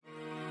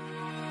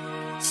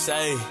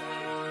Say,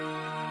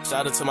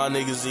 shout out to my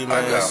niggas G,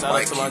 man. Shout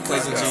out to my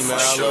cousin G, man.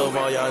 I love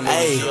all y'all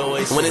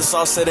niggas. Hey, when it's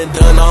all said and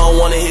done, I don't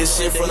wanna hear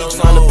shit from them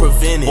trying to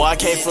prevent it. Boy, I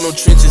came from them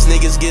trenches,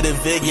 niggas get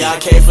evicted. Yeah, I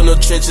came from them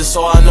trenches,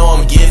 so I know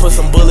I'm getting. Put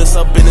some bullets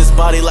up in his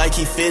body like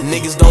he fit.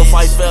 Niggas don't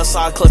fight fair, so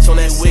I clutch on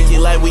that wicked.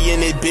 Like we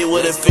in it bit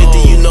with a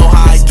 50. You know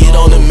how I get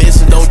on the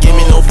mission. Don't give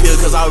me no pill,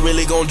 cause I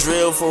really gon'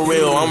 drill for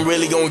real. I'm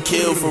really gon'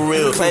 kill for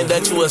real. Claim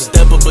that you a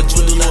stepper, but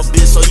you do no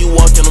bitch, so you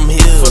walkin' them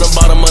hills. For the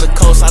bottom of the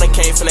coast, I done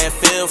came from that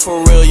field for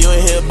real. You'll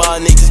hear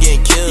about niggas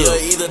getting killed. You'll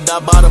either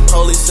die by the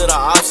police or the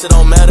ops, it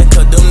don't matter,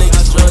 cause them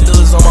niggas drug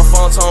dealers on my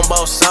phone talking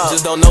about shots.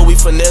 Just don't know we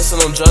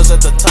finessing them drugs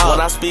at the top. When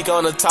I speak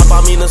on the top,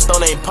 I mean the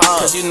stone ain't pop.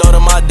 Cause you know that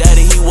my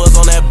daddy, he was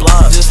on that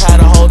block. Just had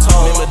a whole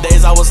talk. Remember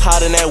days I was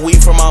hiding that weed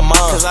from my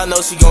mom. Cause I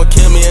know she gon'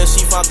 kill me, and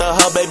she found that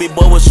her baby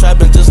boy was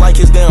trapping just like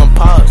his damn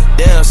pop.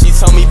 Damn, she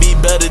told me be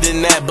better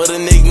than that, but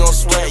a nigga gon'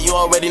 sweat. You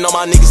already know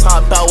my niggas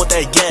hop out with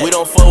that gat. We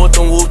don't fuck with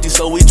them whoopties,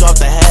 so we drop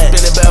the hat.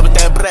 Spin it back with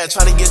that brat,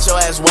 try to get your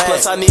ass whacked.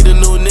 Plus I need a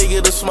new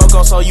nigga to smoke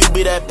on, so you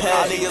be that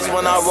pack. Niggas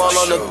when I roll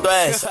on the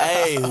thrash.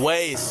 Hey,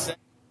 wait.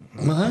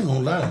 Man, I ain't gonna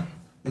lie.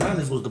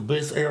 90s was the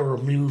best era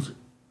of music.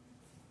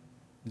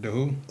 The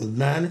who? The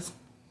 90s.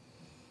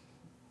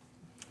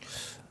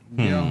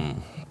 Yeah,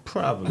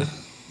 probably.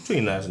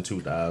 Between 90s and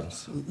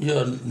 2000s.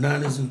 Yeah,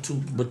 90s and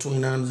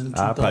between 90s and 2000s.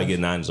 I'll probably get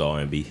 90s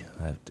R&B.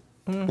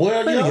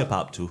 Well, maybe yeah. hip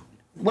hop too.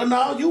 Well,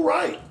 no, you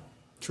right.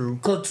 True.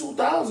 Cause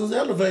 2000s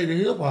elevated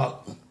hip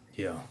hop.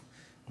 Yeah,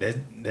 that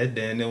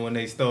damn then when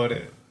they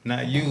started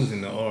not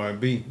using the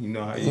R&B. You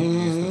know how you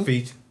used to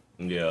feature.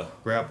 Yeah.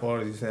 Rap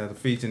artists used to have to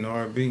feature in the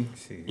R&B.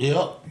 Shit.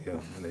 Yep. Yeah,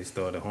 and they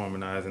started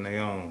harmonizing their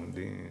own.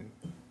 Then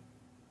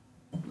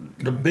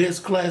The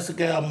best classic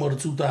album of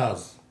the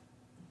 2000s.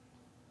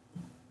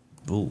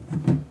 Ooh.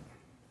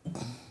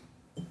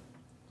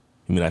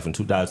 You mean like from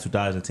 2000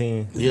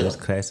 2010? Yeah. That's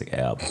classic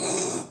album.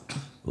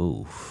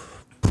 Ooh.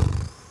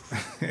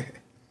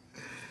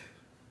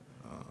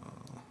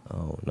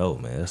 Oh no,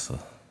 man. That's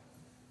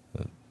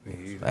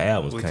the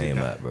albums what came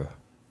you out, bro.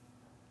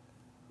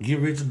 Get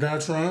Rich or Die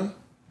Trying?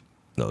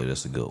 No,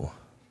 that's a good one.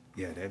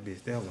 yeah, that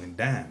bitch that went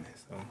diamond.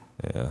 So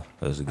Yeah,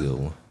 that's a good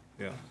one.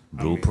 yeah,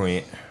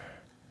 Blueprint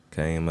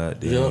came out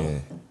then. Yeah.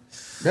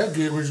 That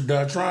Get Rich or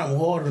Die Trying was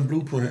harder than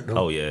Blueprint though.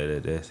 Oh yeah,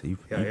 that's you.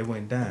 Yeah, it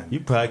went diamond. You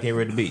probably can't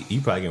read the beat.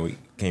 You probably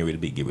can't read the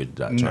beat. Get rid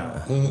of the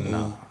trying.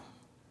 No.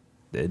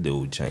 That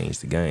dude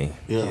changed the game.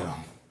 Yeah.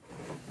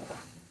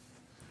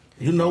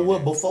 You know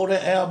what? Before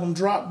that album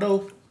dropped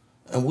though,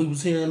 and we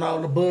was hearing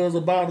all the buzz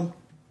about him,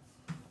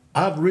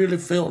 I really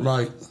felt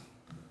like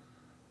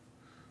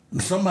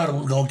somebody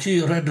was gonna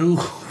kill that dude.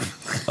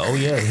 Oh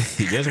yeah,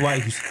 that's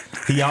why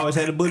he always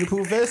had a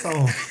bulletproof vest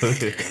on.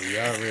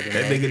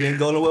 That nigga didn't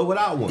go nowhere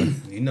without one.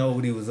 You know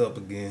what he was up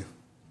again.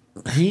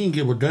 He ain't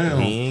give a damn.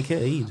 He ain't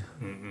care either.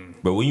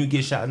 But when you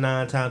get shot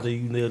 9 times,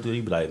 you nail to it,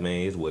 you be like,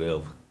 man, it's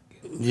whatever.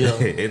 Yeah.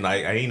 And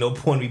like, I ain't no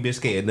point in being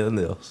scared of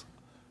nothing else.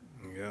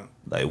 Yeah.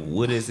 Like,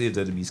 what is it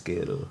to be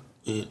scared of?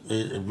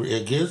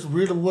 I guess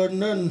really wasn't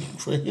nothing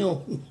for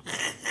him.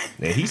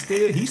 And he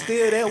still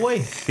that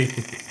way.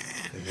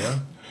 Yeah.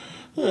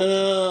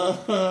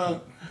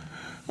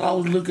 I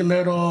was looking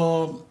at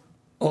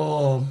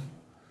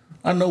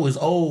I know it's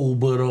old,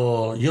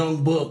 but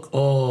Young Buck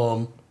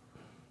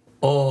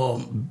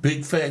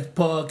Big Facts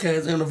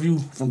podcast interview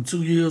from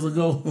 2 years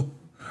ago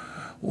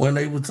when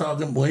he was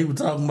talking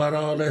about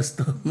all that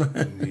stuff,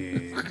 man.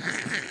 Yeah.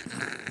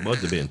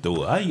 Must have been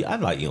through it. I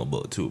like Young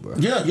Buck too, bro.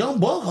 Yeah, Young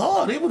Buck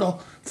hard. It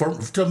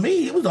was to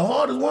me, it was the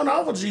hardest one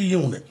off of G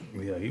Unit.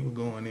 Yeah, he was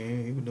going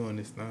in. He was doing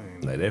this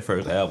thing. Like that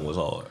first album was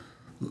hard.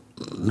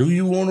 Do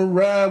you want to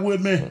ride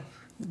with me?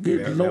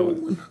 Get low.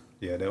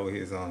 That was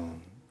his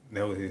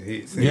that was his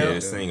hit. Yeah,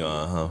 that singer,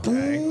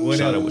 What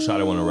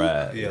Shawty wanna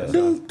ride. Yeah.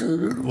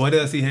 What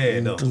else he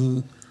had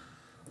though?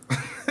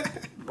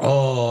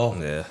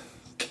 Yeah.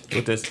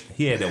 With this,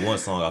 he had that one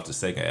song off the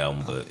second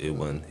album, but it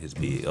wasn't his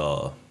big.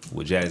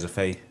 With Jazzy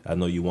Faye, I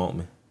Know You Want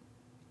Me.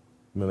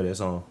 Remember that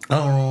song?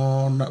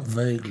 Oh, not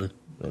vaguely.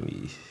 Let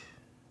me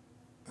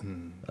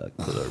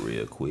pull up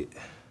real quick.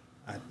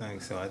 I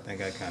think so. I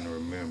think I kind of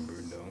remember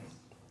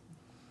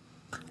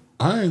though.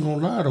 I ain't gonna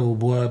lie though,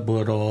 boy,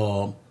 but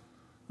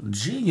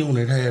G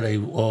Unit had a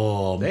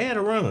They had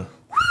a run.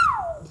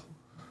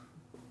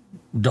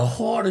 the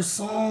hardest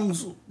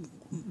songs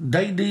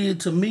they did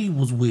to me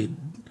was with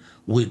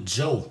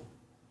Joe.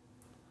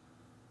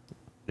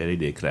 Yeah, they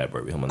did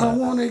collaborate with him a I lot.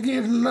 wanna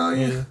get to know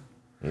you.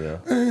 Yeah.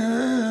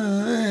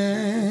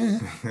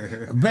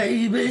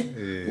 Baby.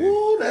 Yeah.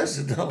 Ooh, that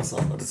shit that was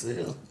something to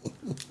say.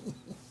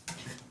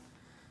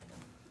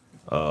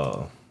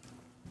 I'm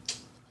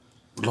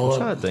Lord,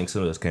 trying to think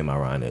some of this came out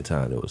around that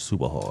time that was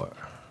super hard.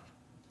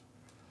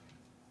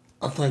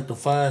 I think the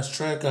fast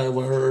track I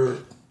ever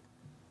heard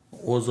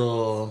was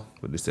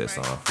What is that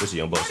song? This is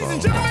Young Buck song.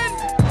 Ladies and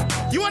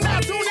gentlemen, you are now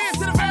tuned in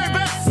to the very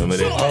best. Remember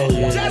that? Oh,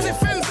 yeah. Jazzy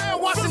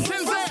Finzel,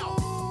 Washington.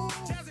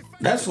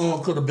 that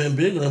song could have been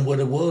bigger than what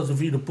it was if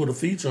he'd have put a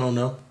feature on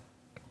there.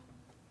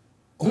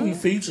 Who he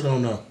featured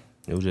on there?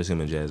 It was just him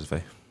and Jazzy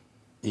Faye.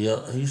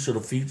 Yeah, he should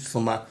have featured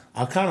somebody.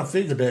 I kind of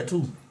figured that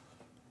too.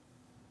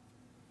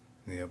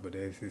 Yeah, but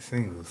that's his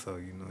single, so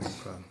you know he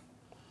probably.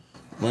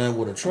 Man,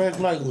 with a track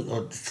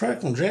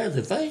from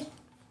Jazzy Faye,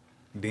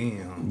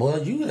 Damn. boy,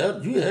 you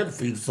had to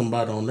feature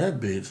somebody on that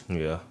bitch.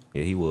 Yeah,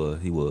 he was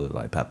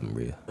like popping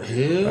real. Hell Right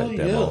at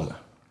that yeah. moment.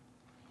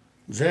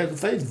 Jazzy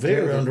Faye's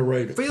very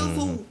underrated.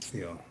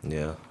 Yeah.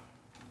 Yeah.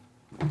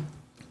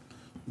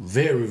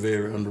 Very,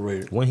 very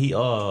underrated. When he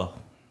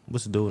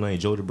what's the dude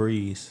named Jody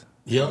Breeze?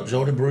 Yep,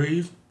 Jody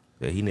Breeze.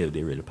 Yeah, he never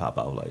did really pop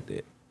out like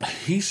that.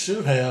 He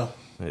should have.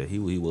 Yeah, he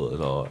was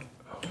hard.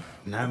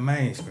 Not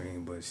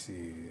mainstream, but shit.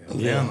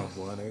 Yeah. Atlanta,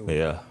 boy, they was.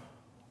 Yeah.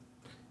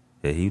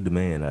 Yeah, he the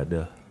man out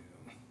there.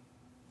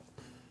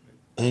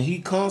 And he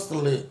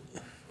constantly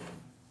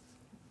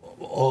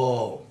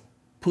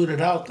put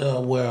it out there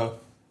where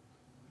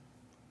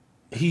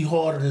he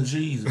harder than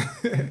Jesus.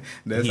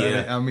 That's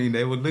Yeah. how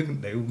they were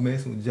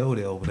messing with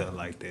Jody over there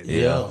like that.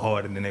 They Yeah. were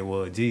harder than they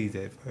were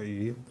Jesus at first.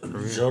 Yeah, for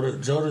real.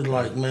 Jody's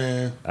like,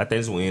 man, I think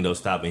that's when we ended up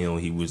stopping him.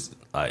 He was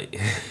like,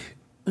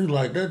 he's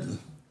like,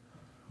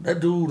 that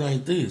dude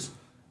ain't this.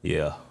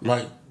 yeah.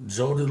 Like,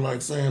 Jody's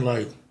like saying,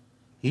 like,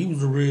 he was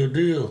the real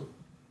deal.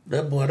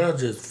 That boy, that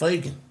just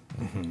faking.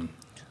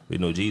 You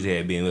know, Jesus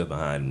had been left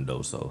behind him,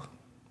 though, so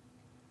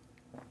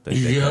I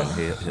think that Yeah.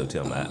 kind of helped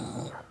him out.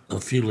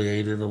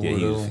 Affiliated or Yeah,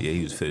 whatever.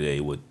 he was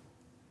affiliated with,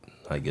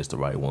 I guess, the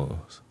right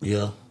ones.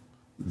 Yeah.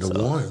 The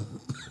one.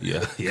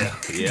 Yeah,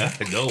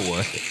 no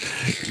one.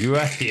 You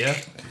right, yeah,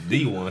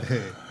 the one.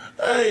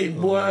 Hey,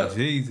 boy.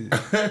 Jesus.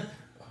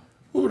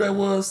 Who that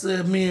was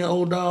said me and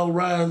old dog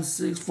riding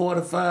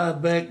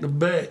 645 back to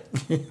back.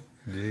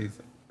 Jesus.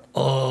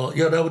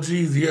 Yeah, that was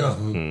Jeezy, yeah.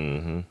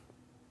 Mm-hmm.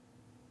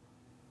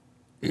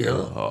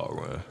 Yeah. Hard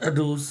run. That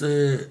dude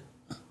said,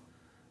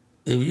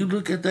 if you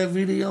look at that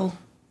video,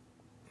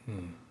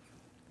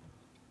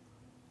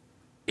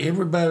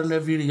 everybody in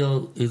that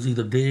video is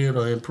either dead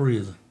or in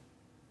prison.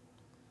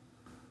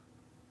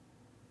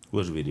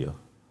 What's the video?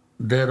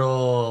 That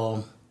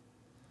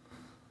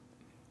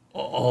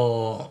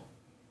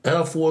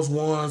Air Force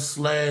One /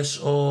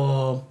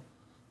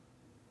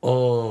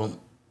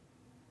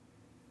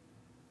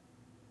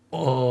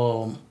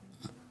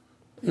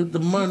 if the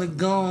money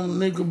gone,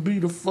 nigga, be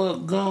the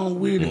fuck gone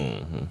with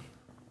it.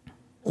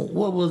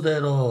 What was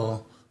that?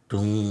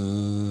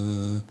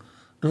 Doom,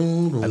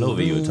 doom, I know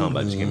what you were talking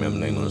about. Just can't remember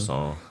the name of the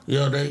song.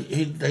 Yeah, they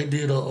did they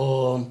did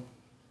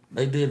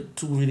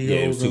 2 videos. Yeah,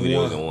 it was 2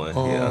 videos in one.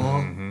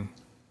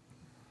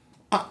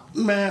 Yeah.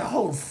 Man,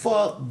 oh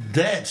fuck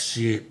that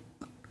shit.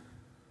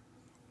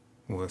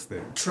 What's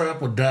that?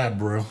 Trap or die,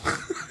 bro.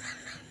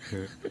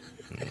 It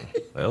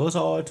was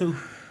hard too.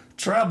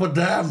 Trap or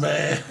die,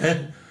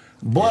 man.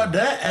 Boy,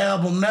 that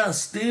album now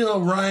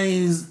still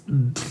reigns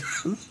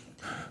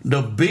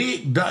the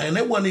big die, and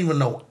it wasn't even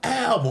no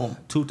album.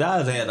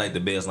 2000 had like the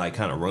best like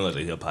kind of runs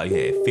of hip hop. You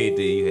had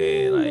 50, you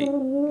had like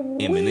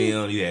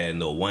Eminem, you had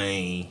Lil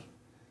Wayne,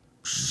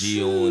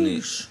 G on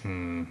it,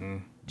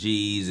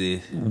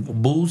 Jeezy,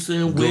 Boosie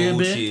and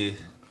Webby. Gucci.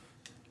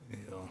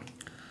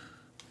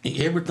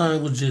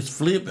 Everything was just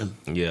flipping.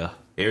 Yeah,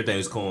 everything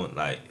was going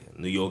like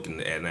New York and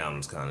Atlanta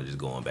was kind of just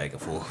going back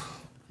and forth.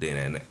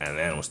 Then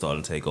Atlanta was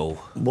starting to take over.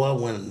 Boy,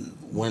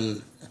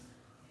 when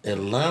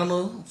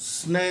Atlanta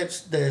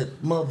snatched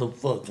that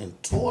motherfucking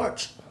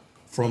torch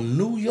from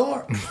New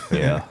York,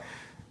 Yeah,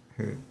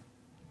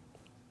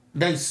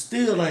 they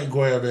still ain't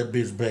grabbed that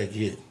bitch back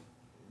yet.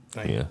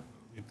 yeah.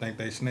 You think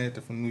they snatched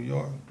it from New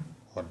York?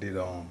 Or did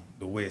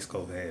the West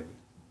Coast have it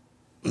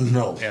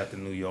No, after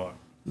New York?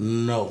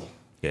 no.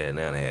 Yeah,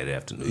 Atlanta had it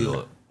after New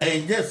York.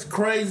 And that's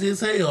crazy as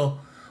hell.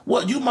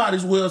 Well, you might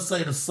as well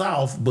say the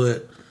South,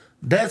 but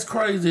that's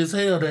crazy as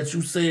hell that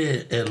you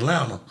said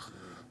Atlanta.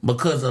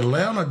 Because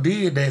Atlanta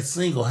did that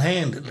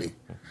single-handedly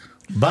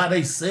by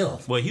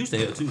themselves. Well,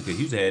 Houston had it too, because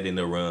Houston had it in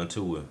the run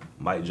too. With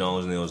Mike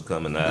Jones and them was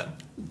coming out.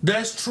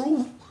 That's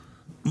true.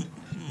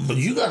 But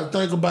you got to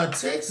think about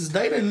Texas.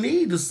 They didn't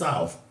need the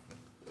South.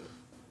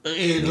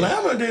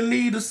 Atlanta didn't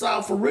need the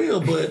South for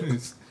real, but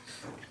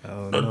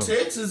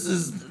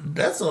Texas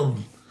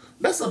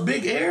that's a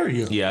big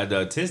area. Yeah,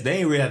 the Texas, they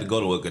ain't really have to go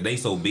to work because they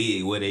so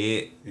big where they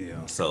at.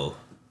 Yeah. So,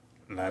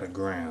 A lot of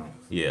ground.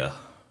 yeah.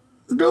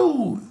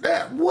 Dude,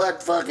 that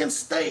what fucking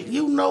state?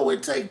 You know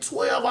it take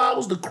 12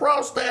 hours to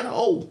cross that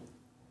hole.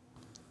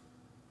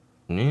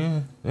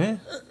 Yeah, yeah.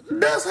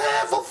 That's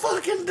half a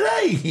fucking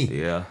day.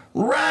 Yeah,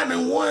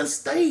 Riding in one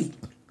state.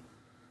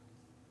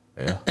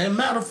 yeah. And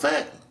matter of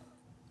fact,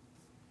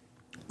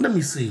 let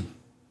me see.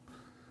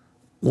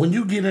 When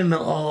you get into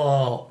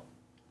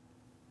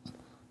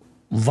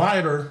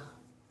Vidor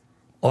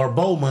or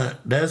Beaumont,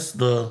 that's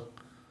the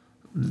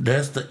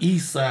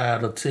east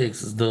side of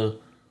Texas, the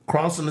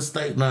crossing the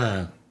state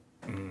line.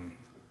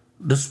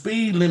 The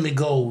speed limit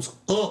goes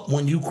up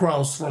when you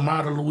cross from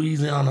out of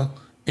Louisiana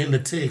into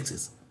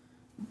Texas.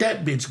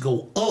 That bitch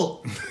go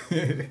up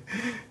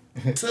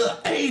to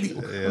 80,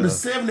 to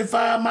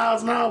 75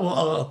 miles an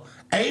hour,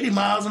 80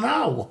 miles an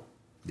hour.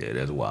 Yeah,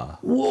 that's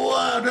wild.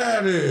 Boy,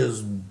 that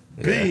is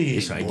Yeah, big.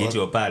 he's trying to get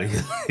you up out of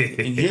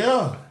here.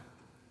 Yeah.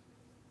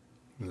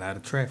 A lot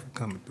of traffic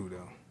coming through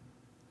though.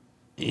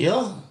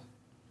 Yeah.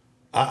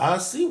 I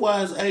see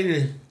why it's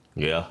 80.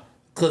 Yeah.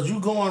 Because you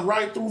going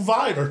right through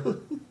Viter.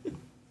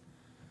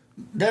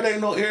 That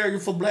ain't no area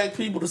for black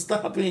people to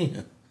stop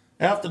in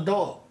after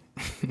dark.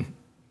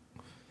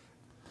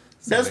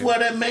 That's where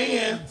that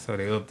man. So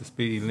they up the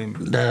speed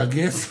limit. I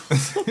guess.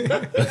 Get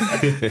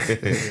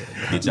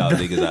y'all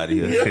niggas out of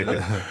here.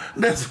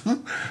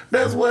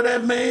 That's where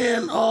that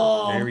man.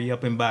 Hurry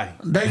up and buy.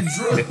 They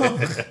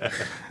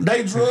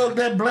drugged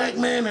that black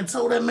man and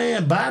tore that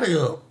man body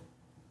up.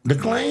 The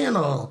Klan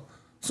or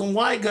some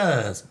white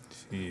guys.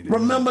 Shit,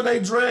 Remember they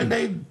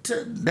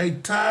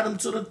tied him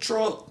to the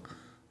truck,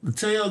 the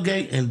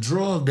tailgate, and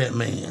drugged that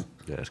man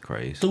That's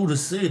crazy. through the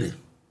city.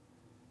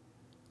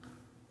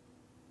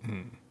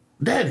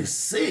 That is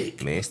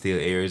sick. Man, still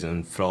areas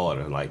in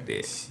Florida like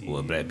that.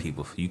 Well, black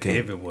people, you can't.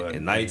 Everywhere.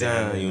 At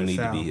nighttime, you don't need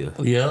to be here.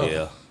 Yeah.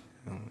 Yeah.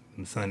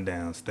 Them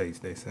sundown states,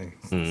 they say.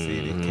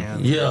 City,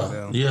 county.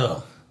 Yeah.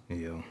 Yeah.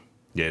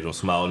 Yeah, them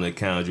small enough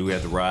towns you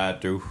have to ride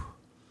through.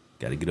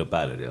 Got to get up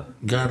out of there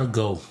Gotta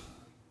go.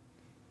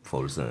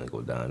 before the sun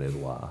go down there a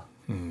while.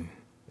 In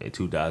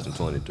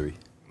 2023.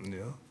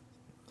 Yeah.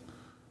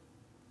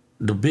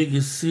 The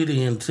biggest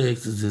city in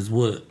Texas is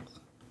what?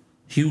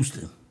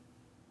 Houston.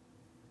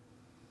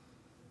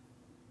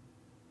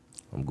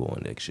 I'm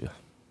going next year.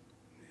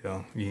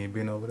 Yeah. You ain't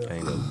been over there? I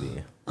ain't never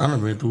been. I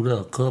done been through there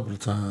a couple of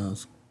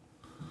times.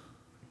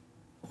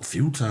 A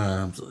few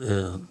times.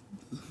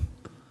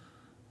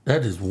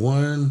 That is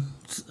one...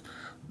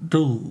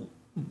 Dude,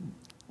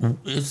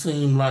 it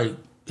seemed like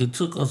it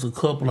took us a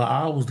couple of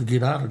hours to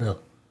get out of there.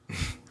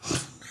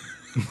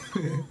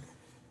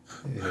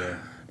 Yeah.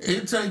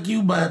 It take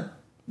you about,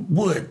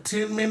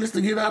 10 minutes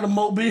to get out of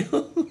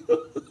Mobile?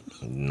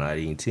 Not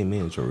even 10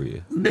 minutes for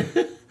real.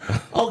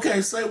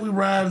 Okay, say we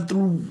riding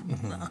through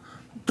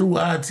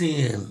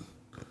I-10.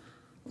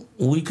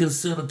 We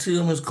consider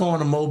Tillman's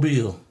Corner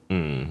Mobile.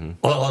 Mm-hmm.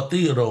 Or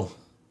Theodore.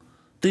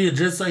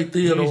 Just say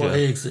Theodore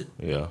exit.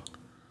 Yeah.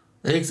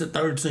 Exit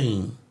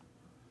 13.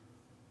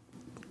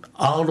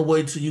 All the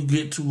way till you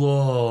get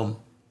to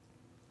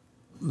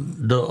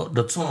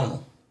the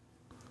tunnel.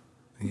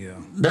 Yeah.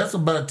 That's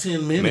about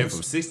 10 Man, minutes.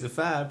 from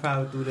 65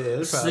 probably through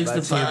there. It's probably about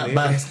 10 65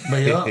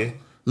 minutes.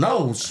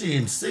 No,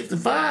 shit,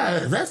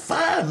 65, that's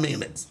 5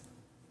 minutes.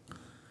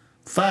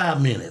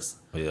 5 minutes.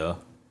 Yeah.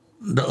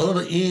 The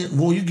other end,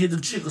 when you get to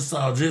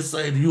Chickasaw, just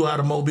say you out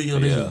of Mobile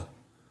then.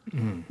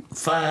 Yeah.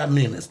 5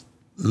 minutes.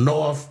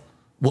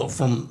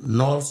 From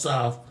north,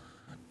 south,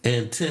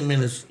 and 10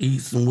 minutes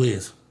east and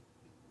west.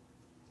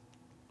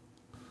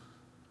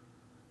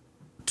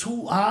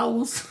 2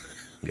 hours?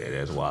 Yeah,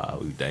 that's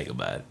wild. We think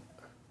about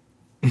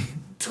it.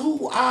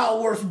 2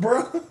 hours,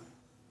 bro.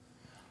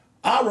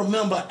 I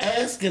remember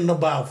asking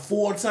about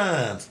 4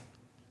 times,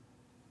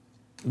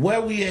 where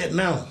we at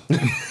now?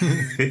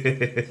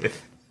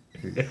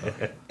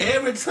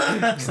 Every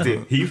time.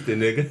 Still Houston,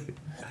 nigga.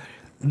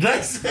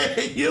 They said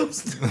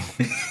Houston.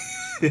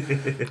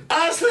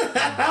 I said,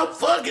 how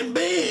fucking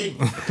big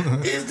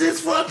is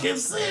this fucking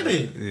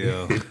city?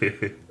 Yeah.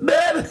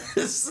 That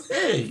is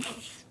sick.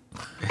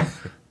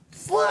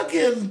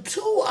 Fucking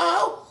 2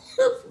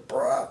 hours,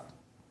 bro.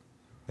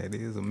 That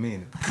is a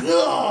minute.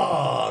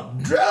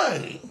 God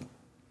dang.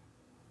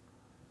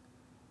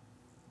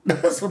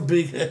 That's a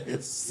big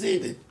ass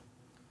city.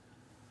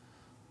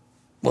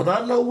 But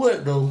I know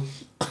what though.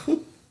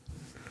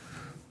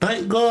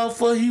 Thank God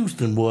for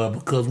Houston, boy,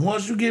 because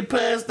once you get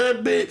past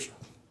that bitch,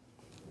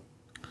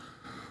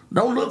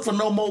 don't look for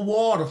no more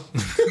water.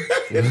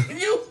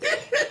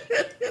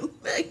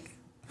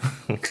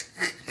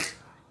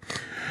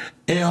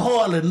 And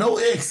hardly no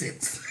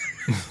exits.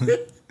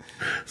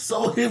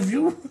 So if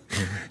you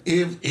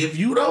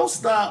don't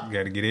stop, You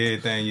got to get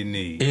everything you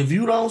need. if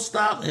you don't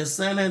stop in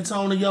San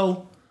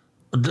Antonio,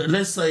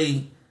 let's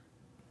say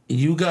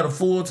you got a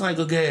full tank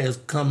of gas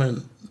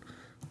coming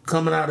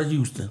out of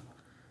Houston.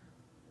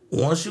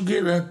 Once you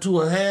get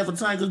to a half a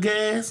tank of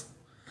gas,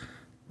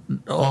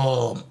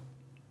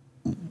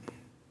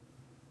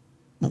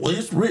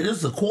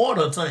 it's a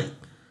quarter tank.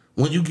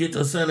 When you get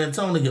to San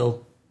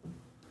Antonio,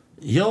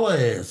 your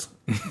ass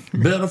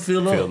better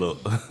fill up. Fill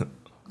up.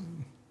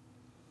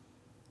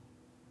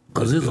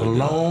 Because it's a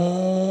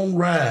long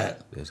ride.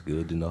 That's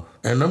good to know.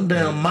 And them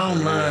damn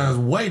mountain lions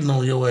waiting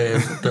on your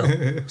ass.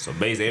 So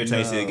basically, every time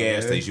you see a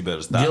gas station, you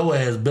better stop. Your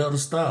ass better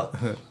stop.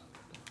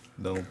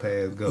 Don't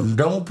pass go.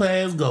 Don't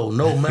pass go,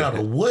 no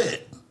matter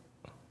what.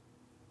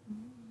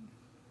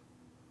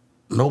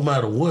 No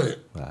matter what.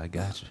 I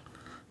got you.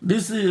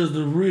 This is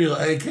the real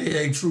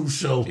AKA Truth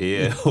Show.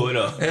 Yeah, what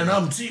up? And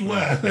I'm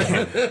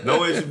T.Y.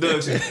 No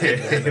introduction.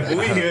 But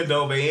we here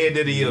though, man. End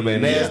of the year,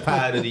 man. Last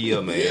part of the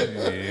year, man.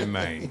 Yeah,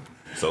 man.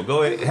 So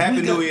go ahead.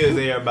 Happy New Year's,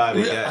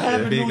 everybody.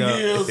 Happy Big New up.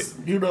 Year's,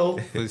 you know.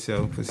 For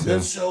sure.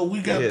 That show,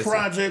 we got Yes.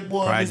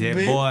 Prijectboi,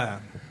 Prijectboi.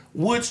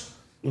 which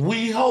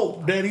we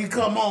hope that he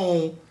come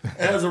on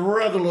as a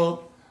regular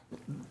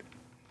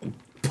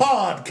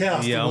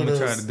podcaster. Yeah, I'm with gonna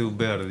try us. to do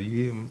better.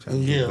 You hear me? I'm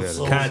trying to Yeah, do better.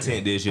 so-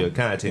 Content this year.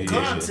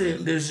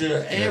 Content this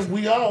year. And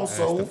we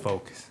also That's the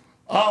focus.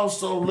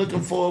 Also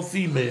looking for a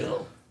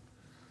female.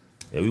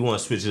 Yeah, we want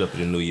to switch it up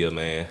in the new year,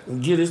 man.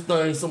 Get this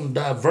thing some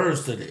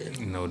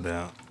diversity. No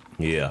doubt.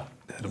 Yeah.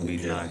 That'll be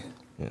nice.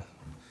 Yeah.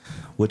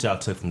 What y'all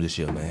took from this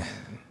year, man?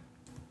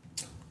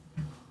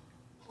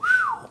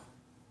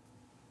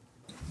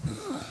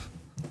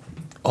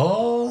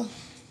 Oh,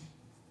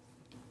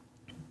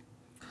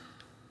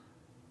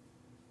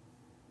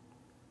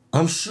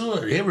 I'm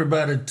sure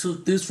everybody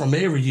took this from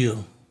every year.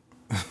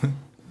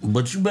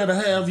 But you better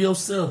have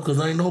yourself, because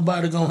ain't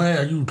nobody gonna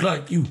have you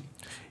like you.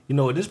 You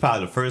know, this is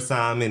probably the first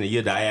time in a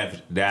year that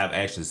I've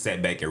actually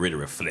sat back and really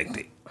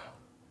reflected.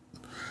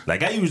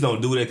 Like, I usually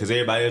don't do that because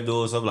everybody else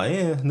does something like,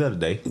 yeah, another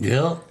day.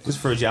 Yeah. This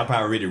first year, I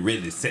probably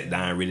really sat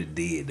down and really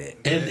did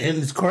that. And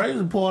it's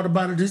crazy part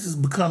about it, this is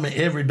becoming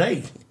every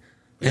day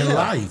in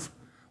life.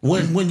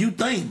 When you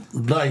think,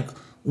 like,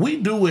 we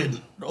do it,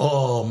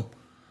 what's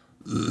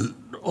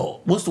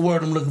the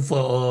word I'm looking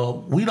for?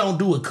 We don't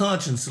do it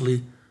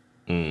consciously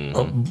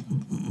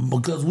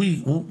because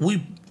we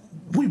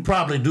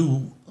probably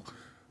do.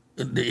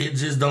 It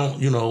just don't,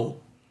 you know.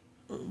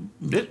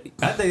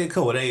 I think it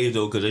come with age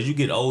though, because as you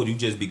get older, you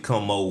just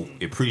become more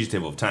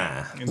appreciative of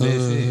time. That's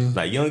it.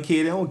 Like young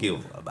kids, they don't give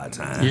a fuck about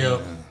time.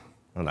 Yeah.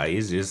 Like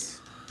it's just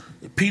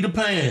Peter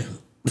Pan.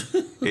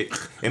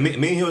 and me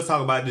and him was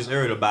talking about this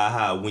earlier about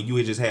how when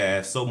you just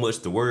have so much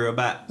to worry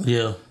about.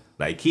 Yeah.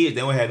 Like kids,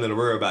 they don't have nothing to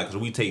worry about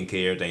because we taking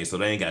care of everything, so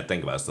they ain't got to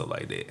think about stuff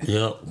like that.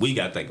 Yeah. We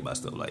got to think about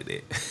stuff like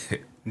that.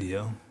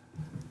 Yeah.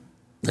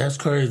 That's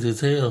crazy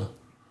as hell.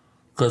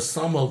 Cause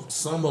some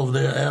of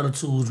their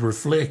attitudes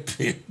reflect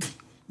it.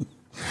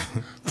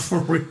 For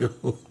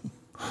real.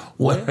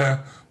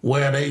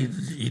 Where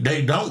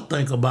they don't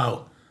think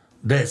about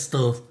that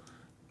stuff,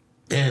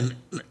 and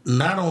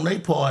not on their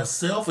part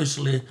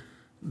selfishly,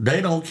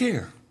 they don't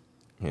care.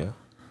 Yeah.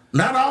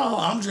 Not all.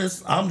 I'm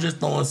just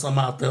throwing some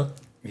out there.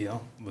 Yeah,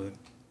 but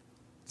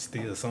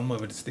still, some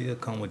of it still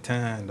come with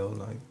time though.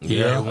 Like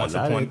Yeah. once A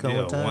lot of it come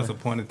with time. once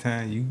upon a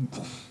time, you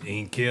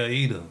ain't care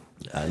either.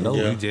 I know.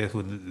 Yeah. You just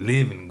was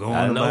living, going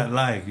I know. about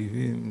life. You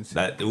feel me?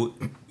 Like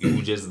you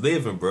were just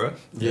living, bro.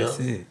 That's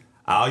Yeah. it.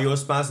 All your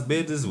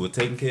responsibilities were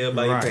taken care of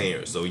by your Right.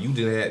 parents, so you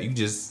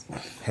just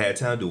had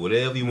time to do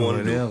whatever you wanted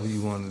to do. Whatever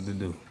you wanted to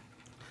do.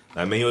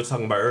 I mean, you were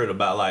talking about earlier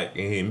about like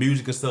in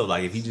music and stuff.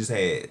 Like if you just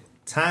had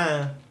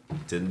time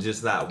to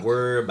just not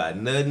worry about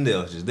nothing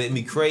else, just let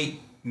me create.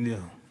 Yeah.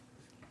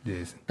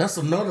 Yes. That's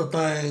another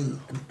thing.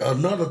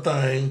 Another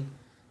thing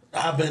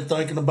I've been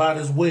thinking about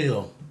as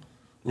well.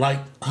 Like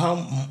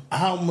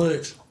how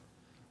much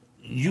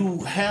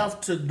you have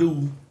to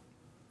do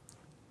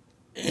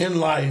in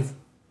life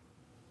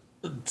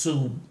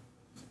to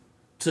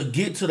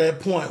get to that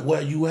point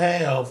where you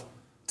have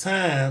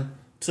time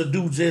to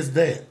do just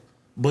that,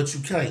 but you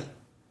can't.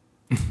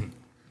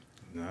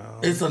 No.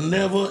 It's a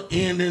never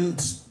ending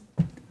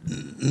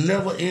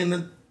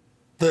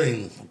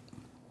thing.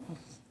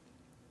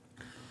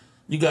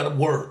 You gotta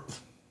work,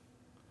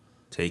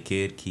 Take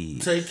care of the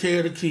kids. take care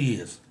of the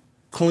kids,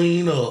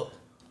 clean up,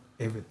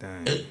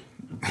 Everything.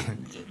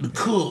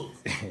 cook.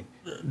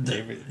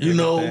 You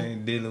know,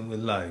 Everything dealing with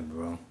life,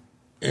 bro.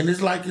 and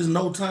it's like it's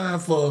no time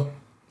for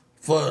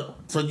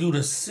you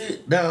to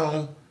sit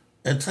down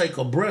and take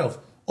a breath,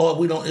 or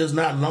it's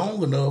not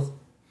long enough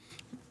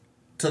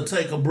to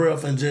take a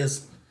breath and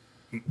just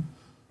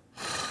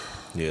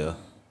Yeah.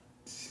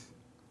 It's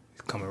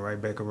coming right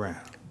back around.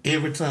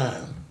 every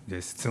time.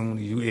 Just as soon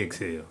as you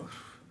exhale,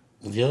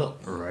 Yep.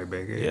 right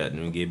back at Yeah,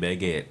 then we get back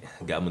at it.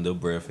 Got my little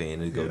breath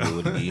in and go do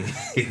it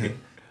again.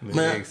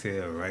 Man.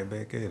 Exhale, right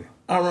back at it.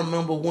 I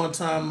remember one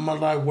time in my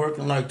life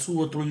working like 2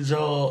 or 3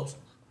 jobs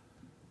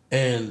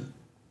and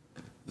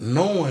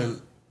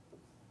knowing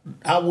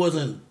I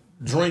wasn't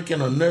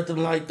drinking or nothing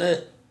like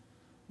that,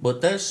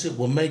 but that shit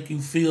will make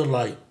you feel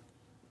like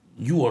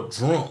you are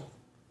drunk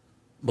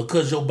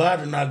because your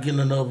body not getting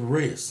enough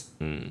rest.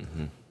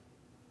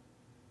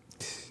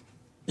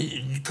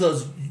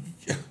 Because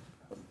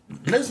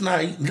let's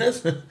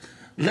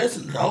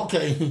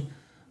okay,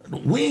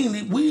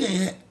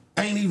 we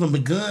ain't even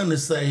begun to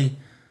say,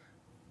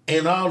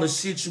 and all the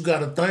shit you got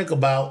to think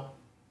about.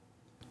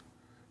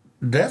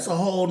 That's a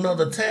whole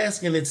nother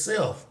task in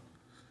itself.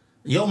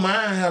 Your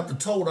mind have to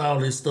tote all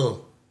this stuff,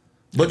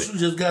 but you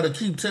just got to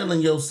keep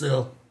telling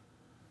yourself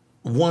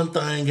one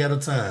thing at a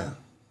time.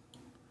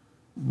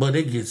 But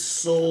it gets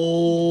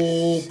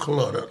so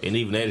cluttered. And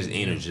even that is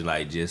energy,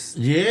 like just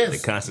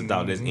Yes. the constant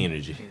thought. That's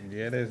energy.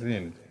 Yeah, that's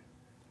anything.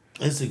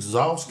 It's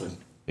exhausting.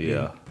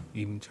 Yeah.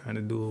 Even trying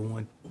to do it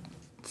one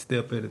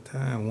step at a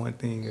time, one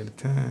thing at a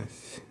time.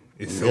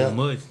 It's Yeah. so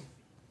much.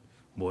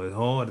 Boy, it's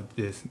hard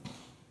to just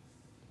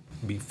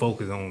be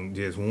focused on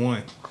just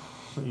one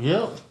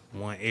Yep.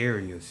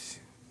 area.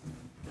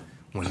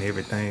 When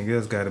everything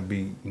else got to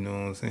be, you know what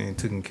I'm saying,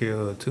 taken care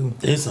of too.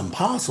 It's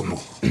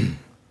impossible.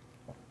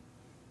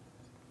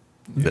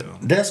 Yeah.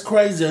 That's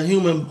crazy. A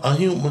human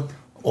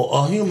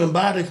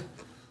body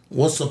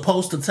was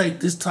supposed to take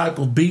this type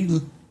of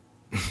beating.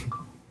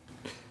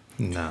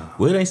 Nah.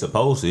 Well, it ain't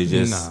supposed to. It's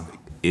just Nah.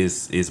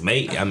 it's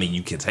made. I mean,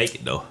 you can take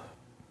it though.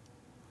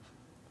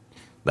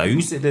 Like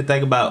you sit there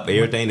think about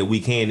everything that we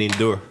can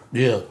endure.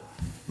 Yeah.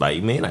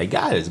 Like man, like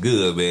God is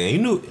good, man. You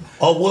knew.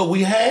 Or what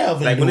we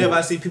have. Like whenever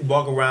I see people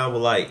walk around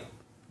with like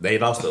they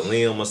lost a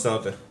limb or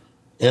something,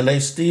 and they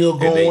still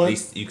going.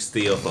 You can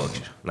still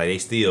function. Like they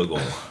still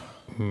going.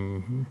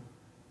 Mm-hmm.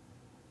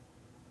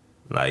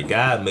 Like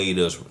God made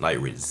us like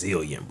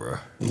resilient, bro.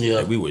 Yeah,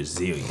 like, we were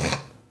resilient.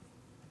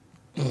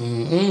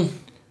 Mm-hmm.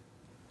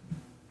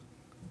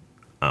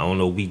 I don't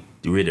know. We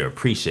really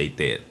appreciate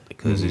that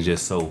because it's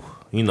just so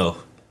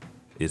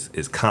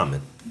it's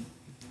common.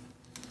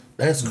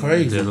 That's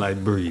crazy. Just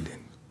like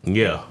breathing.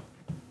 Yeah.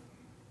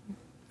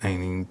 I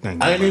ain't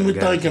even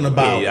thinking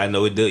about. Yeah, I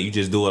know it does. You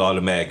just do it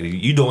automatically.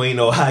 You don't even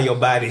know how your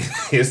body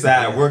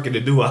inside working to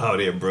do all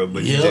that, bro.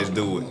 But you just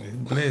do it. It's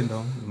blessed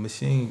though.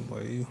 Machine,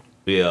 boy.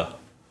 Yeah.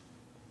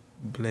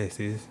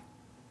 Blessed.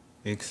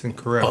 It's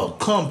incredible. A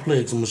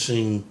complex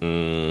machine.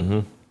 Mm-hmm.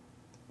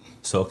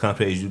 So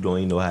complex you don't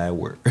even know how it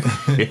works.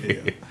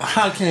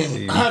 How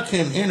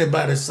can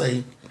anybody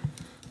say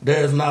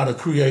there's not a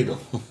creator?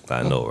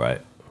 I know,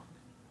 right?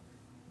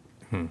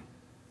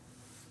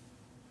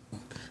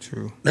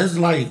 True. That's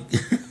like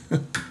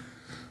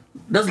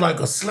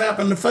a slap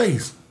in the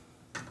face.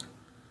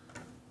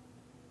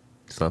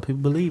 Some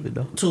people believe it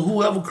though. To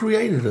whoever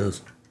created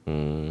us.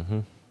 Mm-hmm.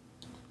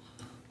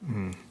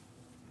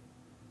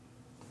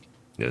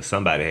 Yeah,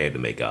 somebody had to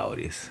make all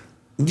this.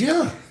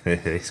 Yeah.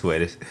 I swear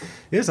this.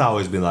 It's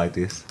always been like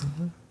this.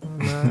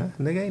 Nah,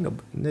 nigga ain't no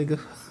nigga.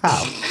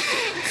 How?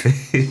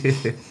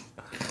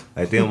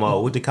 Like them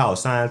what they call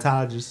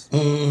Scientologists.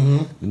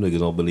 Mm-hmm. You niggas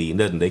don't believe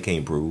nothing they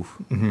can't prove.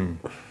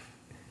 Mm-hmm.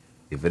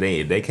 If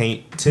they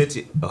can't touch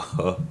it,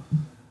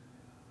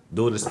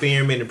 do an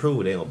experiment and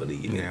prove it, they don't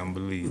believe it. They don't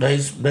believe.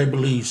 They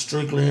believe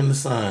strictly in the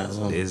science.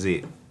 Huh? That's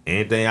it.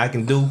 Anything I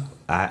can do,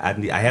 I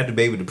have to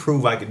be able to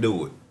prove I can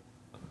do it.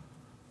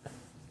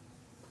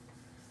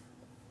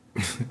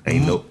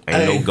 Ain't no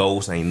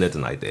ghost, ain't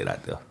nothing like that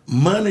out there.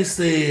 Money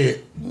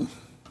said,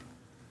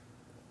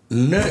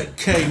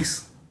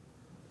 nutcase,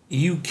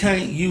 you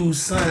can't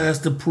use science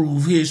to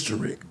prove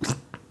history.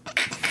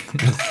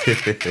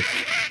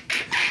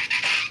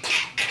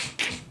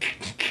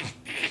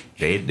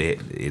 They do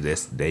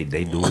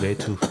that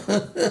too.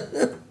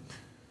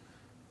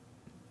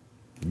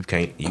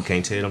 You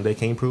can't tell them they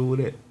can't prove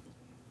that.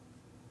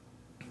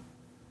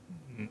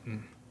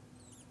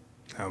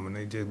 How when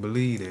they just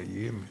believe that,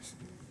 you hear me?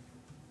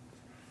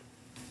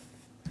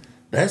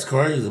 That's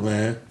crazy,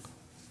 man.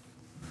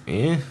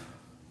 Yeah.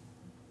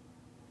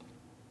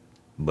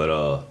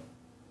 But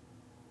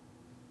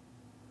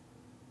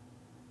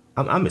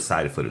I'm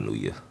excited for the new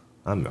year.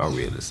 I'm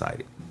really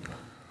excited.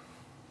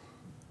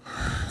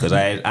 Cause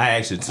I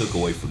actually took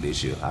away from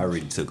this year. I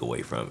really took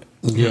away from it.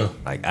 Yeah.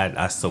 Like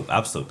I'm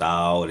soaked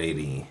all that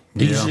in.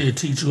 These shit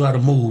teach you how to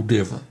move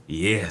different.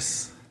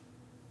 Yes.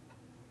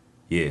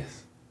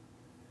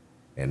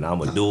 And I'm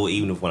gonna do it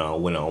even if when I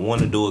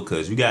want to do it,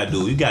 cause you gotta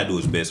do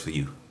what's best for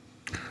you.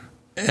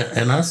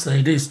 And I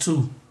say this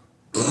too.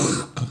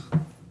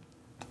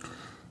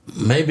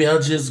 Maybe I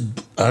just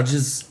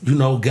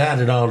got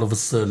it all of a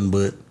sudden,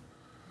 but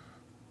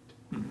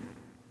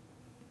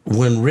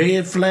when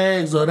red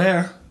flags are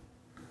there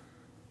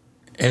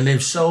and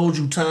they've showed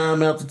you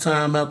time after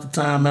time after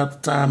time after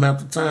time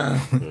after time.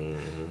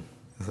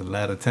 That's a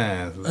lot of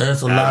times.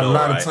 That's a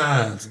lot of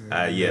times.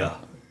 Yeah.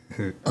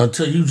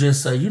 Until you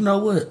just say, you know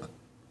what?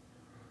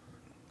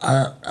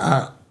 And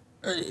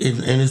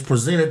it's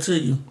presented to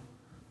you.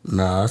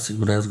 Nah, I see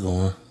where that's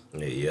going.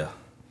 Yeah.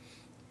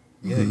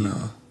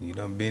 Yeah, you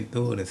done been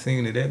through it and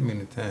seen it that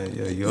many times.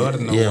 Yeah, you ought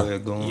to know where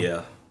it's going.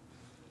 Yeah.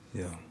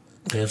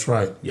 That's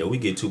right. Yeah, we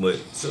get too much.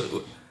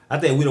 So, I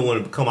think we don't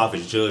want to come off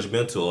as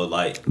judgmental or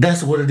like.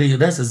 That's what it is.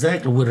 That's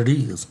exactly what it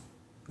is.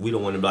 We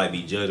don't want to like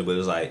be judged, but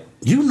it's like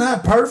you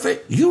not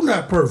perfect. You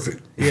not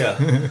perfect.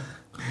 Yeah,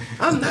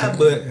 I'm not,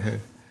 but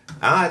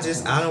I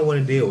don't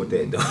want to deal with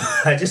that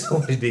though. I just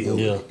want to deal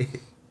with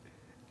it.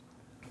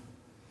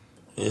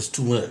 It's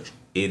too much.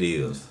 It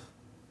is.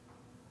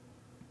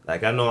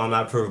 Like I know I'm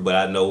not perfect, but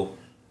I know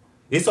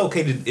it's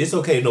okay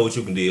to know what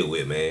you can deal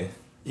with, man.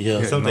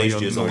 Yeah. Some things you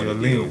just don't want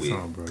to deal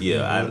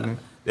with.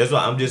 That's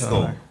why I'm just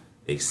gonna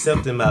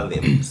accepting my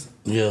limits.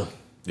 Yeah.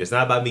 It's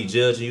not about me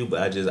judging you,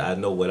 but I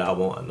know what I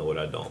want. I know what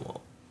I don't want.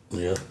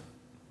 Yeah.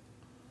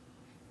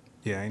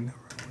 Yeah, ain't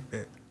nothing wrong with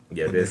that.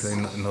 Yeah, but that's they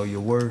know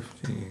your worth.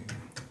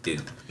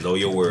 Know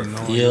your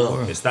worth.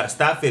 Yeah.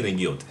 Stop feeling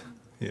guilty.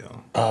 Yeah.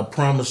 I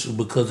promise you,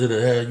 because it'll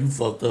have you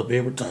fucked up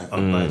every time.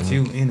 About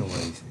you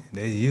anyways.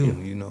 That's you,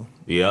 you know.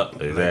 Yeah,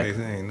 exactly. Like they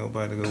say, ain't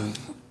nobody go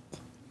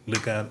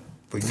look out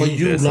for you. For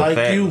you, That's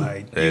you.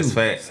 Like that's you.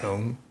 fact.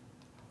 So,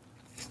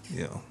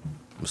 yeah.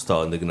 I'm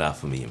starting looking out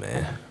for me,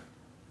 man.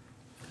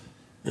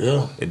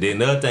 Yeah. And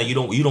then another thing, you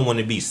don't want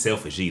to be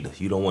selfish either.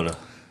 You don't want to.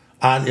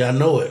 I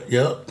know it.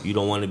 Yep. You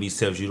don't want to be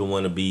selfish. You don't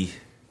want to be,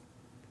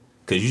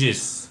 cause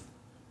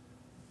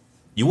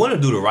you want to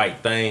do the right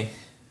thing,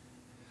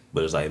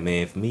 but it's like,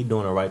 man, for me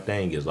doing the right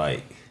thing is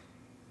like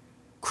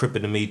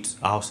crippling me.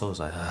 Also, it's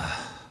like,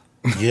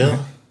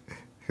 Yeah.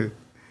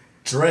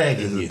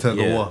 Dragging you. Tug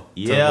of war.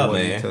 Yeah,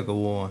 man. Tug of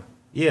war.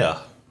 Yeah.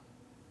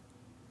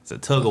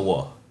 It's a tug of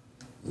war.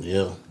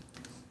 Yeah.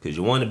 Cause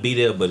you want to be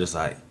there, but it's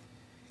like,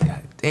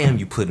 God damn,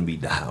 you putting me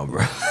down,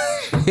 bro.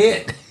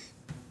 Shit.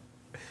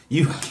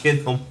 You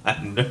get on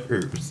my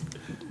nerves.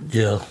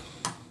 Yeah.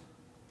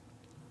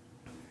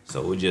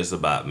 So it's just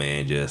about,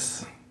 man,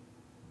 just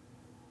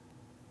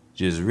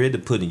really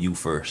putting you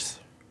first.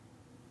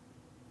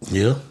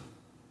 Yeah.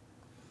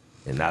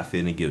 And not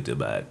feeling guilty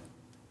about it.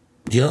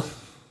 Yeah.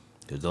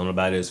 Cause don't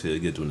nobody else feel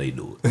guilty when they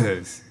do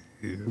it.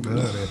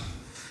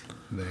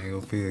 They ain't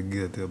gonna feel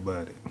guilty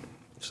about it.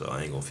 So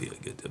I ain't gonna feel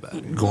guilty about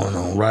it. Going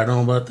on right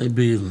on about their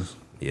business.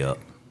 Yep.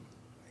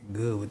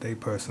 Good with their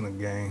personal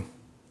game.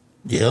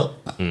 Yep.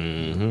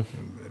 Mm-hmm. You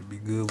better be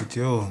good with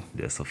yours.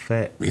 That's a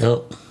fact.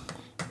 Yep.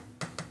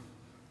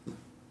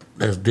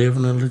 That's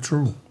definitely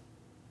true.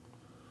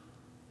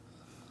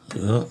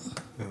 Yep.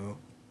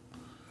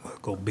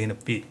 What go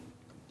benefit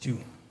you?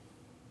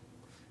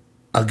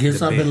 I guess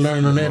The I've been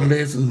best. learning that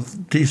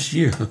lesson this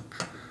year.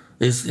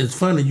 It's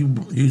funny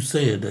you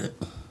said that.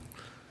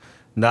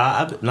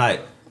 Nah,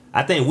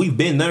 I think we've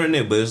been learning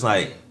it, but it's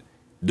like,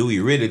 do we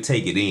really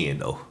take it in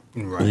though?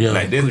 Right. Yeah.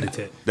 Like Put it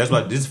to- that's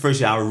why this is the first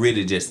year I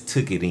really just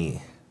took it in.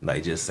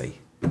 Like just say.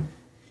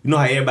 You know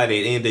how everybody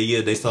at the end of the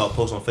year they start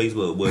posting on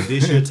Facebook, well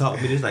this year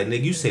taught me this, like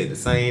nigga, you said the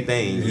same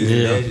thing.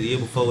 Yeah. Year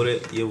before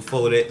that, year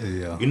before that.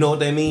 Yeah. You know what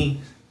that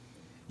means?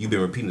 You've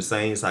been repeating the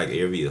same cycle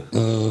every year.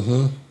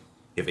 Mm-hmm.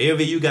 If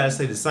every year you gotta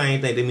say the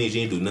same thing, that means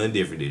you ain't do nothing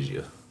different this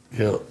year.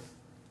 Yep.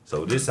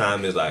 So this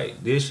time is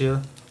like, this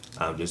year,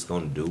 I'm just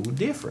gonna do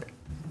different.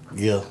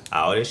 Yeah.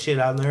 All that shit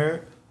I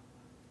learned,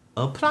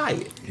 apply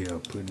it. Yeah,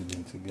 put it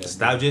in together.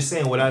 Stop just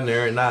saying what I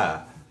learned,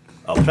 nah.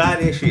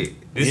 Apply that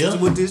shit. This Yeah. is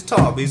what this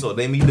taught me, so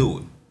let me do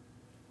it.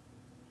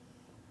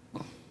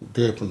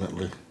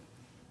 Definitely.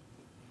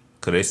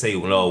 Cause they say,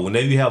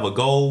 whenever you have a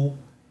goal,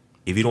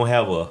 if you don't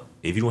have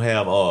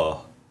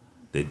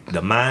the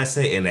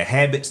mindset and the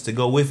habits to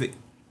go with it,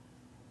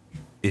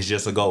 it's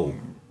just a goal.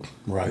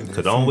 Right.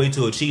 Cause the only way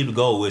to achieve the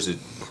goal is you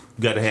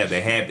gotta have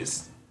the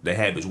habits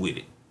with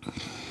it.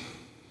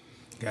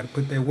 Gotta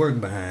put that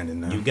work behind it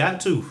now. You got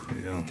to.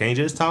 Yeah. Can't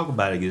just talk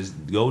about it. Just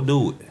go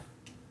do it.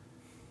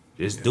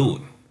 Just do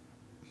it.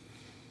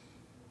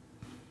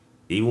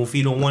 Even if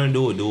you don't want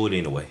to do it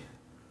anyway.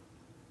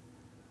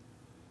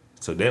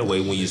 So that way,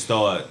 when you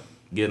start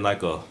getting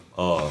like a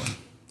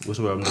what's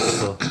the word I'm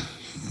looking for?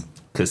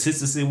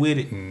 Consistency with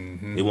it,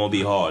 it won't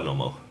be hard no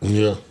more.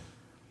 Yeah.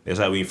 It's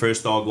like when you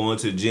first start going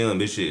to the gym,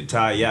 this shit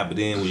tire you out, but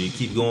then when you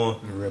keep going,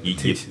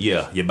 Repetition.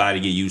 your body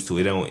get used to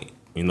it.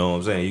 You know what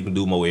I'm saying? You can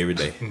do more every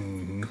day.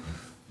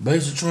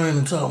 Basic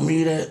training taught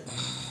me that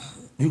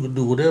you can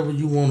do whatever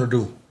you want to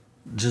do.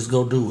 Just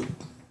go do it.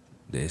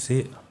 That's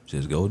it.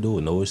 Just go do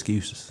it. No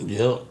excuses.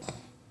 Yep.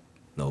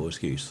 No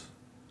excuses.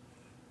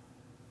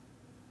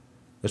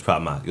 That's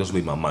probably that's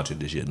be my mantra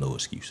this year. No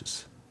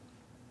excuses.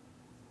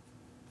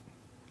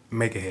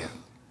 Make it happen.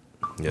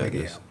 Yeah, Make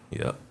it just-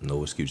 yeah.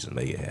 No excuses.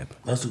 Make it happen.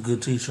 That's a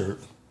good T-shirt.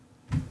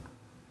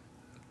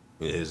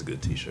 Yeah, it's a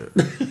good T-shirt.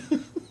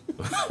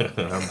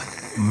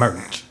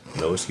 Merch.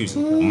 No excuses.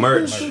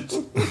 Merch.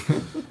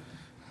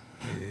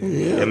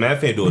 Yeah, man. I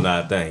finna do a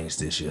lot of things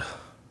this year.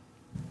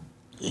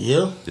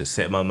 Yeah. Just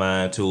set my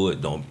mind to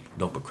it. Don't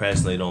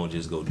procrastinate on it.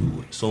 Just go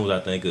do it. As soon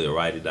as I think of it,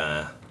 write it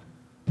down.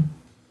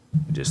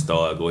 Just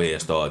go ahead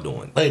and start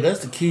doing it. Hey, that's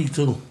the key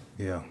too.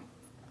 Yeah.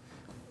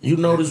 You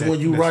notice when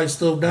you write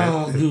stuff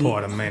down, That's you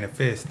part of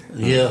manifesting.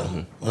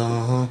 yeah,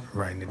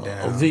 Writing it a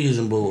down.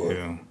 vision board.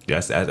 Yeah. Yeah,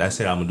 I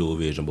said I'm gonna do a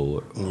vision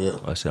board. Yeah.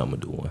 I said I'm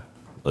gonna do one.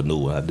 A new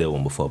one. I did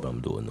one before, but I'm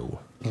gonna do a new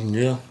one.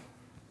 Yeah.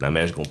 Now I'm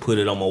just gonna put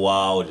it on my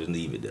wall, just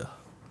leave it there.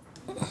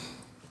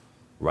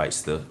 Write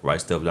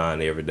stuff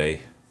down every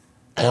day.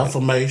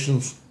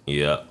 Affirmations.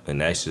 Yeah,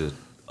 and that's just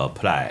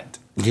apply it.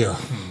 Yeah.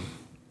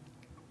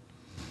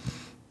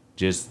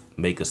 Just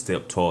make a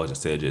step towards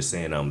instead of just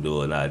saying I'm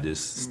doing. I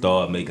just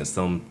start making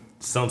some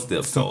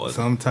steps towards.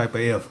 Some type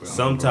of effort.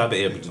 Some type of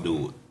effort to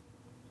do it.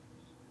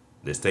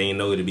 This thing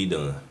know it to be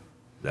done.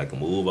 I can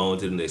move on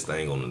to the next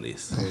thing on the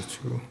list. That's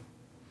true.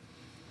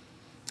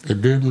 It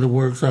definitely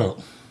works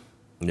out.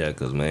 Yeah,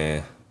 cause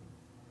man,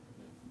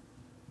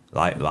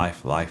 life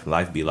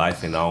be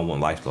life, and I don't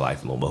want life to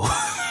life no more.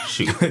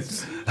 Shoot,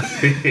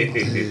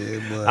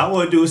 I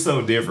want to do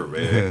something different,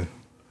 man.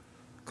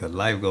 Cause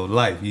life go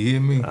life. You hear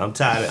me? I'm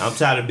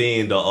tired of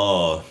being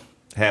the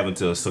having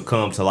to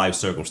succumb to life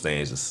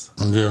circumstances.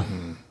 Yeah.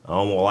 I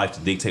don't want life to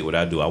dictate what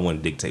I do. I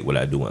want to dictate what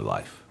I do in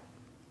life.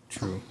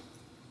 True.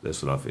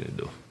 That's what I'm finna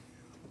do.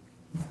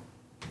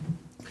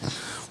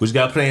 What you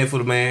got planned for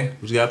the man?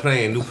 What you got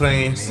planned? New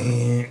plans?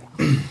 Man,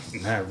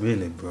 not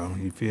really, bro.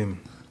 You feel me?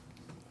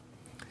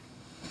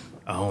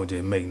 I don't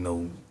just make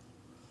no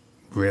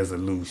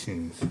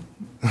resolutions.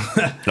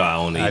 No, I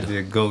don't I need.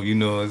 just go, you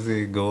know what I'm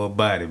saying, go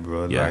about it,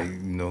 bro. Yeah. Like, you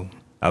know.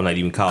 I'm not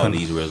even calling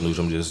these resolutions.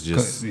 I'm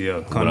just Yeah,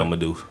 what I'm gonna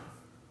do.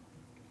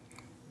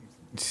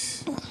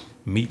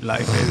 Meet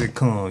life as it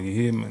comes, you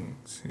hear me?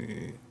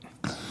 Shit.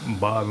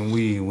 Bob and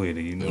weed with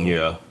it, you know?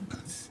 Yeah.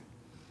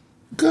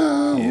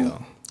 Go. Yeah.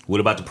 What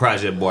about the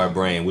Prijectboi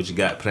brand? What you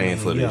got planned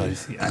for Yeah,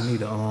 this? you see, I need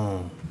to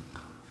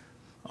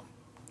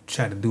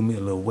try to do me a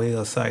little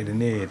website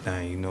and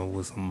everything, you know,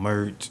 with some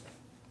merch.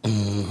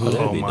 that'd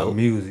On be my dope.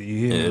 music, you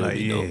hear me? that'd Like,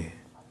 be dope.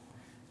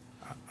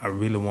 I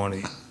really want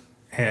to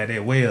have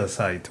that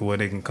website to where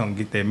they can come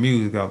get their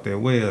music off their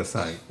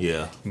website.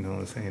 Yeah. You know what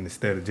I'm saying?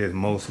 Instead of just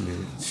mostly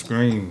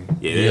screaming.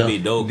 Yeah, that'd be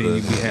dope. Then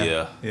you 'Cause, be happy.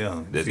 yeah.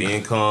 Yeah. That's See,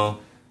 income.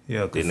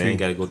 Yeah, 'cause Then they ain't see,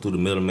 got to go through the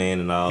middleman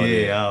and all that.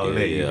 yeah, all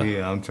that. Yeah.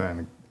 Yeah, I'm trying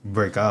to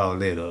break all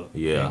that up.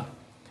 Yeah.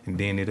 And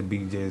then it'll be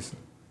just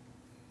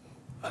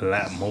a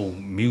lot more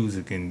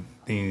music and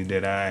things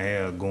that I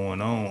have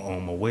going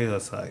on my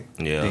website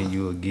Yeah. than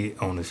you'll get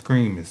on the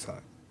streaming site.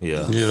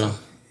 Yeah. Yeah.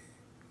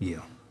 Yeah.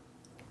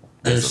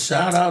 And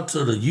shout out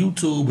to the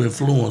YouTube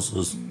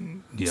influencers.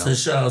 Yeah.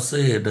 Since y'all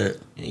said that.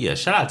 Yeah,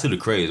 shout out to the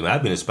crazy, man.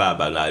 I've been inspired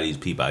by a lot of these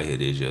people out here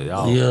this year.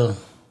 Y'all, Yeah.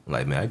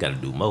 like, man, I got to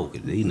do more.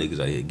 'Cause these niggas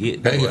out here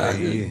getting They it. out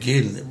here yeah.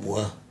 getting it,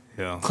 boy.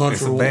 Yeah. Country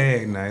It's a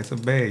bag now. It's a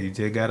bag. You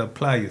just gotta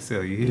apply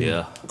yourself. You hear?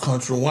 Yeah.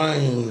 Country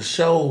Wayne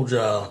showed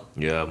y'all.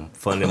 Yeah.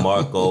 Funny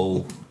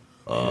Marco.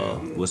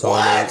 What's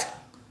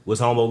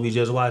homeboy we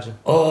just watching?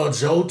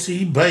 Joe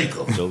T.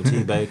 Baker. Joe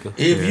T. Baker.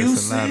 If Yeah, you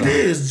it's a lot see of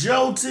this,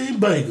 Joe T.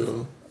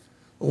 Baker,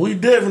 we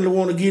definitely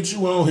want to get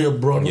you on here,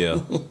 brother. Yeah.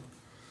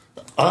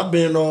 I've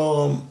been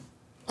on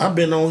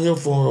here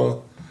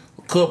for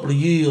a couple of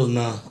years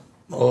now.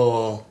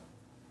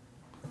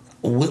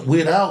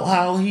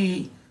 Without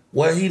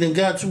where he done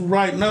got to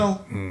right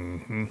now,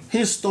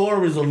 his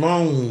stories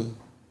alone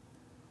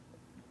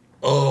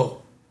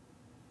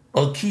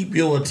keep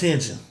your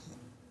attention.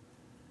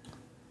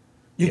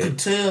 You can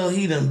tell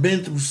he done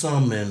been through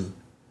something,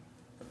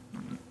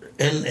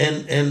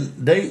 and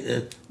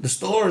they the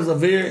stories are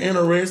very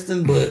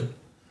interesting, but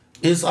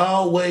it's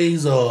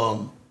always a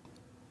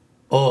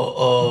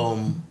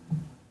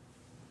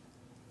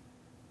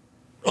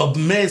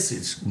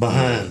message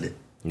behind it.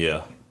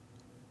 Yeah.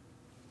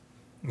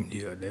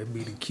 Yeah, that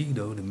be the key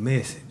though. The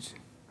message.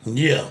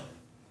 Yeah.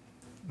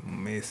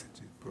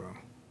 Messages, bro.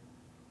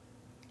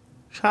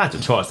 Shout out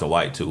to Charleston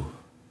White, too.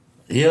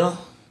 Yeah.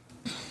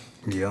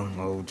 Yeah,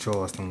 old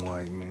Charleston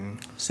White, man.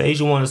 Say what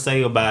you want to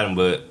say about him,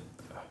 but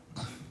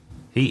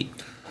he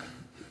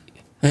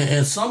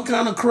In some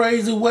kind of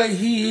crazy way,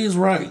 he is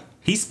right.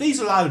 speaks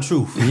a lot of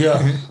truth.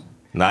 Yeah.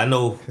 Now, I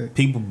know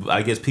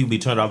I guess people be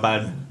turned off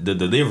by the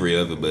delivery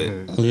of it,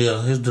 but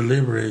Yeah, his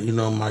delivery,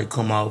 might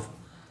come off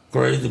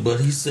crazy, but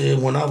he said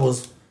when I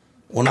was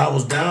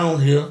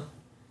down here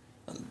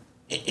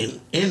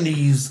in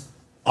these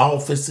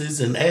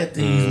offices and at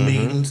these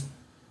meetings,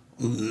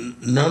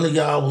 none of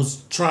y'all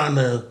was trying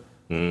to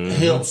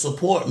help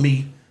support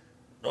me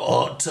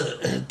or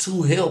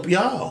to help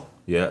y'all.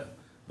 yeah.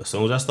 As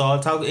soon as I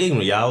started talking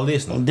ignorant, y'all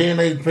listening. And then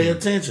they pay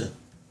attention.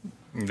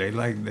 They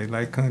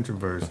like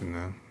controversy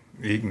now.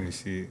 Ignorant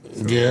shit.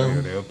 So, Yeah.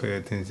 they'll pay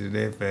attention to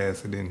that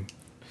faster than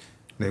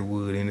they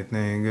would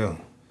anything else.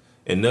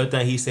 Another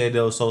thing he said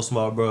that was so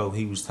smart, bro,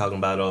 he was talking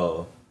about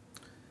all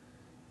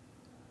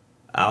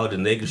the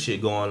negative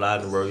shit going on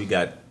in the world. You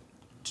got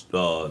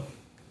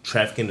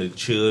trafficking of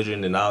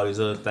children and all these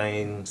other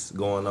things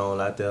going on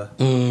out there.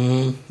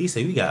 Mm-hmm. He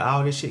said, we got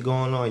all this shit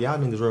going on. Y'all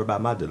niggas worry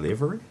about my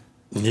delivery?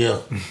 Yeah.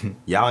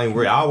 Y'all ain't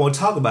worried. I don't want to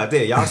talk about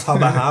that. Y'all talk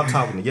about how I'm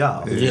talking to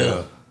y'all.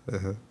 Yeah.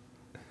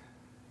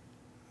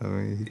 I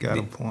mean, he got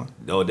a point.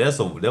 Oh,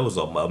 that was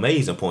an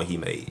amazing point he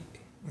made.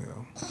 Yeah.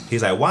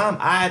 He's like, why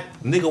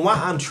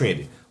I'm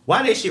trending?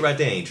 Why that shit right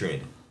there ain't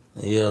trending?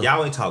 Yeah.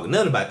 Y'all ain't talking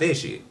nothing about that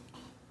shit.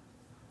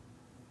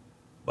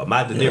 But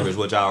my delivery is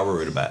what y'all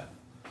worried about.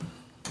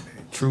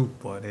 That truth,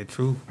 boy, that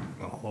truth.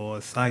 A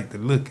hard sight to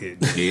look at.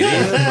 It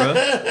is, bro.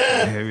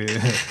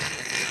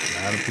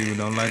 A lot of people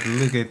don't like to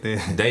look at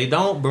that. They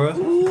don't, bro.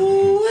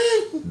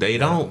 They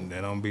don't.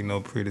 That don't be no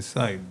pretty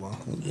sight, boy.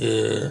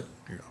 Yeah.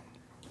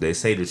 They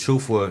say the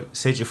truth will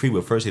set you free,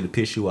 but first it'll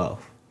piss you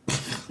off.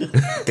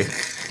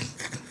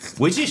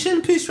 Which it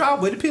shouldn't piss you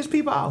off, but it piss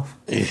people off.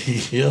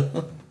 Yeah.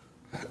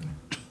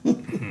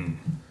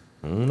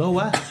 I don't know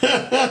why.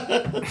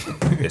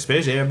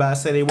 Especially everybody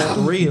say they want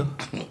the real.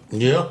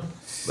 Yeah.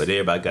 But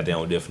everybody got their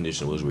own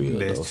definition of what's real.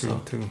 That's though,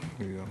 true,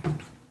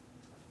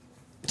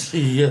 so. too.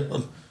 Yeah. Yeah.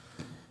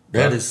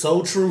 That is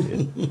so true.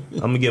 I'm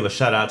gonna give a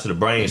shout out to the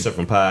Brain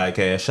Surfing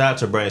Podcast. Shout out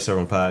to Brain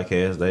Surfing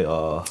Podcast. They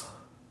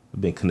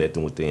been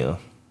connecting with them.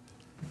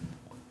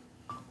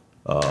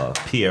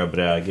 Pierre, but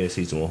I guess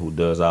he's the one who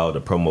does all the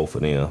promo for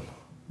them.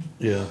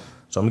 Yeah.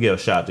 So I'm gonna give a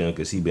shout out to him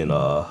because he been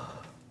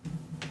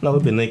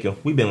we've been linking.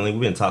 We've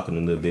been talking a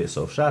little bit.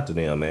 So shout out to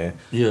them, man.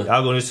 Yeah.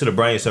 Y'all go listen to the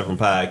Brain Surfing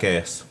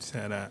Podcast.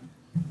 Shout out.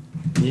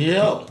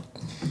 Yeah.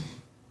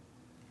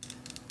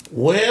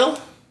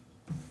 Well.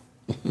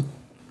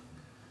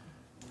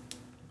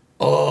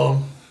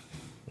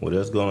 What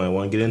else going on?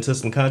 Want to get into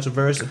some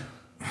controversy?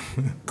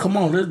 Come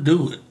on, let's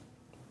do it.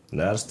 A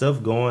lot of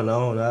stuff going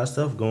on.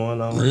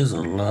 There's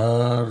a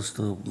lot of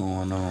stuff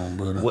going on,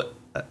 but What?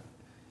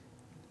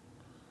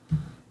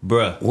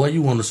 Bruh. where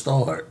you want to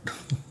start?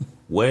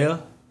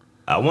 Well,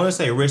 I want to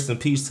say rest in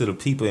peace to the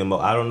people in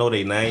I don't know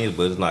their names,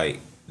 but it's like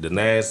the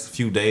last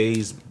few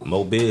days,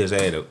 Mobile has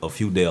had a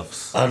few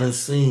deaths. I done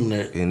seen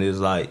that. And it's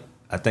like,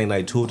 I think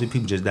like 2 or 3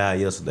 people just died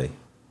yesterday.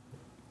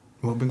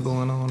 What been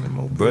going on in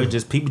Mobile? Bro,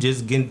 just people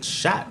just getting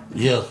shot.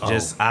 Yeah.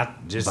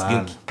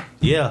 Getting,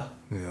 yeah.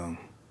 Yeah.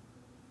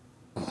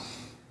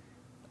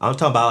 I'm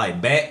talking about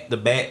like back to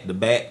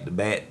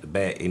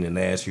back in the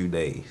last few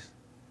days.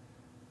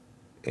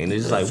 And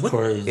it's That's like,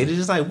 crazy. It is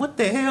just like, what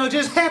the hell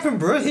just happened,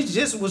 bro? It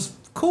just was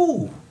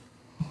cool.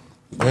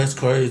 That's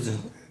crazy.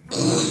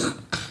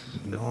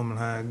 Normal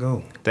how it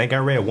go. I think I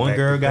read one Back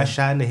girl to got back.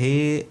 shot in the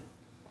head.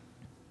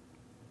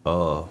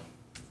 I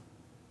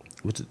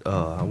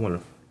want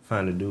to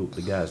find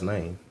the guy's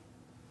name.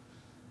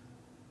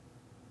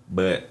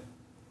 But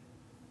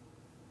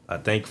I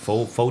think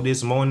four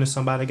this morning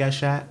somebody got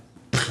shot.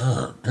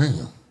 God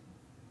damn.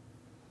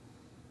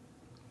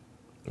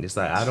 It's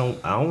like I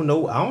don't know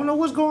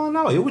what's going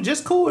on. It was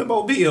just cool in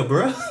Mobile,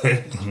 bro.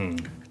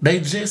 They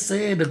just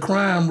said the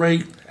crime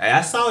rate.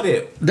 I saw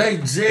that. They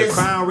just The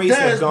crime rates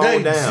have gone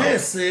they down.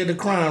 just said the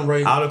crime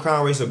rate All the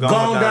crime rates have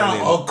gone down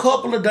in a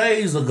couple of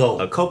days ago,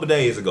 a couple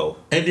days ago.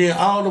 and then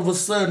all of a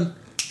sudden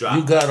Drop.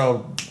 you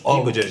got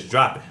People just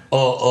dropping.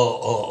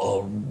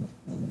 a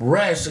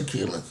rash of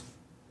killings.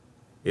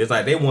 It's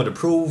like they want to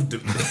prove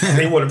y'all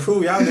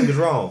niggas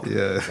wrong.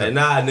 Yeah. And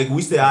nah, nigga,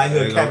 we still out here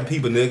They capping gon-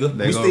 people, nigga.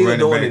 They We gonna still run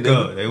doing it it, back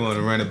nigga. up. They want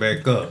to run it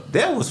back up.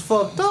 That was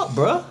fucked up,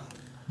 bro.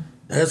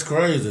 That's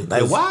crazy. Like,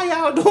 'cause why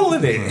y'all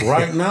doing it?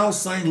 right now,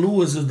 St.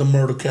 Louis is the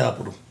murder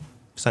capital.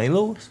 St.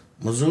 Louis?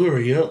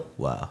 Missouri, yep.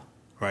 Wow.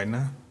 Right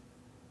now?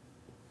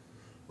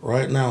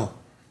 Right now,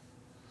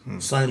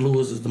 St.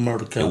 Louis is the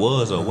murder It capital.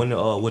 was,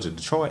 was it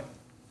Detroit?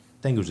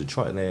 I think it was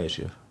Detroit last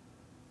year.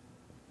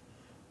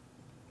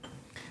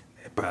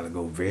 It probably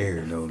go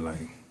very though,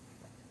 like.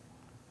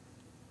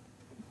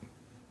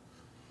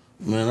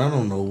 Man, I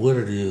don't know what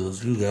it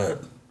is. You got,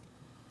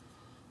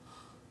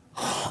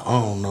 I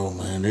don't know,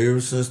 man.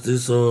 Ever since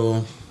this,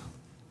 I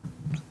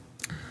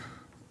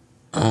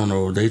don't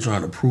know, they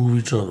trying to prove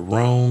each other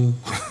wrong.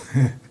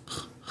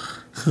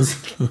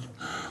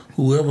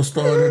 Whoever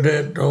started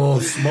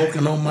that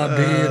smoking on my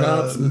dead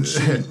ops and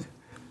shit.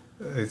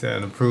 They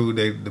trying to prove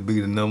they to be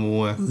the number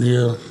one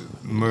Yeah.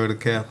 murder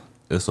cap.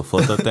 It's a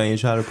fucked up thing you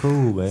try to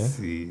prove, man.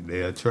 See,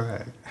 they'll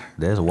try.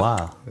 That's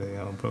wild. They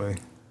don't play.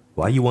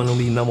 Why you want to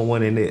be number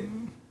one in it?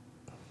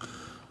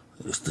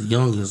 It's the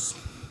youngest.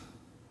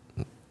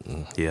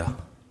 Yeah.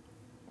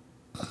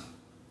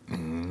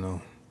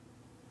 No.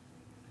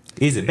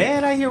 Is it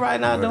bad out here right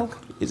now, though?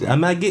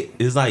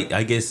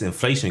 I guess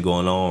inflation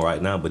going on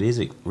right now, but is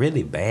it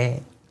really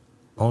bad?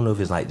 I don't know if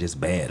it's like just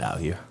bad out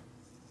here.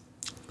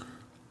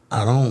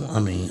 I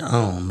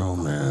don't know,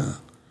 man.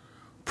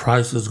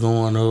 Prices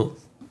going up.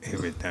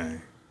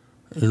 Everything.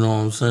 You know what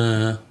I'm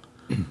saying?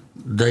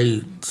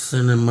 They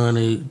sending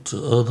money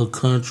to other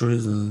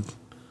countries and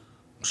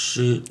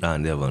shit. I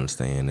never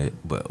understand it,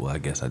 but I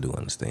guess I do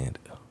understand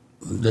it.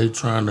 They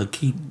trying to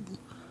keep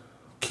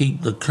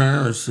the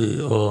currency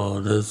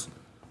that's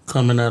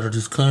coming out of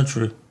this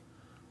country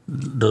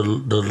the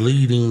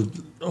leading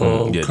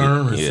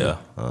currency. Yeah.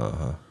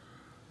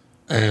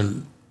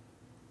 And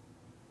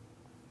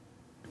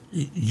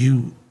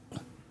you're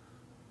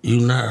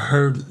not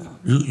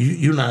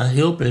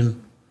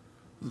helping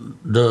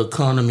the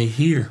economy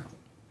here.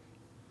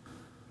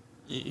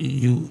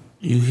 You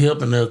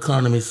helping the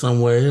economy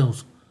somewhere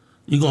else.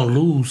 You're gonna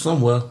lose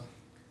somewhere.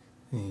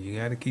 You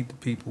got to keep the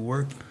people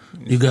working.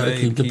 You got to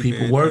keep the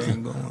people everything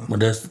working. going.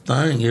 But that's the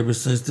thing. Ever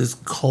since this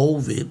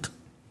COVID,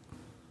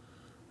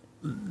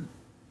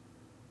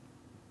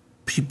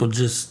 people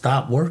just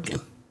stopped working.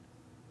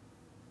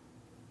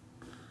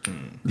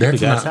 People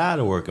got tired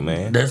of working,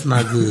 man. That's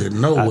not good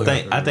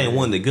nowhere. I think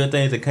one of the good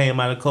things that came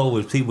out of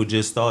COVID is people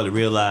just started to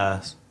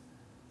realize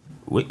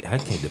I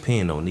can't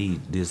depend on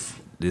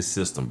this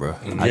system, bro.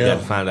 I Yeah. got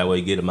to find out where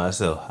to get it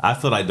myself. I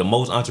feel like the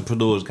most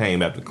entrepreneurs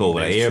came after COVID.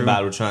 Like That's everybody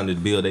true. was trying to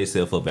build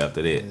themselves up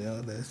after that.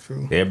 Yeah, that's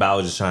true. Everybody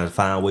was just trying to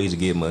find ways to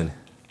get money.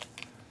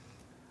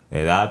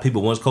 And a lot of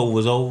people, once COVID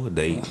was over,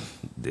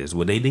 that's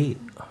what they did.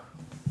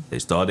 They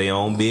started their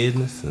own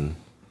business and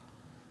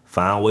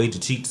find ways to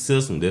cheat the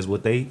system. That's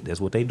what they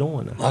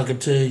doing now. I can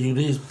tell you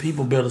this: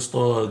 people better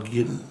start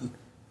using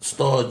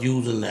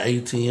the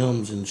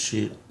ATMs and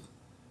shit.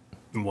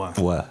 Why?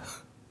 Why?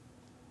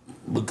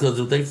 Because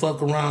if they fuck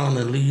around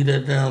and leave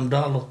that damn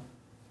dollar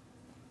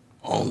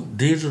on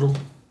digital,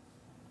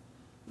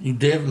 you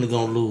definitely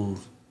gonna lose.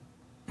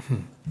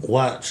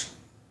 Watch.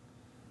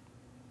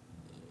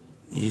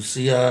 You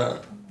see how?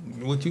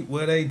 What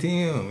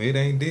ATM? It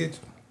ain't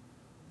digital.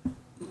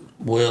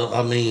 Well,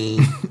 I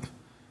mean,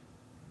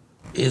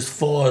 as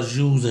far as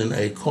using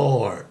a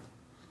card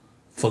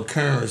for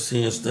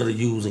currency instead of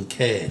using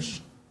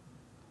cash,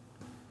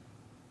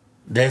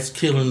 that's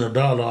killing the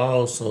dollar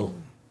also.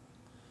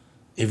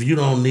 If you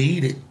don't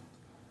need it,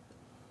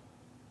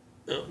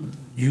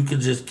 you can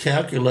just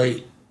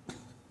calculate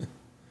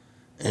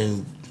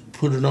and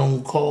put it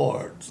on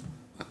cards.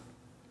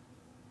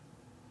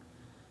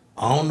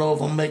 I don't know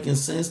if I'm making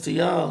sense to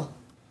y'all,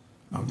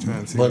 I'm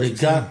trying to see. but what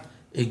it you're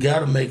saying. got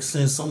to make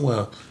sense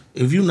somewhere.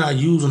 If you're not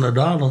using a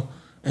dollar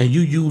and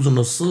you using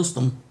a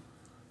system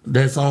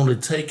that's only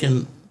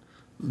taking,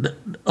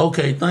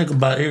 okay, think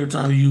about every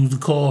time you use a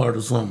card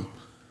or something,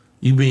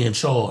 you being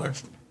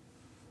charged.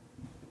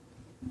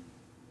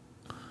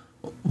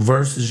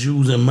 Versus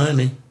using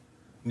money.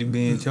 You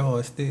being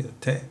charged still,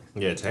 tax.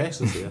 Yeah,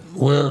 taxes, yeah.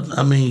 Well,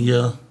 I mean,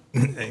 yeah.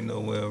 Ain't no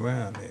way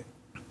around that.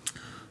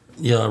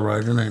 Yeah,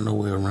 right. There ain't no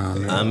way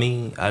around that. I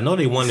mean, I know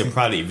they wanted to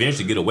probably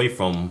eventually get away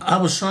from. I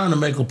was trying to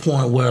make a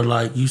point where,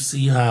 like, you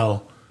see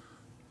how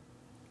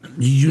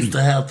you used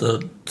to have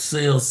to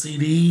sell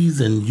CDs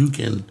and you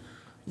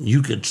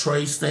could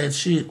trace that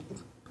shit.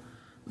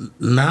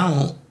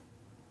 Now,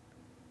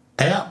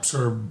 apps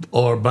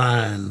are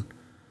buying,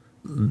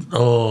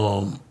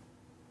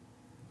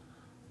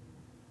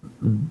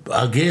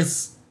 I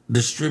guess,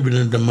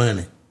 distributing the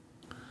money.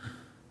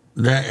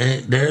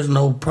 There's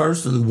no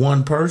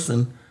one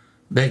person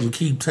that can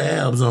keep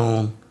tabs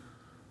on,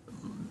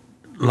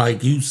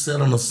 like, you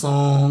selling a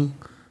song,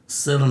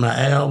 selling an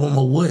album,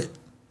 or what.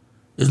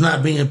 It's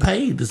not being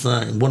paid the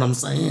same. What I'm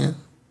saying.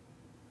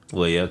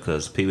 Well, yeah,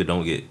 because people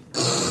don't get.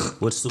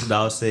 What Snoop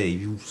Dogg say?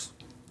 You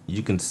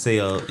can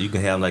sell. You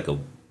can have like a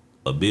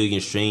billion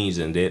streams,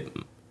 and that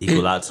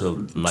equal out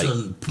to like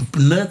to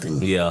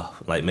nothing. Yeah,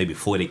 like maybe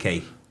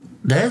 40K.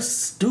 That's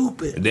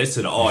stupid. And that's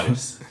to the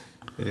artist.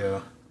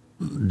 Yeah.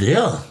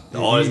 Yeah. The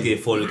artist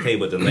get 40K,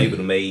 but the label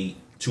made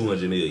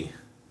 200 million.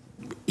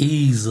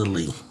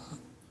 Easily.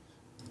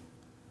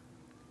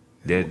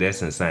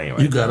 That's insane,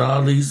 right? You got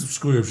all these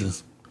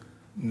subscriptions,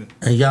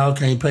 and y'all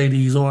can't pay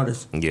these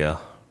artists. Yeah.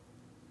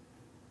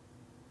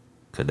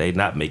 Cause they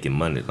not making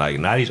money. Like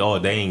now these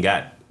artists, they ain't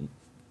got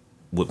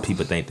what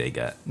people think they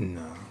got.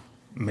 No.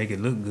 Make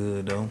it look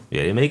good though.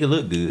 Yeah, they make it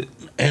look good.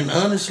 And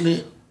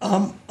honestly,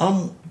 I'm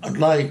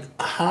like,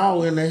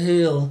 how in the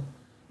hell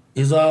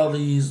is all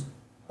these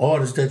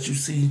artists that you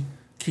see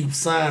keep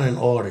signing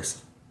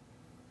artists?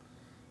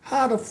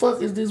 How the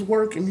fuck is this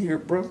working here,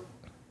 bro?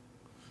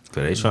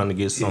 Cause they trying to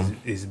get some.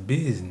 It's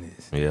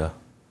business. Yeah.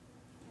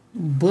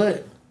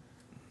 But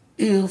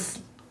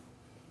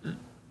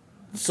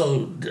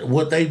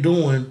what they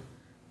doing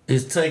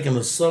is taking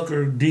a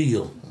sucker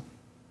deal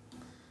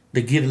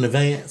to get an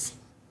advance.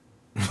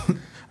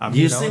 I mean,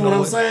 You see what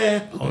I'm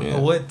saying? I don't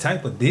know what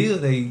type of deal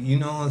they, you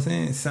know what I'm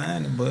saying,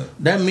 signing, but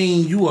That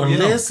means you are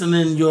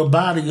lessening your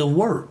body of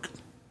work.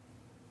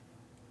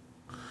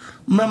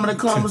 Remember the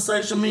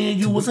conversation me and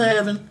you was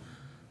having?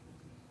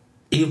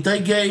 If they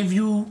gave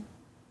you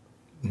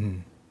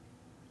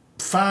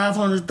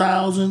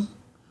 500,000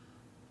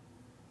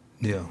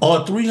 yeah,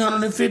 or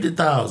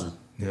 350,000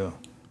 yeah.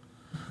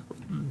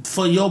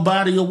 for your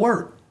body of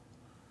work,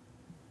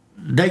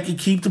 they could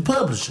keep the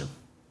publishing.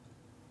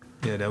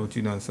 Yeah, that's what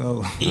you done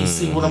sold. You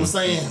see what I'm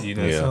saying? You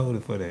done sold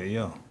it for that,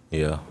 yeah.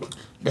 Yeah.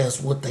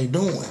 That's what they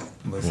doing.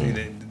 But see,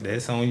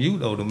 that's on you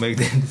though to make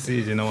that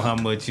decision on how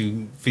much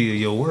you feel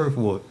your worth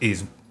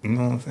is. You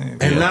know what I'm saying?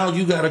 And now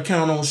you got to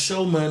count on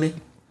show money.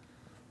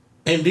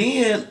 And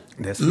then,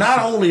 not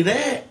only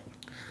that,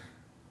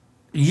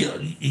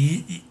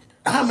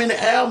 how many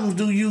albums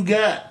do you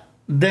got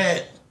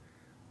that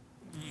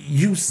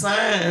you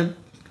signed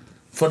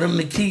for them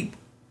to keep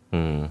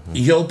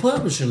your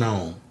publishing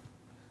on?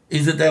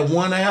 Is it that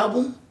one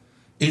album?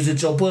 Is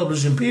it your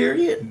publishing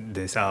period?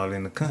 That's all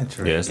in the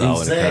contract. Yeah, it's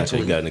all in the contract.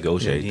 You gotta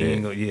negotiate you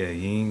ain't that. you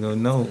ain't gonna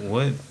know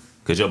what.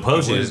 Cause your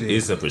publishing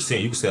is a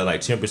percent. You can sell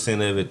like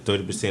 10% of it,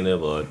 30%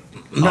 of it.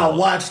 Now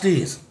watch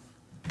this.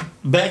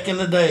 Back in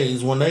the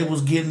days when they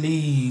was getting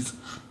these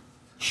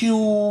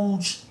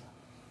huge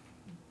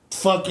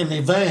fucking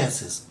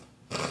advances,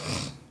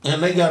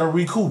 and they gotta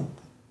recoup.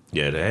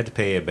 Yeah, they had to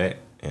pay it back.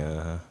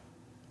 Yeah.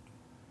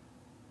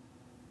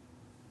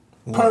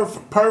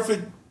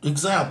 Perfect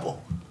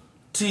example.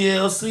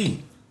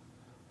 TLC.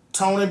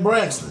 Tony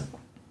Braxton.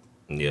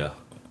 Yeah.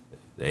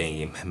 They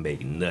ain't even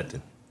making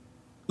nothing.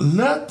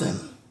 Nothing.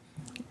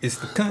 It's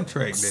the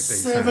contract that they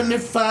signed.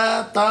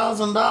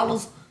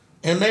 $75,000,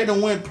 and they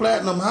done went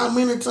platinum how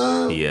many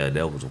times? Yeah,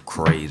 that was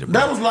crazy, bro.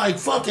 That was like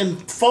fucking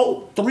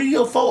 3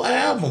 or 4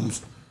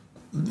 albums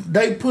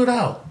they put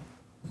out.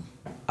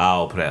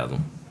 All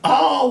platinum.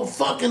 All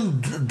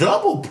fucking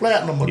double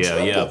platinum or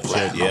triple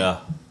platinum.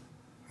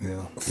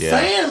 Yeah.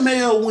 Fan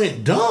mail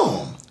went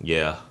dumb.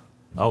 Yeah.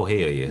 Oh, hell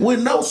yeah.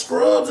 With no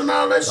scrubs and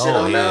all that shit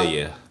Oh, on hell there.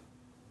 yeah.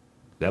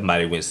 That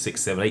might have went 6,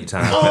 7, 8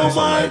 times. Oh something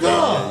my like that.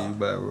 God. Yeah, you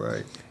about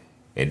right.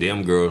 And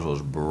them girls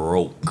was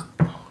broke.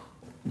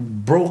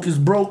 Broke as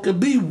broke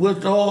could be.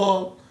 What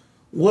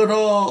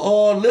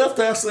left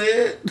I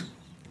said.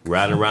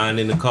 Riding around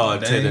in the car.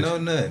 They ain't know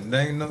nothing.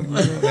 They ain't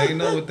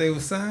know what they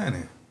was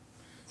signing.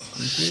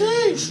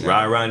 Sheesh.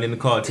 Ride around in the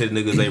car, tell the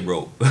niggas they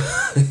broke.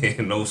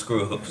 And no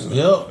scrubs.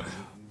 Yep.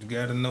 You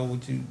gotta know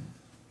what you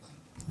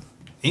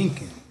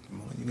inking.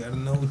 You gotta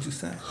know what you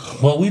signing.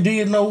 Well, we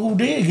did know who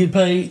did get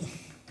paid.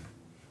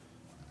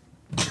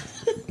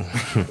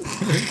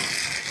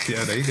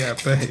 Yeah, they got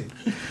paid.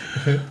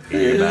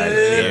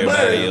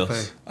 Everybody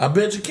else. I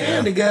bet you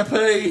Candy got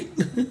paid.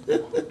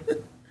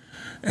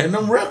 And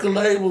them record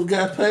labels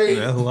got paid.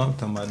 That's who I'm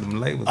talking about. Them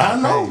labels. I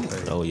know.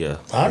 Paid. Oh, yeah.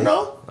 I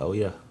know. Oh,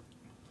 yeah.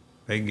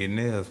 They getting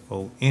theirs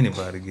before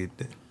anybody get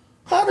that.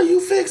 How do you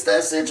fix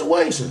that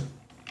situation?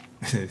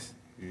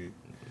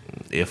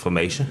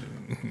 Information.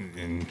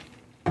 And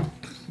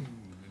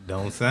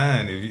Don't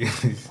sign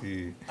if you.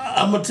 Shit.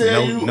 I'm gonna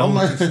tell you. No,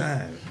 I'm to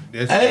sign.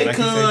 That's Akon, like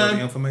you said,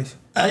 the information.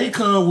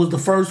 Akon was the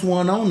first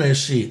one on that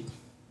shit.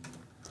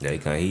 Yeah,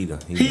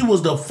 He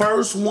was the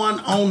first one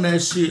on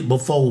that shit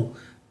before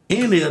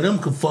any of them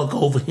could fuck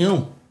over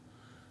him.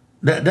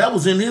 That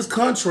was in his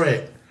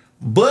contract.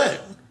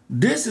 But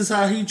this is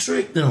how he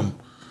tricked them.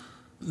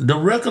 The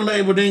record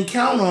label didn't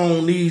count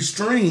on these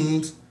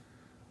streams.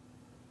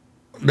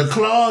 The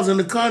clause in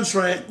the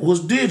contract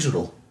was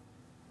digital.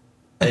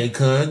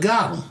 Akon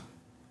got them.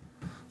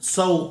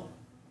 So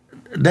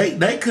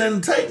they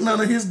couldn't take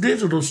none of his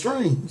digital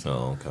streams.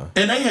 Oh, okay.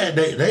 And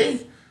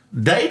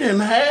they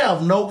didn't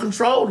have no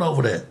control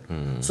over that.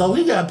 So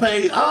he got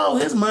paid all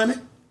his money.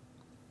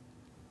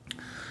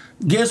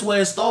 Guess where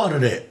it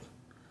started at?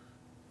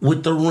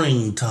 With the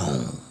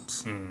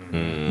ringtones.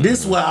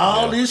 This is where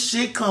all this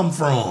shit come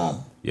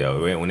from. Yeah,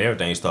 when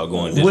everything start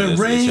going digital,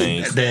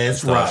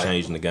 That's right.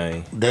 Changing the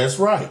game. That's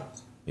right.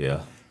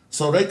 Yeah.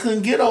 So they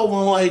couldn't get over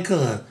on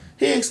Akon.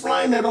 He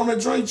explained that on the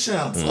Drink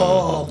Champs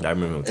I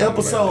remember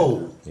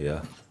episode.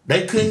 Yeah.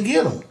 They couldn't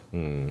get him.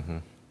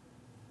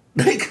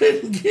 They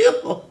couldn't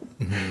get him.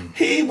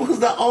 He was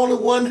the only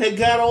one that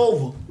got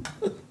over.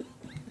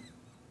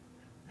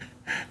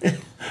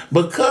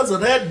 Because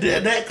of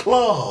that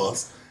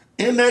clause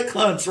in that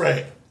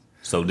contract.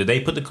 So did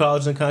they put the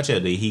clause in the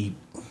contract? Or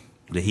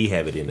did he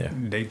have it in there?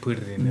 They put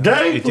it in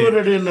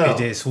there. It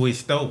just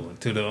switched over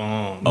to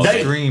the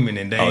streaming,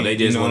 and they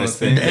just want to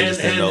spend.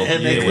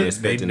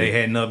 They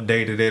hadn't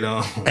updated it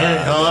on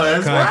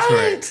that's contract.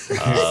 right. So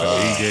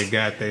he just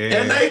got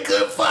there, and they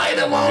could fight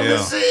him on the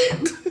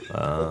shit.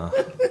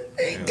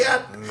 He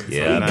got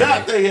their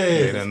ass.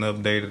 They done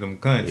updated them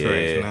contracts.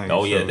 Yeah.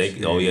 Now,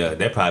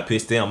 That probably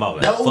pissed them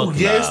off. Like,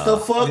 the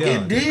fuck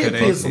it did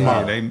piss them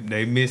off.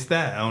 They missed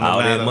out on all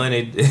that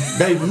money.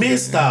 They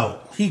missed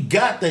out. He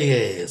got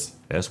their ass.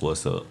 That's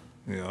what's up.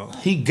 Yeah.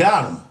 He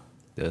got him.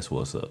 That's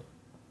what's up.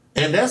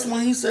 And that's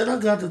when he said, I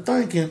got to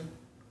thinking,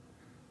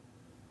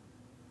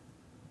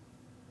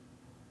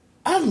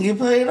 I can get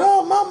paid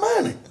all my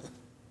money.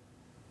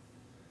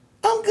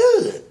 I'm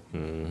good.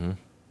 And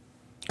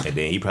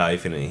then he probably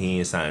he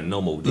ain't signing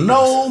no more deals.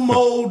 No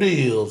more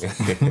deals.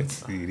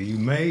 See, he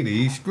made it.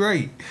 He's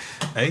straight.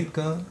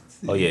 Akon.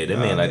 Oh yeah, that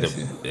man like that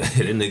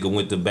nigga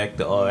went back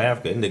to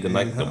Africa. That nigga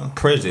like the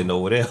president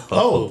over there.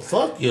 Oh,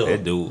 fuck you.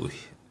 That dude.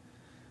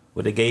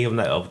 What they gave him,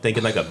 I'm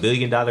thinking like $1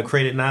 billion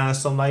credit now or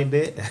something like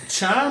that.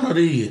 China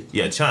did.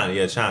 Yeah, China,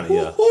 yeah.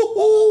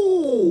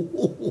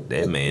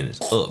 That man is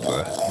up,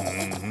 bro.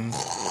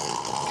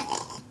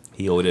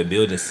 He over there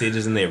building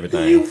cities and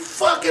everything. You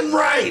fucking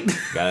right.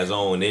 Got his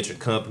own electric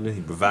company.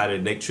 He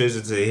provided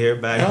electricity to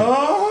everybody.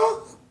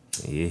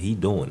 Yeah, he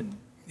doing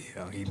it.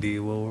 Yeah, he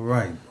did what was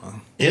right,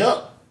 bro.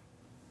 Yep.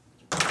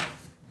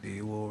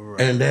 Did what was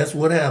right. And that's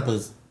what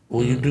happens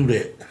when you do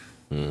that.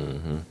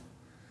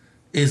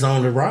 It's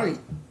only right.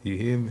 You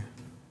hear me?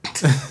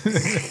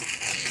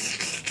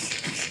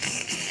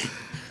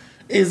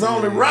 It's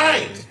only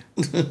right.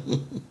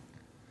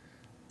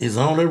 It's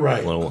only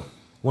right. Wonder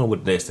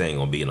what the next thing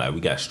gonna be like.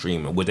 We got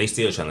streaming. What they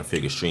still trying to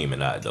figure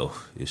streaming out though.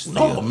 It's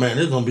still, Oh man,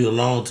 it's gonna be a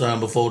long time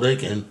before they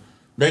can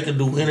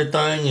do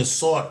anything and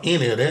sort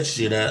any of that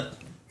shit out.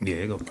 Yeah,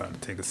 it gonna probably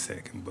take a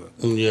second, but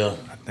Yeah.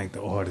 I think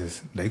the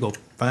artists, they go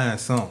find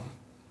something.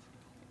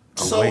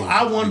 So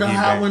I wonder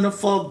how in the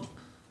fuck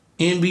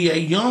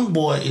NBA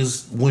YoungBoy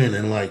is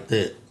winning like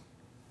that.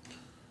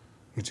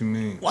 What you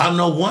mean? I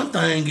know one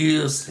thing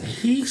is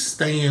he's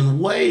staying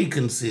way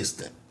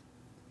consistent.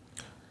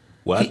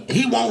 what?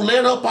 He won't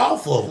let up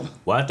off of them.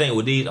 Well, I think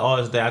with these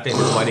artists, I think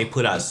that's why they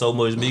put out so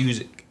much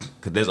music.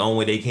 Cause that's the only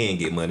way they can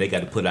get money. They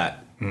got to put out.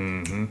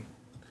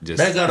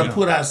 Just, They got to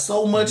put out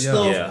so much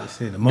stuff. Yeah.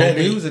 Shit, the more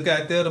music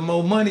out there, the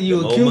more money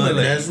you accumulate.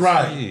 That's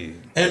right. Yeah.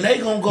 And they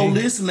gonna go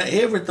listen to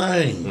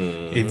everything.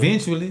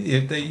 Eventually,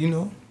 if they,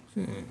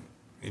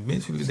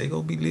 eventually they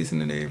gonna be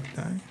listening to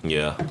everything.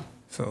 Yeah.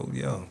 So,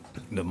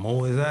 the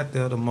more is out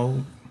there, the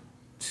more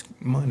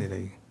money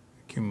they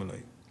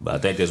accumulate. But I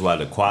think that's why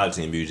the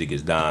quality in music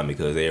is down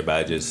because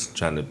everybody just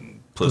trying to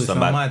put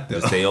somebody out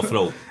there to stay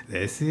afloat.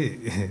 That's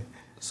it.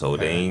 So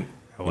they ain't,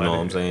 you know what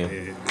I'm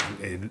saying?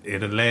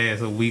 It'll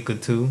last a week or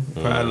two,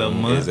 probably a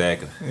month.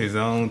 Exactly. It's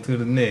on to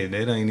the next.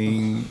 That ain't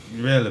even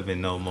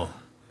relevant no more.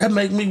 That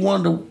make me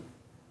wonder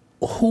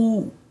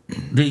who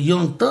the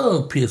Young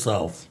Thug piss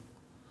off.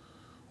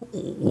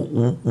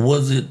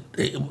 Was it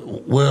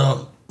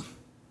well?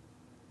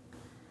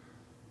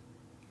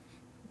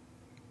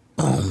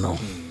 I don't know.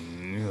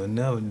 You'll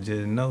never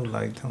just know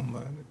like talking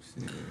about it.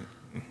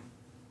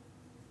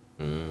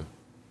 Shit.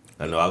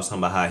 I know I was talking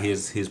about how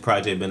his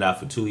project been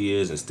out for 2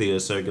 years and still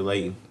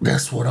circulating.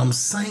 That's what I'm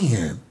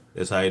saying.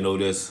 That's how you know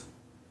this.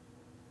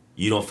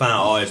 You don't find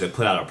artists that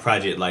put out a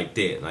project like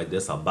that. Like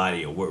that's a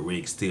body of work where it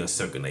can still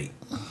circulate.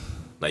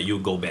 Like you'll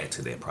go back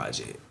to that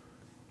project.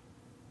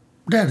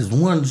 That is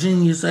one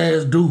genius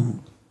ass dude.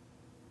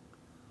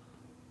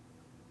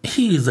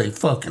 He is a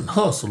fucking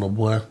hustler,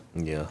 boy.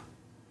 Yeah.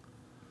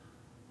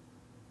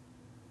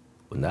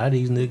 But now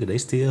these niggas, they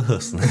still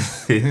hustling.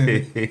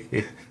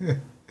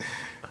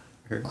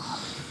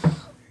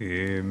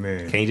 Yeah,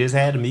 man. Can't just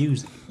have the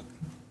music.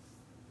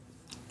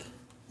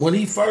 When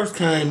he first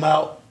came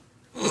out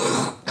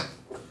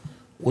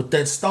with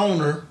that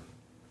stoner,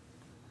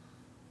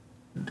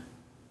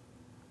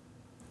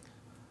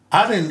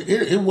 I didn't.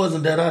 It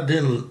wasn't that I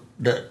didn't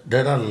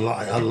that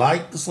I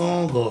liked the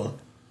song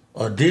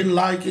or didn't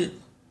like it.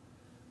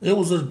 It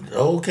was an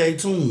okay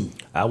tune.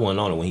 I wasn't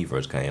on it when he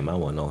first came. I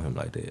wasn't on him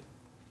like that.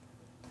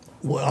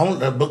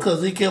 Well,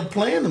 because he kept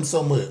playing them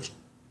so much.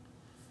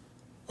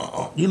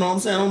 You know what I'm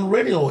saying? On the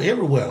radio,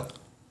 everywhere.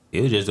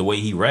 It was just the way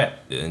he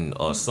rapped and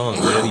sung,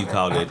 whatever you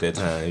called it at that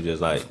time. It was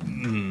just like,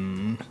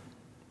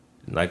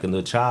 like a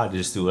little child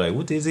just do like,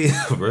 what this is,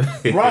 bro?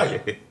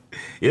 Right.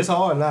 It's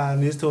hard now.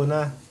 This to it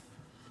now.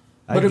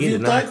 But if you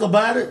think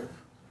about it,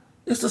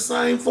 it's the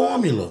same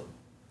formula.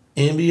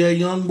 NBA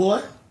young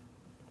boy.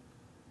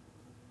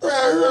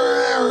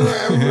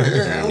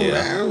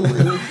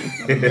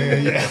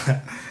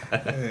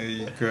 Hey,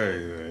 you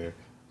crazy, man.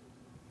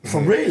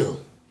 For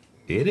real.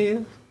 It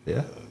is.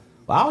 Yeah.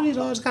 Well, all these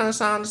artists kind of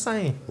sound the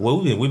same.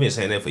 Well, we've been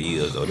saying that for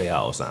years, though. They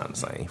all sound the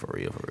same, for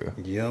real, for real.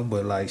 Yeah,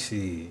 but like,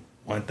 shit,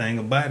 one thing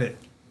about it,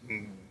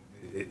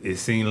 it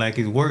seems like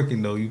it's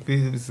working, though, you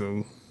feel me?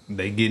 So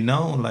they getting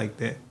on like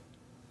that.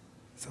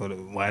 So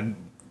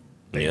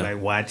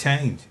why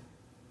change?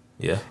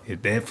 Yeah.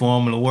 If that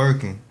formula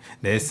working,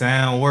 that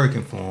sound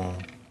working for them,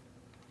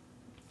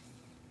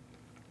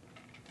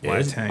 why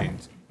Yeah,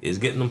 change? It's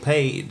getting them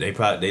paid. They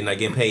not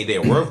getting paid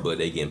their worth, but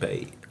they getting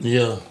paid.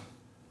 Yeah.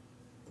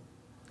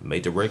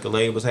 Make the record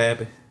labels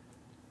happy.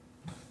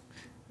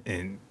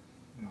 And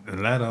a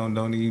lot of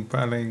them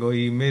probably ain't gonna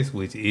even mess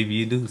with you if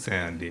you do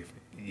sound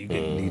different. You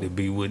need to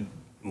be with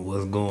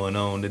what's going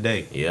on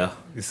today. Yeah.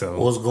 So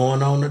What's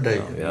going on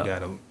today? Yeah.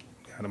 you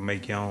gotta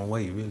make your own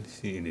way, really.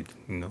 Shit,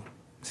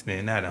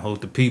 stand out and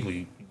hope the people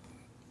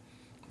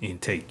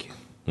intake you.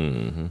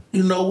 Mm-hmm.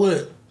 You know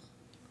what?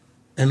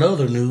 In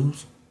other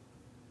news,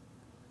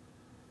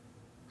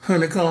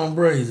 Honeycomb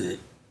Brazy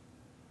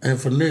and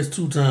Finesse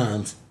 2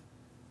 times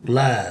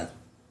live.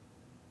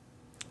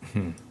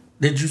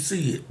 Did you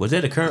see it? Was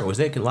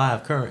that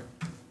live current?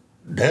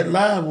 That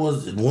live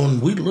was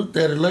when we looked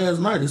at it last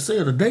night. It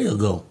said a day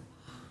ago.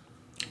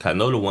 I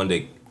know the one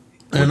that.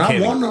 And I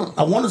Kevin-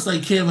 want to say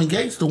Kevin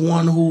Gates, the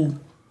one who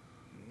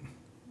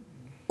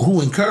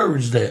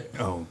encouraged that.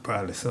 Oh,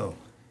 probably so.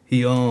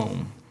 He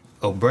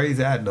Brazy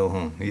out though,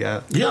 huh? He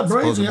out. Yeah,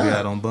 supposed to Brazy be out.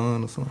 out on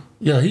bond or something.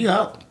 Yeah, he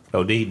out.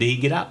 Oh, did he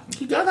get out?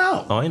 He got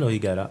out. Oh, I didn't know he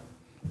got out.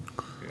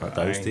 I thought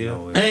he ain't still.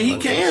 know And if he it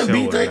was can a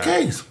beat show or that not.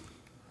 case.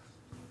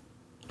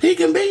 He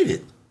can beat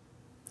it.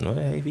 Well,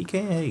 hey, if he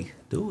can, hey,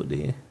 do it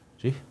then.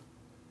 Gee.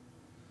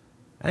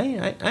 I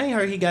ain't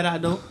heard he got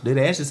out though. Did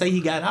they actually say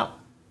he got out?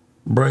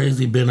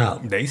 Brazy been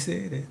out. They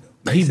said that.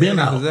 They He said been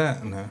he out. was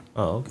out. Nah.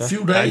 Oh, okay.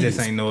 Few I days. just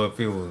ain't know if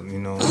it was,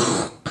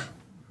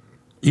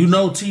 You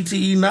know,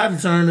 TTE Naughty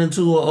turned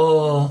into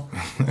a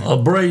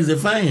Brazy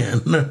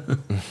fan.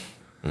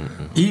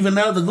 Even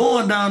after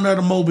going down there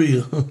to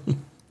Mobile.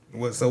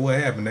 So what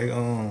happened? They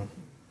him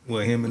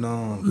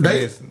and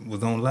They- Finesse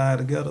was on live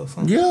together or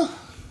something? Yeah.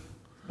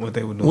 What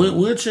they were doing?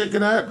 We'll check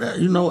it out,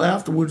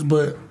 afterwards,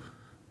 but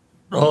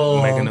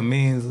Making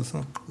amends or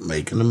something?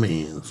 making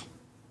amends.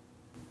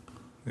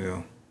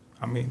 Yeah.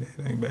 I mean,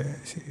 that ain't bad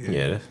shit.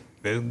 Yeah,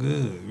 That's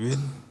good, really.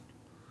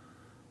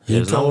 He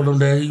There's told no- him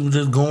that he was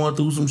just going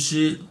through some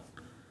shit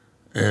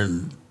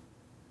and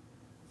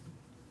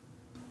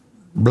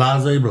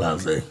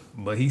blase.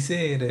 But he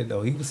said that,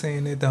 though. He was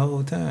saying that the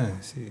whole time.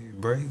 Shit,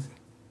 Brazy.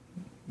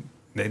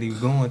 That he was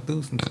going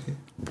through some shit.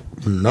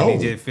 No.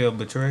 And he just felt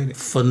betrayed.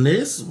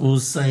 Finesse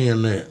was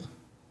saying that.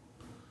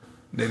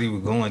 That he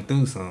was going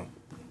through something.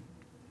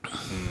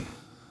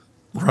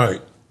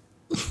 Right.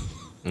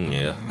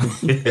 yeah.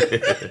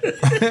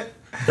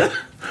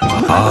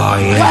 Oh,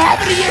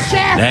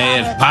 yeah.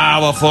 There's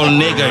powerful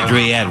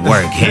niggardry at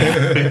work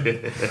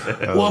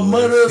here. What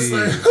mother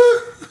said.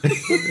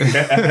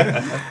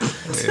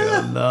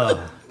 Hell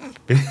no.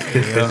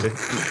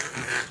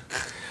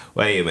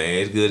 Wait, man,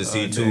 it's good to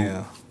see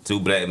damn. two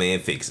black men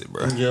fix it,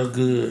 bro. Yeah,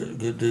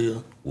 good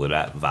deal.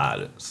 Without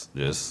violence,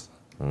 just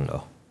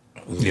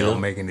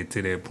Making it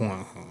to that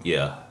point. Huh?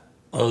 yeah,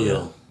 Oh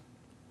yeah.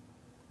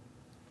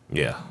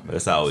 yeah.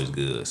 That's always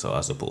good, so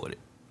I support it.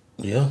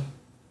 Yeah.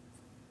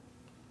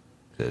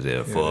 Cause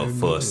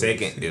for a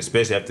second,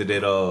 especially after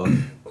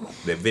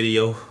that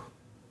video,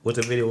 what's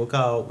the video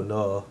called when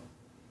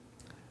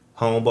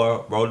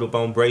Homeboy rolled up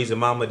on Brazy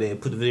Mama, then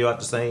put the video out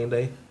the same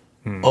day.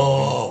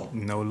 Oh,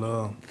 No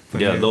love.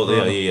 Yeah,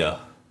 Finesse, yeah.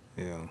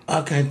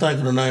 I can't think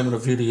of the name of the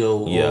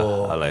video. Yeah,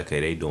 I like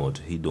hey, he doing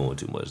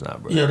too much now,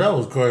 bro. Yeah, that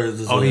was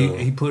crazy. Oh,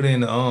 he put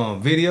in the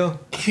video?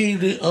 He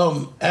did,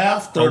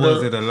 after Or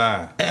was it a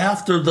lie?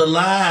 after the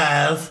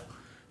live,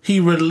 he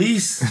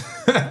released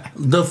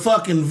the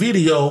fucking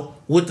video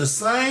with the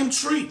same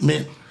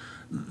treatment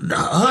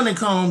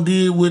Honeycomb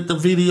did with the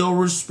video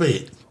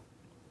Respect.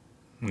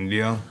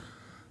 Yeah.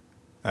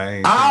 I ain't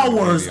seen the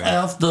Hours video.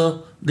 after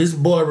this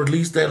boy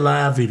released that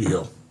live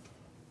video.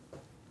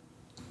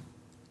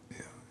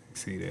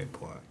 See that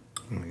part.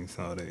 I ain't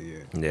saw that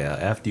yet. Yeah,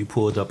 after you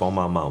pulled up on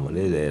my mama,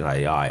 they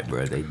like, all right,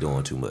 bro, they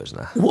doing too much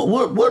now.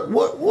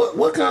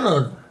 What kind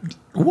of,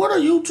 what are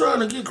you trying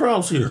to get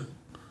across here?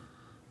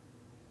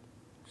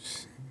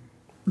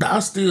 I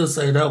still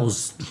say that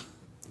was.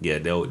 Yeah,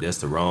 that's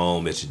the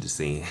wrong message to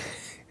send.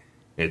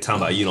 And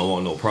talking about you don't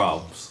want no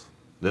problems.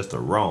 That's the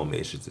wrong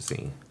message to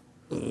send.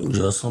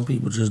 Just some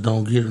people just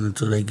don't get it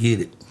until they get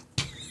it.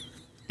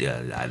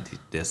 Yeah,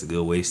 that's a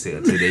good way to say it,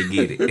 until they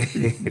get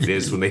it.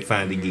 That's when they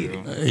finally get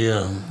it.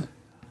 Yeah.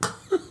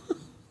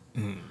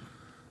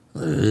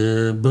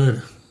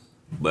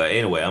 But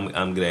anyway,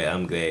 I'm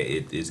glad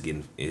it's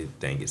getting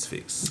thing gets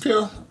fixed.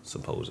 Yeah.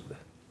 Supposedly.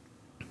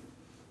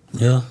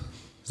 Yeah.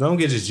 So don't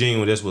get this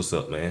genuine. That's what's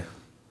up, man.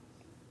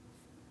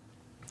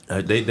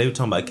 They were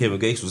talking about Kevin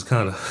Gates was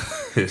kind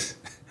of,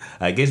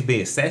 I guess,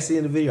 being sassy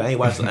in the video. I ain't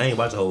watched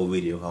the whole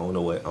video. I don't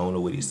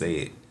know what he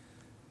said.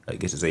 I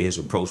guess to say his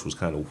approach was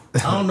kind of.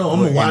 I don't know.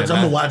 I'm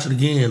gonna watch it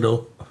again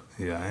though.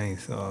 Yeah, I ain't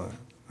saw it.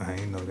 I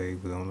ain't know they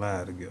was on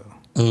live together.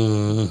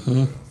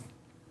 Mm-hmm.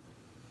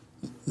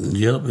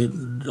 Yep.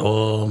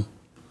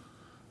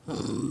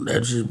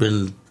 That's just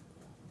been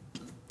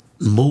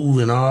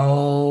moving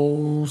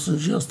all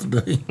since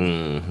yesterday.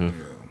 Mm-hmm.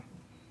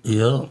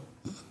 Yep.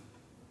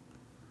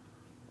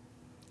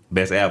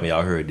 Best album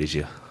y'all heard this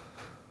year?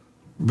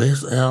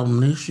 Best album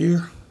this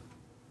year?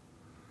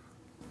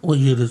 What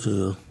year this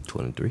is?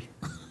 23.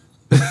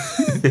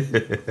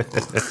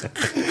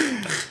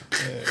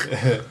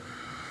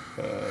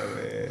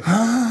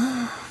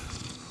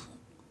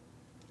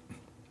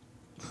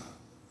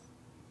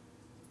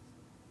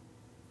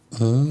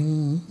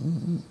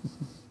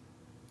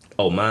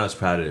 Oh, mine's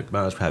probably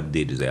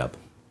Did his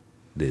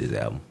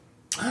album.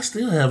 I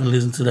still haven't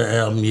listened to that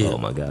album yet. Oh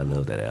my God, I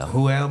love that album.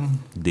 Who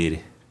album?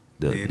 Diddy.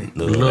 Diddy.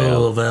 The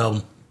Love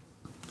album.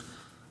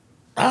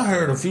 I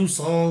heard a few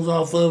songs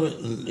off of it,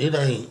 and it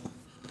ain't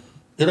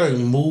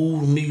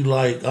moved me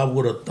like I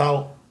would have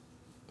thought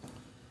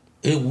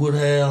it would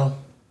have.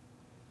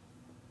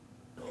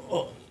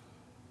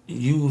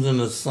 Using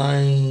the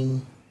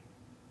same.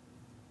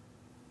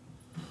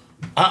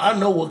 I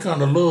know what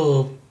kind of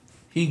love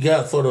he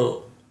got for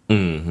the.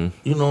 Mm-hmm.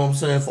 You know what I'm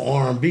saying, for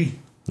R&B.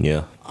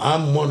 Yeah.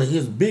 I'm one of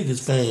his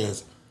biggest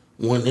fans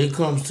when it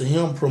comes to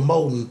him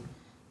promoting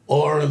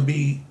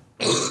R&B,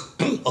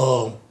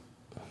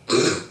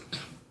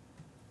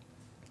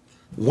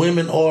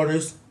 women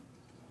artists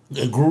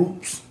and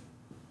groups,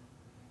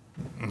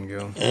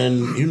 Yeah.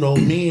 and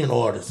men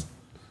artists.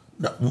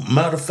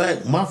 Matter of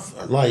fact, my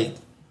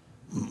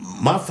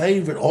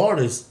favorite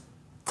artist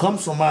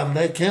comes from out of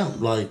that camp,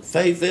 like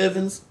Faith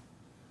Evans,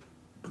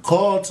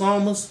 Carl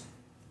Thomas,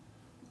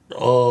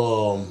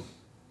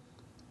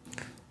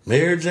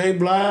 Mary J.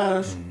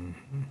 Blige.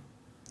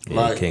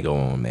 Yeah, you can't go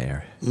on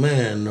Mary.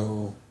 Man,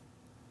 no.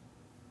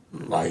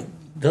 Like,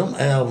 them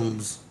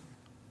albums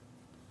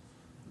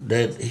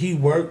that he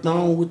worked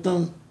on with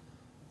them,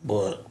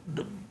 but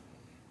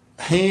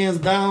hands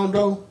down,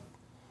 though,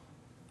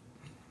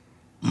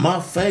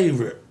 my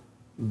favorite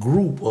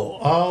group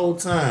of all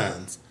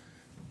times,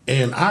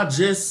 and I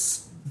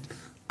just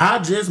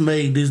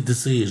made this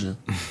decision,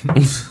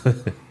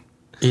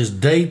 is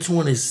Day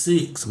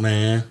 26,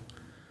 man.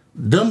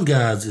 Them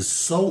guys is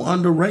so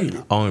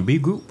underrated. R&B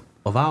group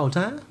of all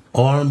time?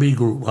 R&B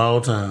group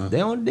all time.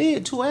 They only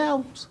did 2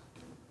 albums.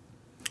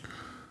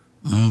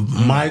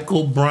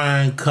 Michael,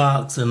 Brian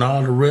Cox, and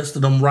all the rest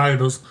of them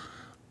writers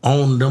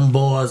on them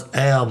boys'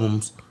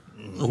 albums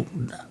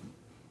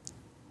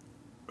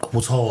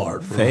was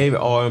hard, bro.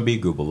 Favorite R&B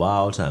group of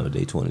all time is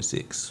Day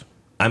 26.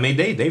 I mean,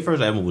 they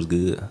first album was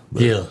good.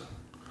 But, Yeah.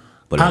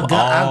 But I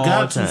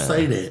got time, to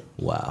say that.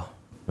 Wow.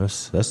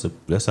 That's a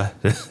I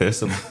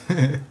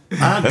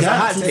got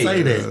hot to take.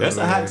 say that. That's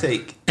a hot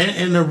take.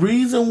 And the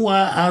reason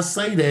why I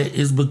say that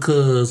is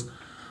because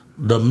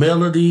the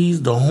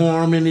melodies, the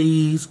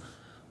harmonies,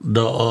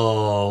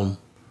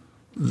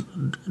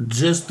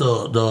 just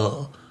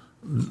the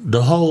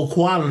whole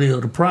quality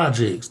of the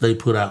projects they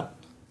put out.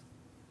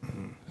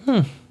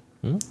 Okay.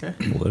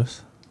 Well,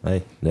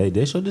 hey,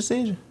 that's your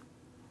decision.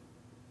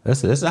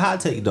 That's a hot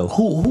take though.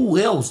 Who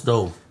else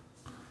though?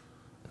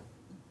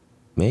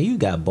 Man, you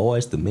got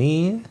Boys to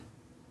Men.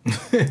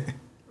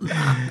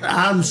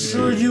 I'm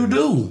sure you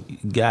do.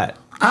 You got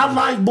I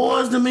like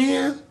Boys to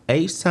Men.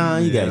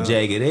 H-Town. You got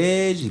Jagged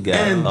Edge. You got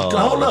And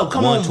hold up,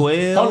 come on.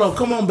 112. Hold up,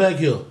 come on back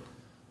here.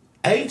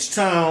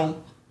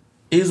 H-Town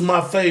is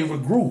my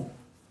favorite group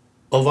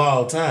of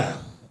all time.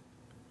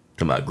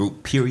 Talking about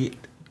group period.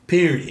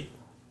 Period.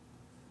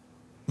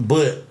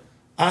 But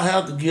I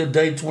have to give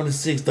Day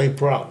 26 they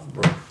props,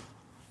 bro.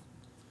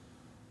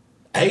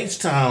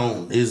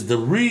 H-Town is the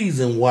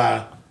reason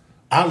why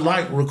I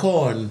like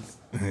recording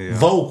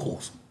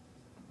vocals.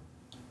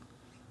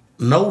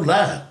 No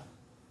lie.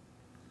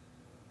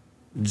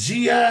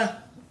 G.I.,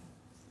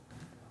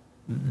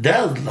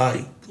 that was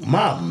like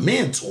my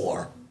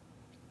mentor.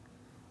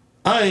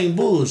 I ain't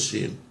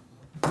bullshitting.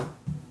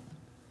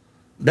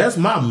 That's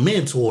my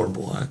mentor,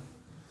 boy.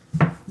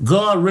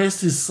 God rest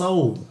his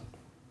soul.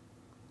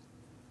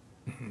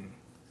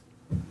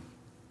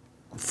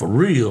 For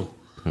real.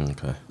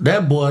 Okay.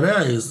 That boy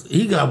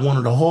he got one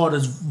of the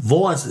hardest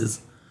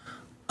voices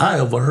I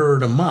ever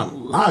heard in my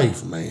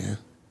life, man.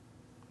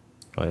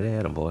 Oh, they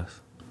had a voice.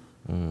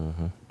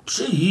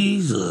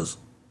 Jesus.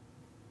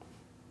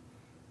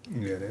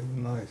 Yeah, that was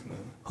nice, man.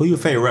 Who your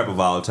favorite rapper of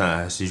all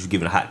time? Since you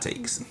giving hot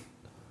takes.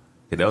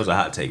 Yeah, that was a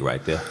hot take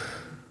right there.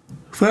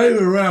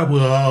 Favorite rapper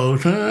of all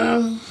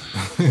time?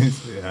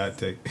 Yeah, I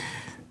take.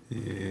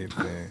 Yeah,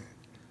 man.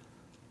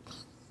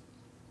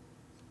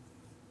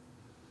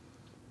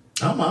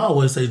 I'ma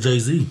always say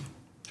Jay-Z.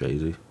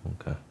 Jay-Z.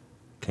 Okay.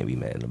 Can't be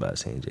mad about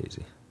saying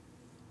Jay-Z.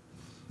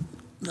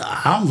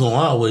 I'm gonna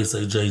always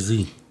say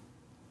Jay-Z.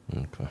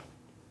 Okay.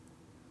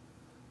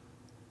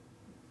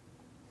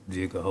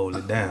 You could hold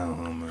it down,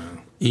 huh,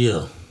 man.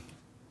 Yeah.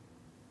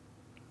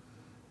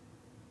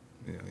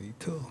 Yeah, you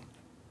tough.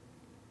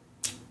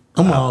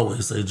 I'ma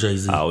always say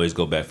Jay-Z. I always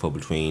go back for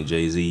between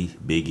Jay-Z,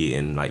 Biggie,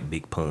 and like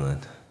Big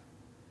Pun.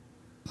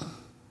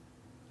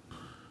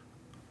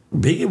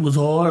 Biggie was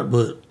hard,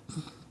 but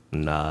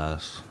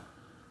Nas,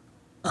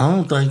 I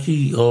don't think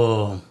he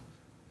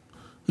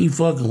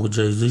fucking with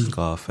Jay-Z.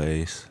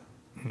 Scarface.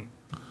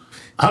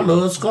 I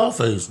love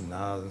Scarface.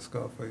 Nas and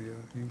Scarface,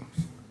 yeah.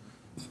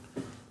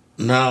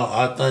 Now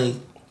I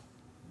think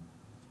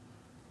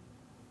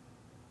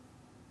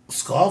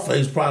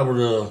Scarface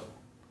probably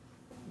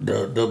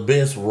the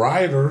best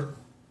writer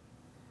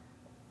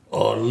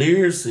or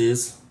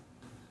lyricist.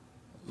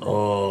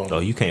 Oh,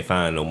 you can't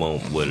find no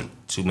one with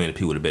too many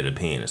people with a better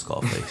pen than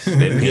Scarface.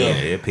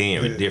 That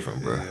pen is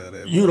different, bro.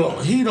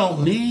 He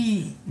don't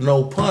need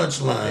no That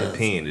punchlines.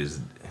 pen is.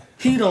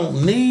 He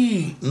don't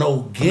need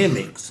no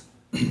gimmicks.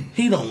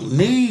 He don't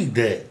need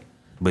that.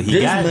 But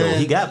This got man-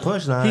 he got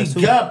punchlines He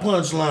too. got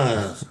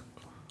punchlines.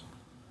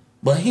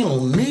 But he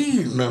don't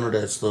need none of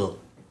that stuff.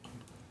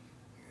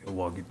 He'll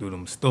walk you through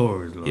them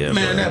stories. Like, Yeah,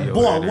 Man, bro. that Yo,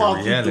 boy that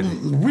walking reality.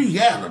 through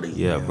reality.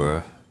 Yeah,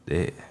 bro.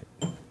 That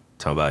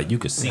talking about you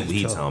can see what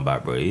he tough. talking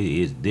about, bro. It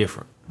is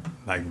different.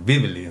 Like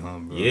vividly, huh,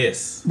 bro?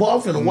 Yes. Boy,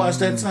 I'm finna watch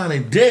that Tiny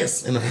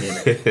Desk in a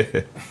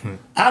minute.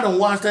 I done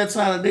watched that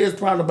Tiny Desk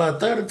probably about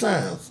 30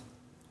 times.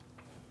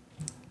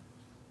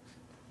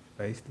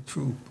 Face the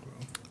truth, bro.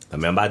 I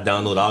remember I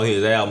downloaded all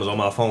his albums on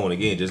my phone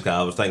again just because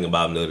I was thinking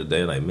about him the other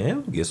day. Like, man,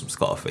 I'm gonna get some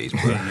Scarface,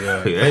 bro.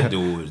 Yeah. That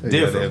dude was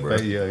different, bro.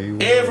 Yeah, he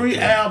was. Every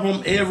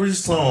album, every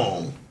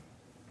song.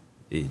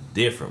 It's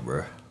different,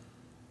 bro.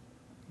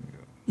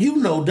 You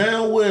know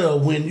damn well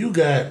when you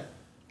got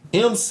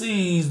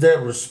MCs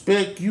that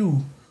respect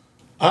you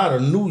out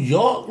of New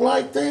York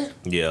like that,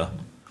 Yeah.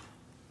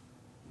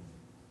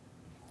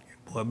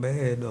 Boy,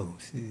 bad though.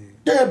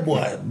 Shit. that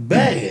boy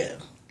bad.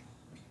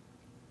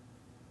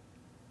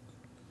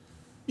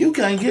 You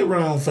can't get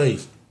round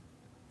face.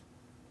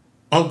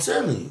 I'm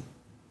telling you.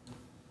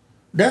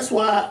 That's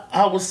why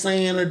I was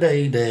saying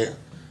today that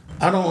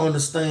I don't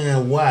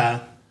understand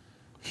why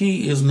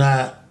he is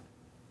not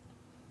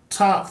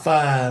top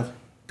 5,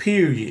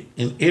 period,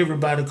 in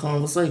everybody's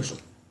conversation.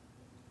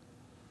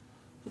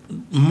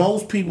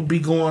 Most people be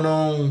going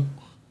on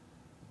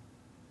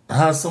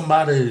how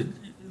somebody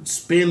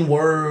spin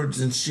words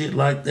and shit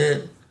like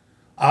that.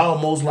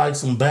 Almost like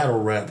some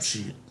battle rap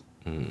shit.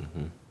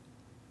 Mm-hmm.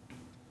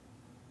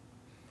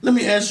 Let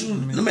me ask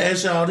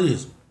y'all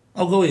this.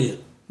 Oh, go ahead.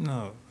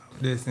 No,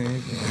 I'm just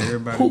saying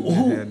everybody Who-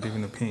 has a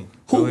different opinion.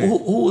 Go ahead.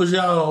 Who is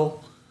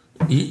y'all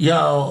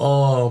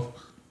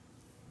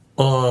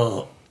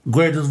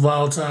greatest of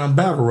all time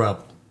battle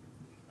rapper?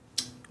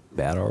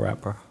 Battle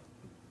rapper.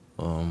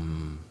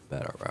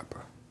 Battle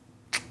rapper.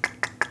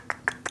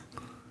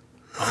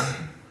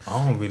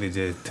 I don't really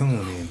just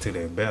tune into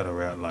that battle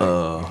rap like.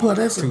 Boy,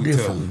 that's a Too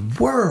different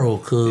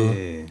world, cuz.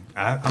 Yeah,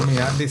 I mean,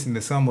 I listen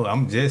to some of.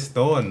 I'm just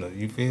starting to,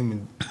 you feel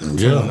me? Yeah.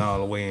 Tune all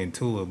the way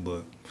into it,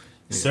 but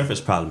Surf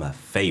is probably my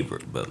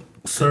favorite, but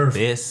Surf.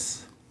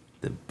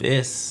 the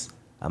best,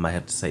 I might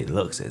have to say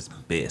Lux is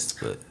best,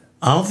 but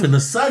I'm finna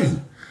say,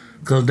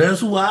 cause that's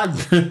who I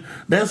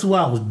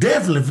was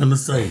definitely finna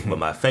say.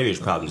 my favorite is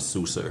probably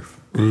Sue Surf.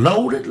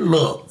 Loaded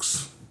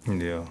Lux.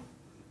 yeah.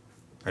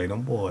 Hey,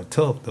 them boys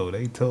tough though.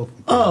 They tough.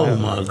 Oh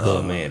my Oh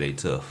god. man, they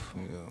tough.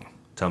 Yeah.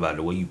 Talking about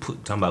the way you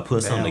talking about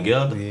put something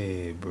together.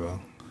 Yeah, bro.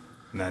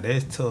 Now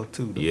that's tough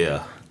too. Though.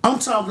 Yeah, I'm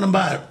talking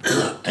about,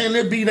 and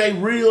it be they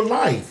real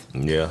life.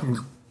 yeah.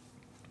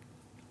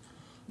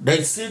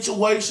 They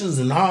situations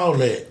and all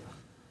that.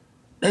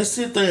 They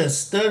sit there and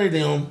study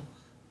them,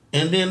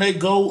 and then they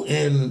go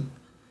and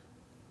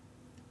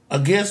I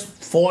guess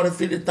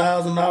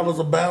 $40,000-$50,000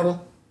 a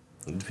battle.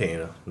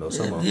 Depending, no,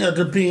 some of them. Yeah, it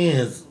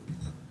depends.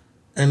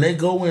 And they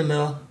go in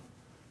there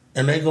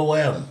and they go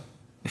at them.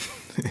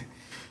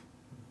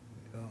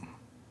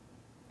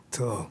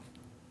 Tough.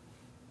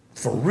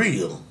 For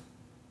real.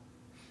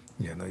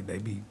 Yeah, no, they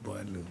be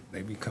boy, look,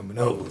 they be coming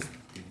over.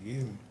 You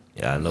hear me?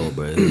 Yeah, I know,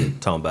 bro.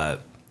 Talking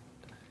about,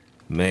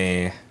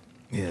 man,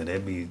 Yeah,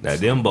 that be. like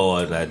them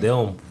boys, like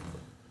them,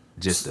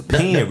 just the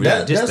pen,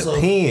 that- just that's the a-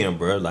 pen,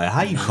 bro. Like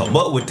how you come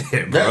up with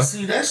that, bro? That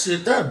shit, that's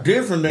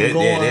different than That-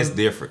 going yeah, that's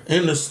different.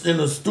 in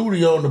the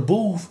studio in the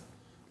booth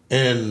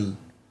and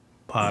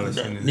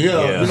polishing. yeah,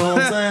 Yeah. you know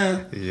what I'm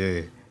saying?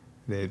 Yeah.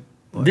 That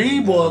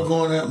These boys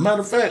going out.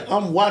 Matter of fact,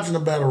 I'm watching the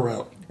battle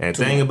rap. And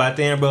the thing about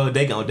them, bro,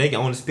 they can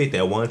only spit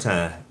that one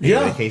time.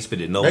 Yeah. They can't spit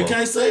it no They more.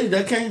 can't say,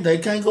 they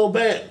can't go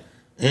back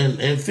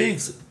and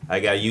fix it. I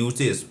gotta use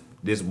these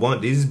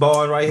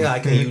bars right here. I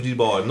can't use these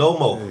bars no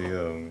more.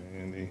 Yeah,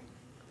 man.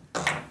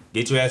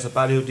 Get your ass up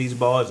out of here with these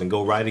bars and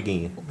go right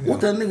again.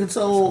 What that nigga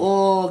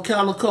told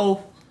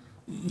Calico?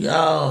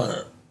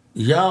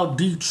 Y'all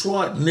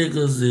Detroit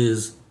niggas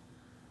is.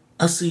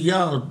 I see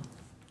y'all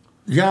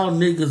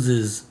niggas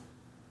is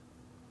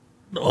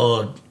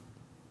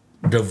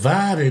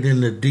divided in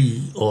the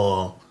D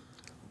or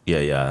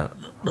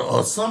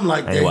something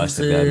like that. I ain't watched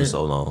the battle in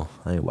so long.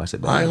 I ain't watched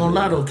it. I ain't gonna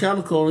lie though,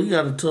 Calico, he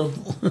got a tough.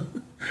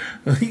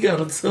 He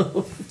got a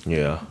tough.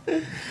 Yeah.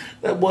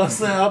 That boy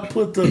said I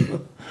put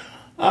the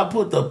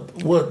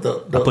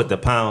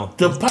pound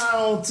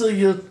to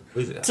your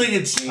chin.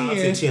 Pound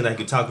to your chin like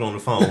you're talking on the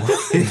phone.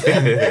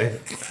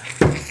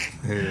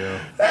 Yeah.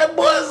 That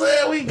boy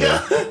said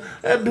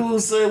that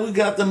dude said we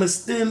got them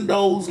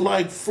extendos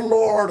like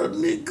Florida,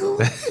 nigga.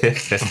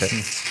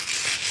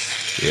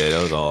 Yeah,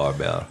 that was a hard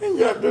battle. We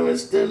got them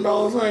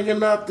extendos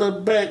hanging out the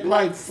back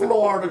like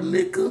Florida,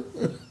 nigga.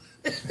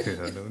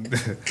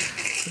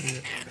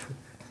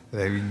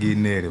 They be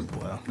getting at it,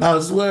 boy. I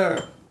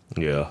swear.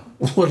 Yeah.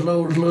 What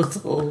Lord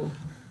looked on.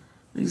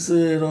 He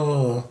said,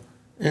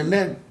 and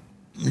that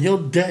your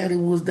daddy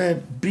was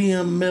that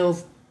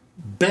BMF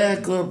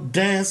backup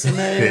dancing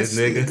ass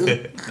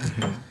nigga.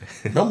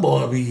 Them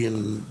boys be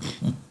getting.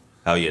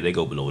 Oh yeah, they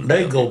go below the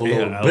They belt. go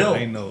below the belt.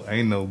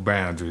 Ain't no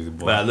boundaries,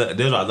 boy. But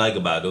that's what I like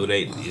about it, though.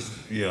 Ain't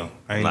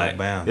no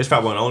boundaries. It's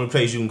probably one of the only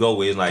places you can go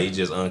where it's like it's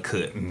just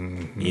uncut.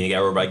 Mm-hmm. You ain't got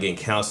to worry about getting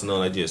counseling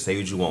on it. Just say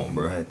what you want,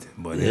 bro. Right.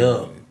 But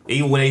Yeah.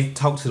 Even when they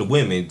talk to the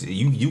women,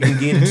 you can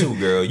get it too,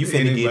 girl. You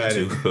finna get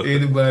it too.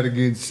 Anybody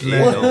get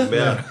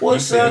slapped? What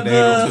Shotgun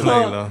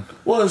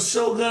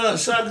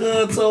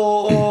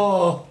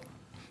told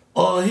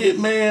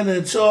Hitman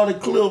and Charlie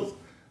Clips,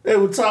 they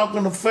were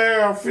talking to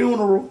Farrah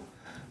funeral.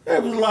 They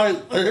was like,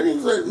 and he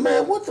was like,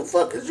 man, what the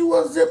fuck is you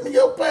unzipping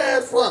your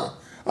pants for?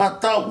 I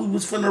thought we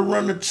was finna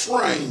run the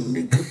train,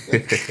 nigga.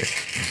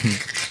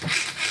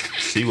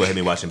 She would have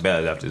me watching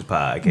battles after this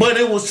podcast. But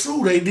it was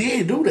true, they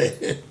did do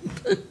that.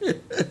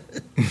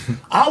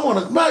 I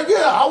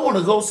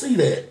wanna go see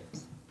that.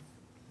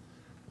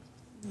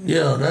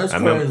 Yeah, that's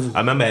crazy. I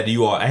remember at the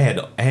UR, I had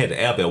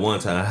the app at one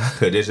time.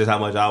 That's just how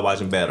much I was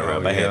watching battle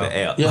rap. I had the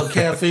app. Yo,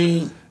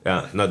 Caffeine.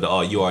 Not the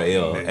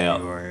URL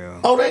app.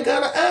 Oh, they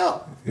got an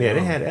app. Yeah,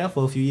 they had the app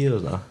for a few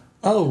years now.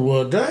 Oh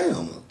well,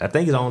 damn. I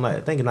think it's on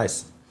like $7,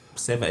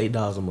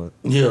 $8 a month.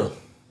 Yeah.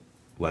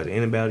 Like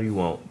any battle you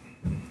want.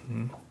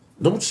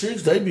 Them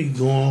chicks, they be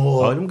going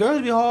Oh, hard. them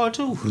girls be hard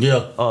too.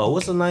 Yeah.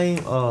 What's her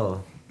name?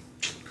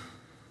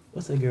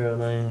 What's that girl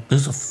name?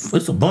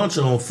 It's a bunch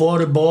of them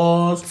 40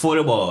 bars.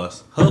 40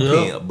 bars. Her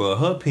pen, bro.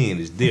 Her pen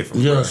is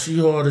different. Yeah, bro. she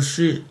hard as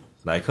shit.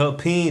 Like her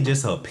pen,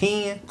 just her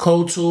pen.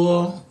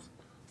 Couture,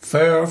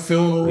 Farrah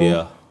funeral.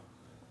 Yeah.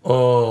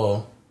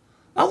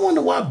 I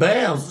wonder why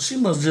Babs. She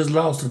must just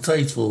lost the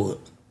taste for it.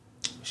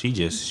 She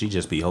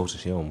just be hosting.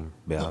 She don't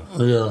battle.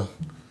 Yeah.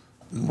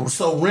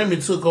 So Remy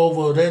took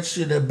over that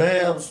shit at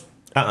Babs.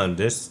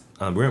 This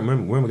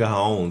Remy got her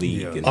own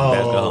league, and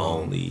Babs got her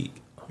own league.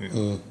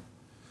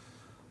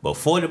 But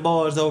 40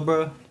 bars though,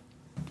 bro.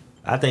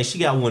 I think she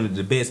got one of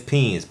the best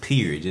pens,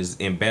 period,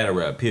 just in battle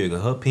rap, period.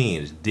 Cause her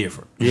pen is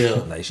different.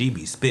 Yeah. Like she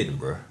be spitting,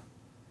 bro.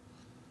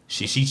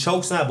 She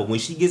chokes out, but when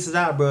she gets it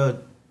out, bro,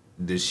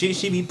 the shit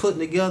she be putting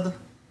together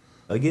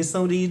against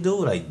some of these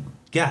dudes, like,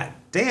 god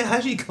damn,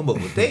 how she come up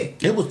with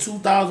that? It was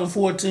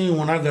 2014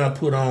 when I got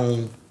put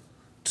on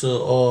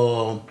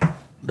to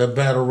the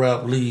battle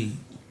rap league.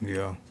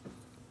 Yeah.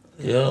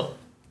 Yeah.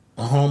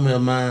 A homie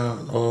of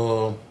mine,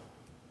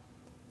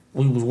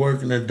 we was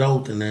working at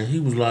Dothan, and he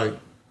was like,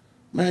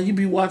 man, you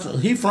be watching.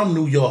 He from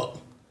New York.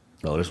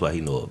 Oh, that's why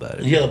he know about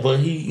it. Yeah, but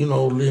he,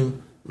 live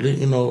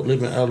in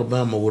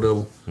Alabama or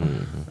whatever.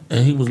 Mm-hmm.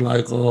 And he was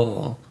like,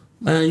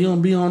 man, you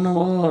don't be on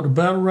the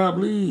battle rap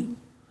league.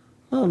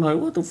 I was like,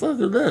 what the fuck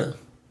is that?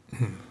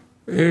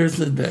 Ever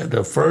since that,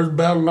 the first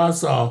battle I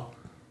saw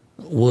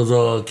was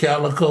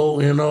Calico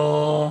and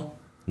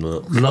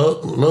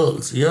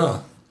Lux,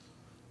 yeah.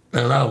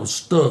 And I was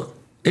stuck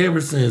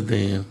ever since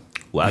then.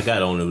 Well, I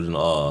got on it was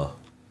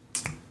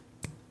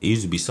it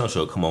used to be some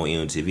show come on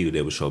MTV where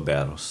they would show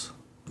battles.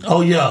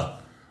 Oh yeah,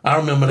 I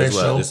remember that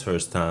show. This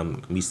first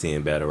time me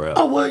seeing battle rap.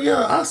 Oh well,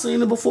 yeah, I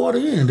seen it before the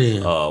end.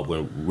 Then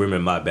when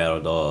Women My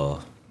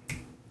battled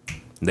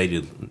Lady,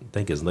 I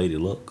think it's Lady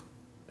Luck.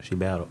 She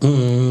battled.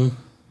 Mm-hmm.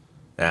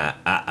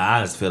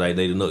 I just feel like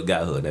Lady Luck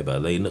got her that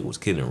battle. Lady Luck was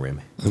killing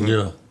Remy.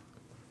 Yeah,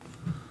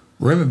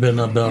 Remy better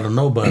not battle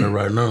nobody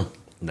right now.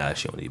 Nah,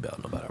 she don't need battle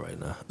nobody right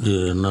now.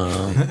 Yeah,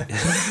 nah.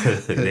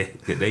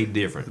 they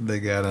different. They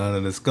got her under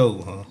the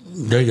scope, huh?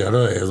 They got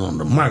her ass on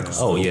the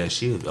microscope.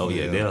 Oh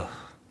yeah, yeah.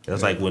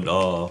 That's like when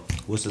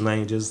what's his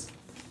name? Just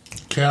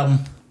Calvin.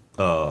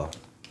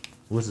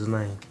 What's his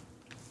name?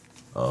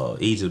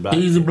 Easy Block.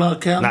 Easy Block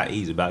Calvin. Not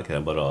Easy Block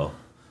Calvin, but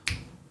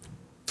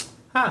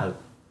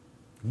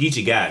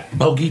Geechee got it.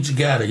 Oh, Geechee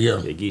got it, yeah.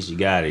 Yeah, Geechee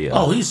got it, yeah.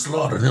 Oh, he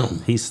slaughtered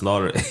him. He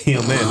slaughtered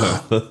him and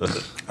her.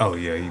 Oh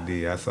yeah, he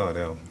did. I saw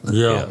that one.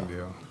 Yeah.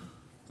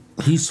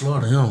 Yeah. He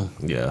slaughtered him.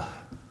 Yeah.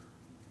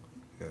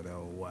 Yeah, that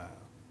was wild.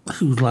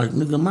 He was like,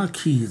 nigga, my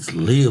kids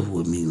live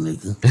with me,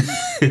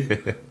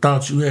 nigga.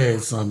 Thought you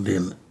had something,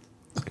 didn't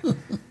it?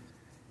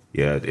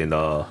 Yeah,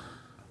 and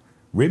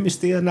Remy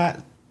still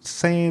not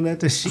saying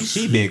nothing.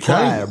 She been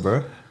quiet,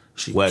 bro.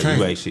 She Well, can't.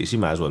 right, she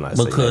might as well not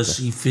say Because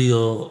nothing. she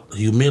feel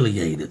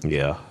humiliated.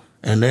 Yeah.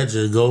 And that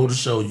just go to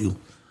show you.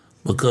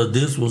 Because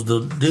this was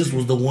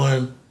the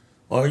one,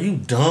 are you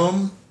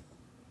dumb?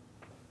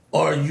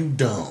 Are you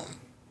dumb?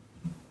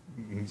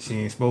 She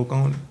ain't spoke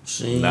on it.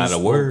 She ain't Not a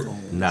spoke word. on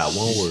it. Not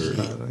one word.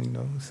 You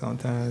know,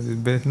 sometimes it's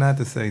best not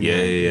to say. Yeah,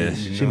 nothing, yeah.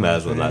 you She know might what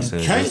as well I'm not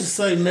saying? say Can't nothing.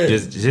 say nothing.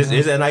 Just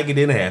it's like it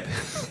didn't happen.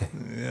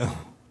 Yeah.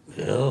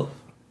 Yeah.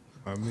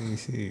 I mean,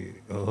 shit.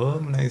 Her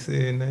husband ain't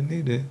said nothing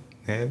either.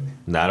 Have he?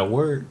 Not a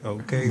word.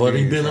 Okay. But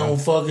he then, been so- on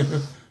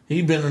fucking,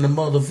 he been in the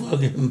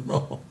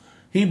motherfucking,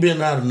 he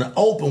been out in the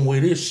open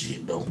with this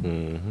shit though.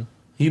 Mm-hmm.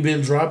 He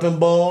been dropping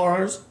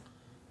bars.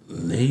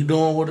 He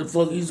doing what the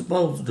fuck he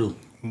supposed to do.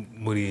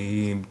 But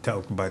he ain't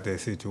talked about that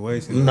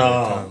situation.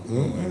 Nah.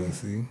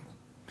 See?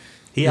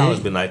 He always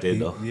been like that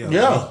though.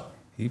 Yeah.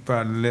 He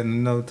probably letting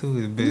them know too.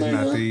 It's best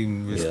not to Man.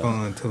 even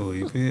respond to it.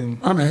 You feel me?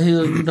 How the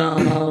hell you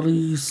down all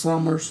these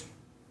summers?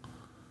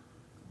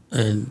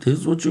 And this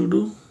is what you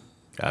do?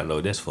 I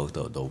know that's fucked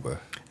up though, bro.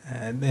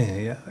 Ah,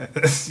 damn, yeah.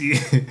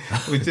 Shit.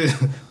 Which is,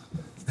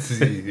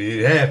 shit,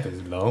 it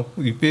happens, no?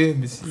 You feel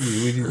me? Shit,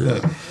 what you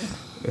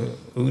think?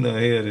 Who the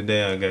hell the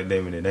damn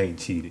goddamn it ain't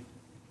cheated?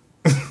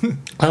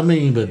 I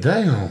mean, but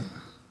damn,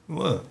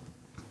 What?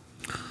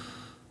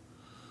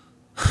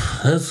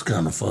 that's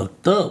kind of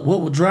fucked up.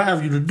 What would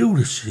drive you to do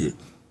this shit?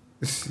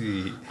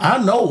 Shit.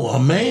 I know a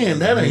man,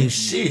 that ain't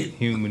shit.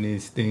 Human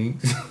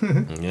instincts.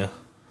 Yeah.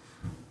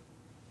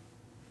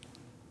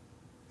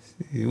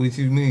 Shit, what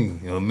you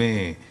mean? A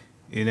man,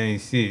 it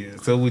ain't shit.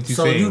 So what you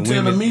So saying? you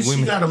telling me she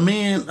women- got a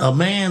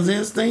man's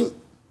instinct?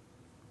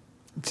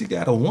 She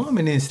got a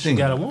woman instinct. She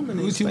got a woman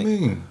What instinct. you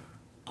mean?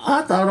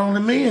 I thought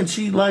only men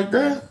cheat like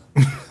that.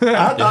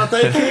 I thought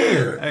they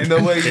cared. Ain't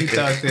no way you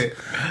thought that.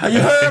 You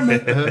heard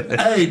me?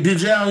 Hey,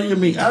 did y'all hear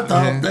me? I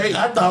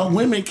thought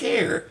women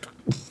cared.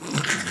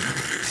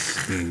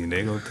 Yeah,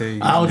 they gonna tell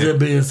you. I was just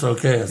being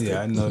sarcastic.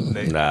 Yeah, I know.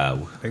 They Nah.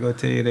 gonna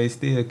tell you they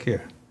still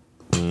care.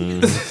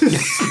 Ain't nothing,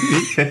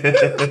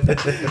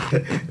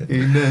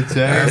 There's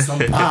child. some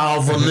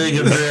powerful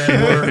niggas at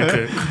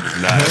work.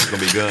 Nah, it's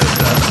gonna be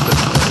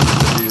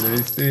gunshots. They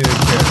still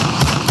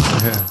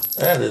care.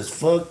 That is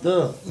fucked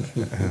up.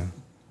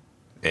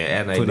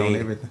 And Put on they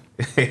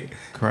everything.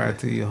 Cry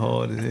till your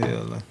hard as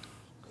hell. Like,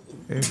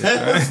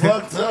 That is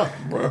fucked up,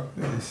 bro.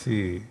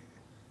 shit.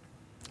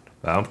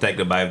 I'm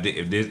thinking about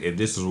if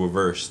this was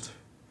reversed,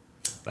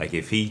 like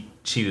if he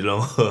cheated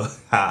on her,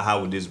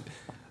 how would this?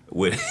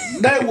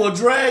 They will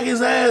drag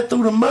his ass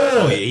through the Oh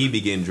mud. yeah, he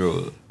be getting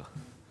drugged.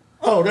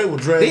 Oh, they will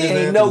drag his ass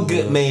There ain't no through the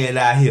good mud. man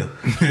out here.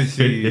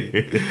 Shit.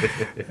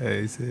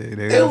 Hey, shit.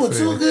 They It gonna was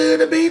say- too good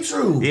to be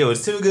true. It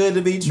was too good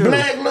to be true.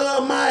 Black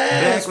love my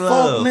ass, Black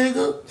love. fuck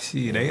nigga.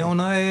 Shit, they on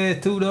our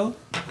ass too though.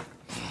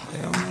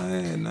 They on our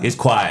ass now. It's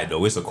quiet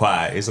though. It's a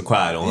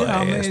quiet on her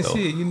Yeah, ass man, though.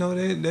 shit. You know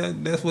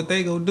that's what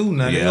they gonna do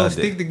now. They Yeah, gonna that-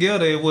 stick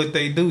together at what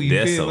they do. You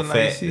That's feel a me?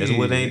 fact. Shit, That's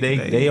what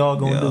they all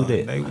gonna do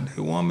that.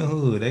 They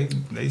womanhood.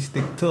 They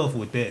stick tough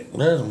with that.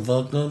 That's some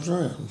fucked up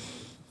shit.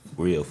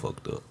 Real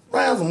fucked up.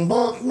 That's some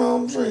fucked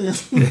up shit.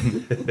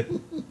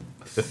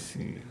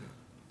 Shit.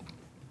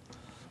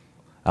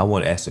 I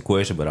want to ask the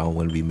question, but I don't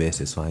want to be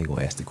messy, so I ain't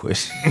gonna ask the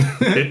question.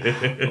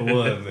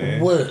 What,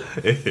 man? What?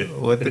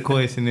 What the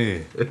question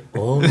is?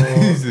 Oh, You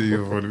Lord. see,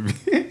 you want to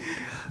be,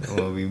 I want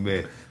to be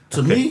mad.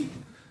 To me?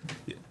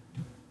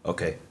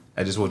 Okay,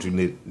 I just want you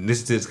to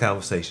listen to this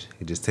conversation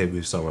and just tell me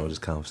if something wrong with this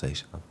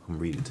conversation. I'm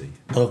reading to you.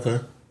 Okay.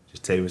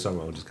 Just tell me if something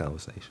wrong with this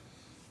conversation.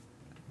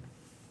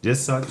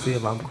 Just so I can see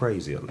if I'm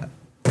crazy or not.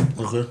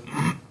 Okay.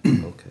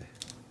 Okay.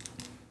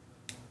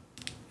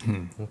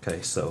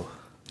 Okay, so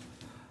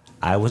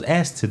I was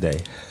asked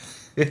today,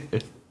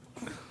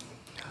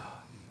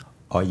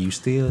 are you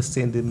still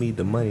sending me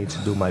the money to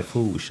do my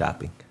food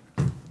shopping?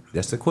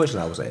 That's the question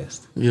I was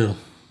asked. Yeah.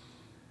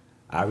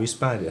 I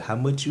responded, how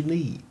much you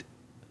need?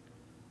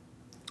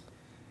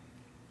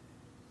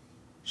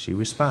 She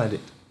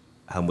responded,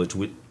 how much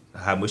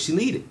she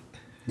needed.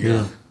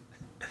 Yeah.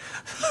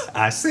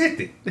 I sent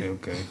it.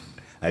 Okay.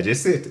 I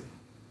just sent it.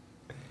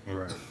 All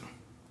right.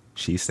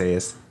 She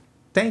says,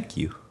 thank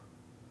you.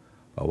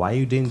 But why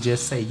you didn't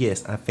just say,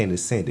 yes, I'm finna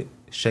send it?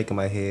 Shaking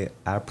my head,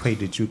 I pray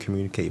that you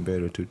communicate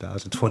better in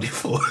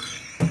 2024.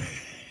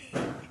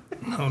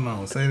 Hold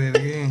on. Say that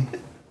again.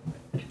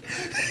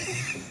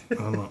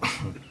 Hold on.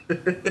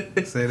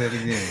 Say that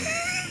again.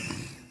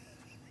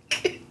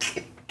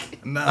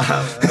 Nah.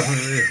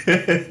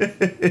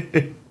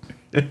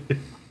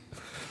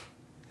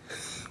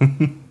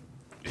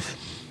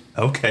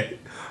 Okay.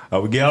 I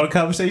will get all the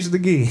conversations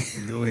again.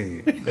 Go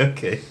ahead.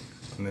 Okay.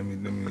 Let me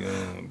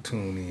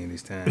tune in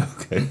this time.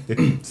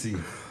 Okay. See.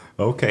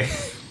 Okay.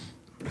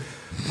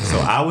 So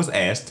I was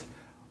asked,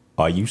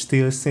 "Are you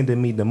still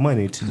sending me the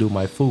money to do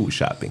my food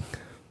shopping?"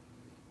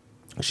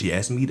 She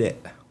asked me that.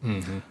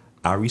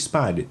 I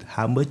responded,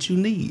 "How much you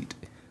need?"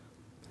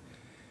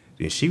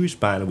 Then she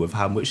responded with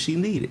how much she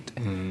needed.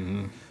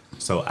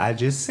 So I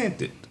just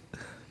sent it.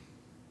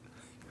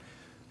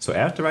 So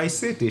after I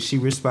sent it, she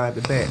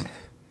responded back,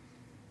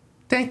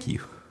 "Thank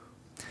you.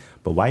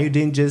 But why you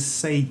didn't just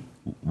say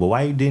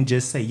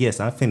yes,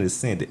 I'm finna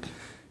send it?"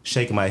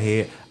 Shaking my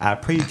head, I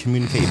pray you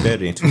communicate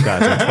better in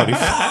 2024.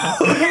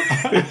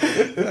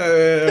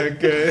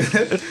 Okay.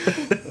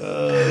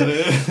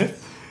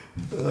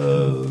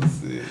 Oh,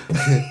 shit.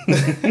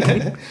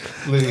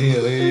 Look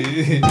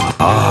here.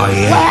 Oh,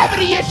 yeah.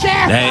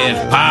 That is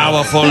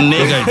powerful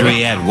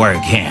niggardry at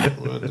work, huh?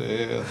 What the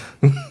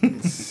hell?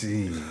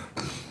 See.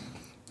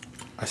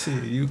 I see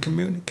you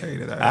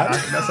communicated.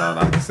 That's all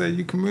I can say.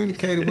 You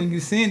communicated when you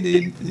send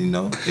it. You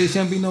know, there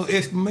shouldn't be no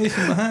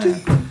exclamation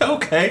behind.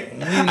 Okay.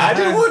 I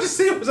just wanted to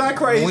see, was I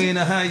crazy? When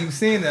or how you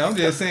send it. I'm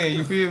just saying,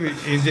 you feel me?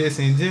 And just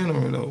in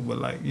general, though. But,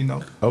 like, you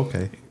know.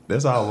 Okay.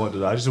 That's all I wanted to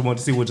do. I just wanted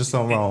to see what just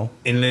something wrong.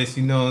 Unless,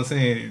 you know what I'm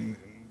saying.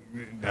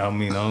 I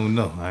mean, I don't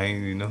know. I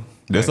ain't, you know.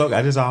 That's okay.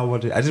 I just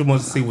wanted to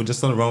see what just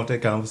something wrong with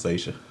that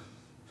conversation.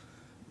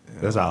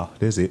 That's all.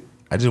 That's it.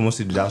 I just want to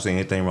see if y'all say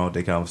anything wrong with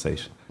that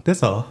conversation.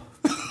 That's all.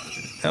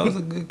 That was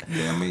a good.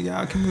 I mean,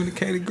 y'all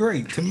communicated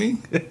great to me.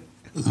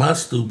 My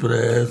stupid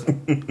ass,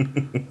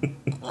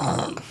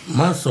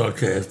 my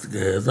sarcastic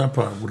ass, I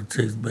probably would have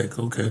texted back,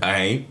 okay.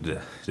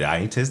 I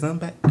ain't text nothing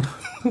back.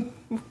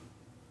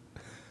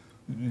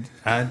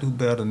 I do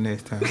better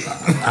next time.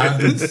 I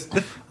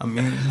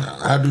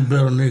do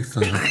better next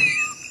time.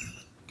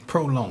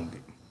 Prolonged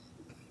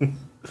it.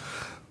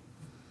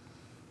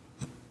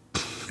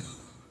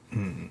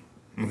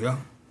 Yeah.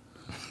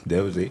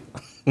 That was it.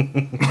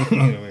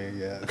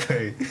 Yeah,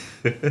 okay.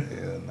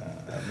 Hell nah.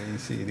 I mean,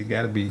 shit, it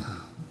gotta be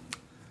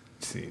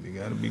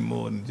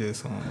more than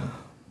just on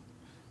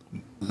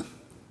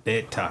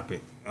that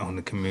topic on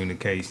the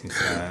communication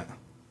side.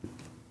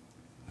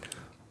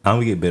 I'm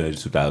gonna get better at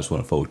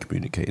 2024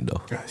 communicating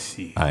though. Ah,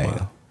 shit. I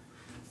am.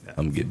 I'm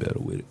gonna get better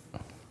with it.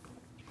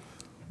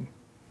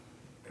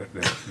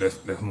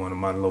 That's one of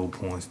my low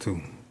points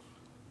too.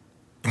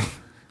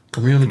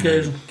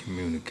 Communication?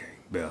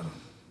 Communicate better.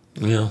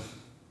 Yeah.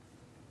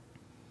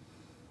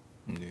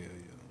 Yeah.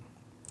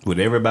 With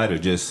everybody or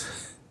just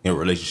in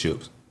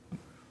relationships?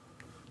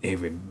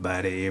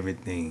 Everybody,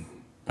 everything.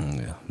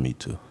 Yeah, me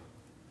too.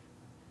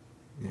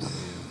 Yeah.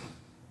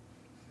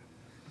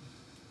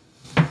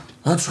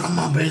 I try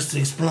my best to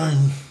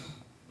explain.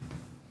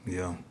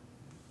 Yeah.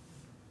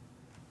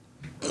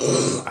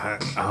 I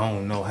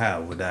don't know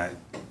how without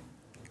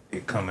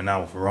it coming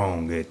off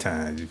wrong at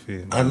times, you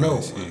feel me? I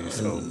know. Shit,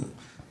 so it'd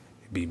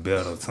be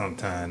better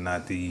sometimes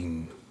not to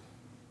even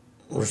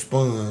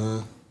Respond,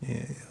 huh?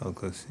 Yeah,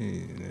 because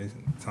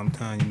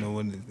sometimes, you know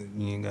what,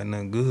 you ain't got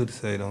nothing good to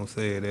say, don't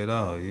say it at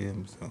all, yeah.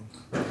 So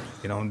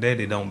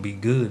it don't be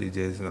good, it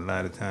just a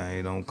lot of times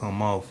it don't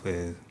come off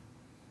as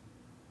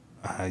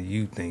how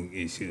you think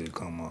it should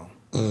come off.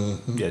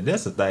 Mm-hmm. Yeah,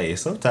 that's the thing.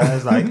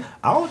 Sometimes, like,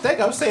 I don't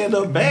think I'm saying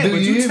nothing bad, but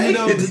you take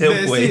it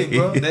that way. It,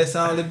 bro. That's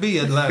all it be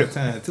a lot of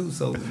times, too.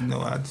 So, you know,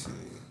 I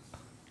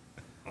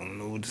don't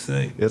know what to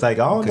say. It's like,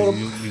 I don't know.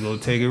 You gonna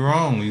take it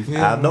wrong, you feel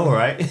me? I know,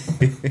 right?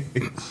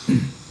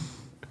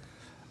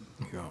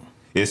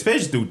 Yeah.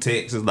 Especially through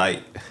text. It's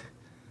like,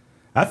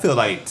 I feel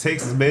like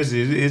text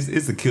messages,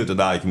 it's a kill to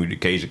die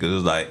communication, because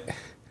it's like,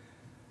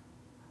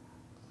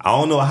 I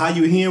don't know how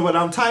you hear what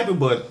I'm typing,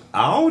 but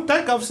I don't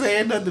think I'm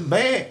saying nothing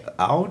bad.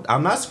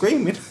 I'm not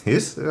screaming.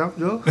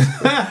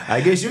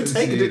 I guess you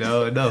taking it.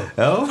 No.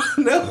 Oh,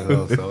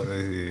 no. So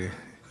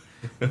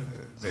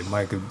they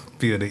might could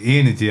feel the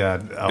energy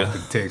out of the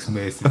text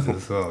message or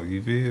something.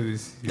 You feel me?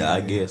 Yeah,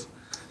 I guess.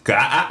 Cause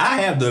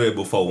I have done it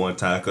before one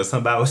time. Cause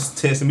somebody was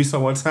texting me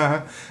some one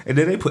time, and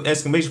then they put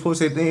exclamation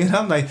points at the end.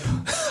 I'm like,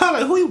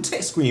 who you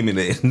text screaming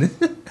at?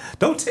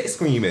 Don't text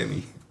scream at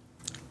me.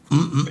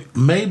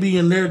 Maybe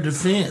in their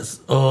defense,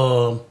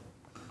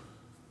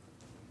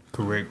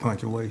 correct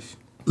punctuation.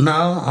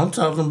 no, I'm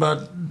talking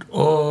about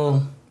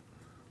learn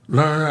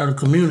how to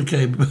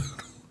communicate.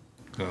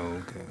 Oh,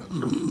 okay.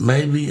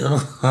 Maybe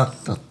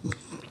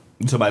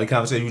Somebody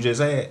conversation you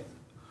just had.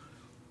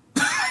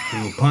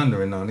 You been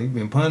pondering on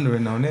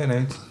that,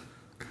 ain't you?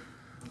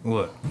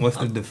 What? What's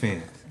the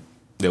defense?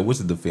 Yeah, what's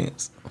the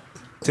defense?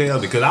 Tell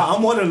me, because I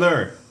want to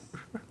learn.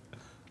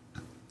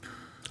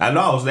 I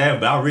know I was there,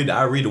 but I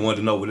really want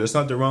to know, was there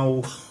something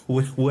wrong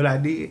with what I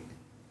did?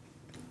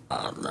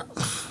 I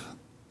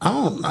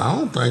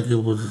don't think it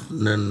was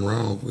nothing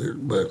wrong with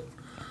it, but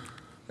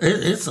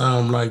it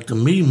sounds like to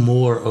me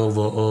more of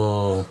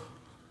a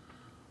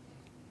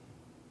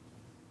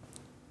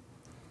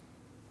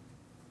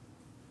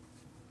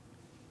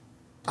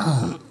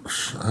I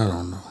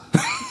don't know.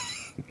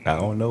 I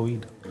don't know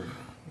either.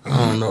 I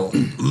don't know.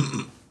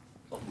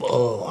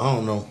 I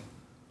don't know.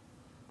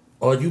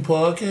 Are you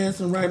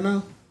podcasting right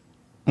now?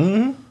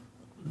 Mm-hmm.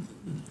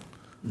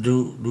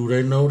 Do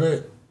they know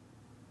that?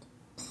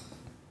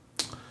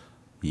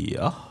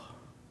 Yeah.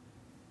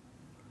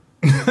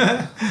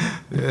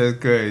 That's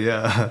crazy,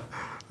 yeah.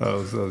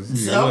 Oh, so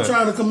See, I'm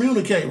trying to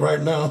communicate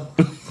right now.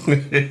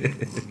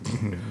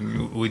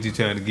 What you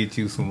trying to get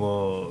you some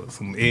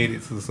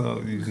edits or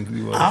something?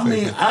 You I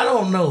mean, I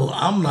don't know.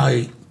 I'm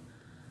like,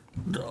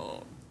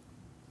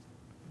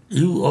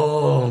 you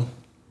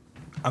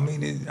I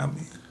mean,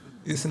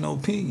 it's an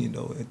opinion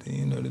though. At the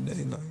end of the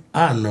day, like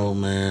I know,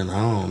 man.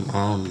 I don't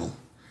know.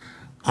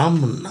 I'm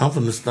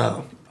finna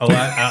stop.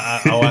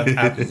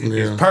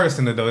 It's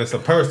personal though. It's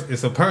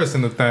a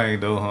personal thing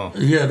though, huh?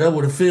 Yeah, that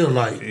what it feel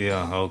like.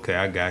 Yeah. Okay,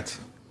 I got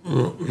you.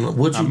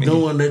 What you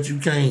doing that you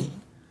can't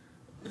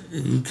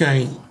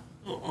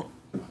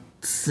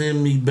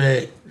send me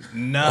back?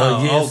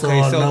 No. Yes okay.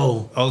 or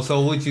So no.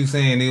 So what you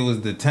saying? It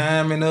was the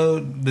timing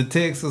of the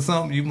text or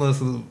something? You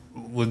must have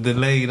was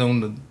delayed on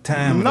the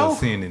timing of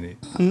sending it.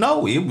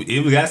 No,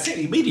 it got sent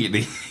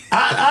immediately.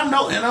 I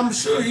know, and I'm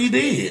sure he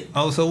did.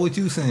 Oh, so what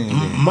you saying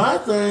then? My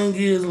thing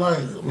is like,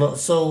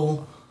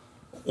 so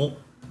The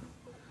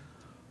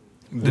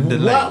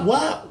delay.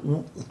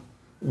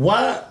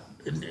 why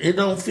it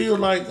don't feel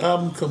like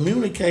I'm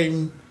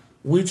communicating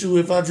with you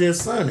if I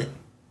just send it?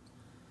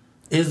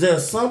 Is there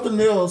something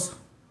else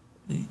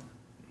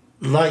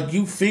like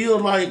you feel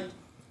like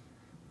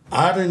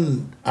I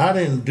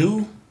didn't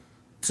do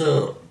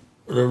to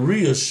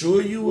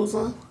reassure you or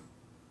something?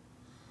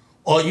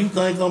 Or you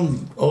think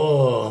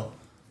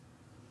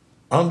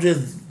I'm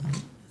just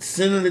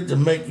sending it to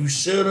make you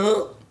shut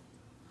up?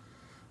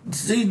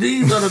 See,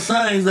 these are the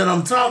things that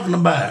I'm talking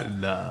about.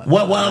 Nah.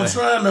 I'm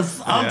trying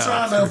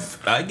to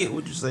I get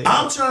what you're saying.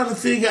 I'm trying to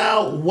figure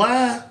out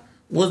why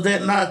was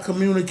that not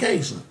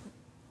communication?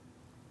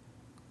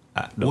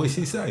 What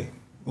she say?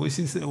 What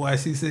she said? Why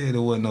she said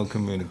there wasn't no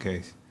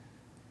communication?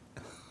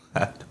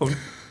 I don't.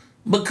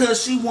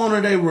 Because she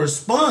wanted a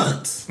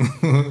response.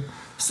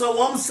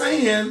 So I'm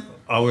saying,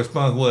 Our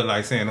response was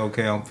like saying,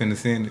 "Okay, I'm finna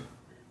send it."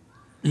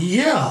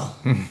 yeah.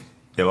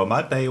 Yeah, but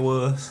my thing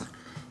was,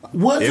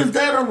 Wasn't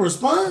that a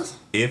response?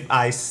 if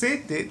I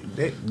sent it,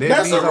 that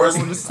That's means a I was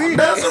going to send it.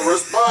 That's a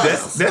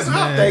response. That's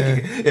how I'm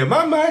thinking. In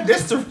my mind,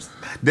 that's how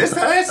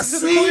I answer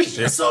the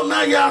question. So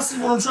now y'all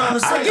see what I'm trying to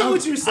say. I get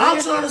what you're saying.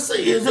 I'm trying to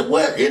say is it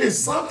what it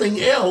is something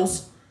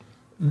else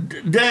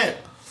that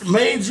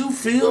made you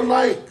feel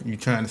like, You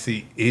trying to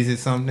see is it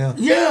something else?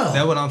 yeah.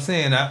 That's what I'm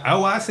saying.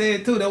 I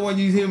said too. That when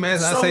you hear me, I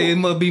So- say it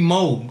must be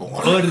more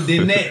other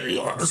than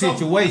that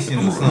situation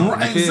or something. You feel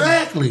me?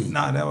 Exactly.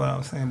 Nah, that's what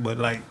I'm saying. But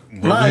like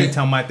when Like- he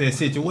talking about that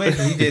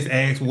situation, he just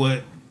asked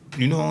what.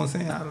 You know what I'm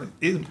saying?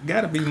 It's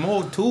got to be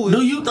more to it.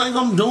 Do you think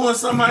I'm doing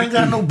something I ain't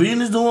got no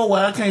business doing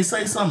where I can't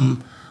say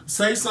something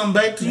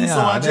back to you? So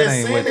I that just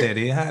ain't said what it. that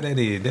is. How that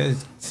is?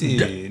 That's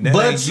shit. That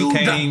But ain't, you you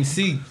can't don't- even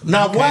see.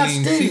 Now you can't watch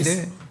even see this.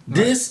 that.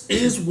 This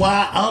is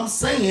why I'm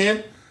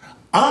saying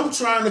I'm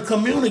trying to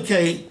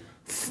communicate,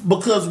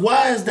 because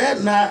why is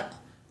that not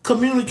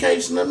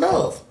communication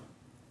enough?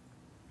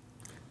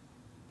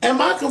 Am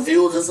I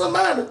confusing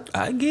somebody?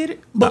 I get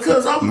it.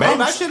 Because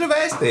Maybe I should have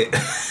asked that.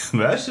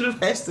 But I should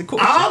have asked the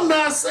question. I'm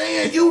not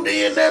saying you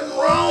did nothing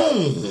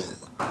wrong.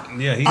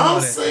 Yeah, he know I'm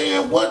that.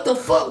 saying what's the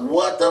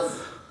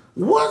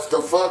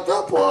fucked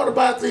up part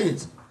about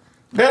this?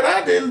 That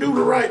I didn't do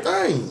the right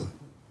thing.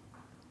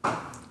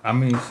 I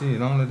mean,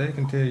 shit. Only they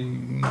can tell you. You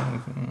know what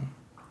I'm saying?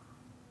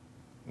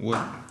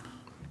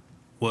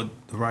 What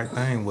the right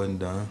thing wasn't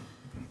done.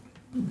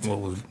 What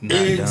was not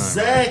done.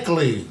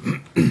 Exactly.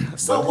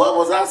 So what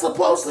was I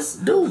supposed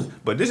to do?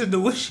 But this is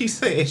what she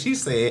said. She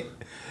said,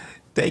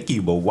 "Thank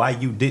you, but why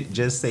you didn't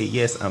just say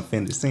yes? I'm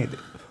finna send it."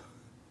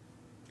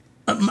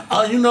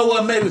 You know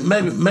what?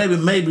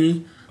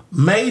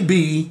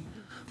 Maybe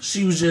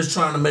she was just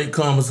trying to make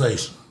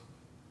conversation.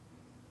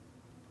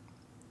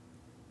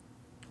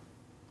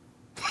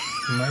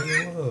 Maybe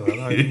it was.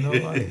 You know,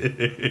 like,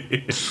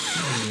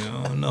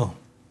 I don't know.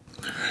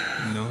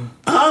 You know,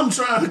 I'm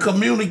trying to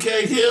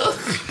communicate here.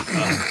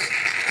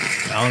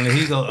 only he.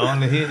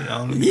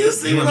 You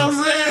see what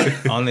I'm saying?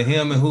 Only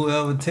him and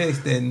whoever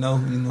text that know.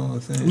 You know what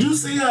I'm saying? You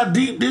see how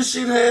deep this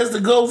shit has to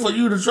go for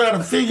you to try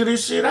to figure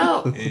this shit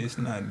out? It's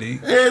not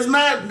deep. It's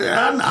not.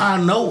 I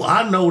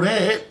know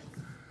that.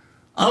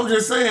 I'm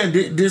just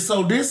saying.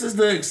 So this is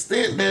the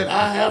extent that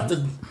I have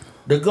to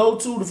go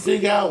to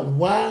figure out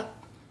why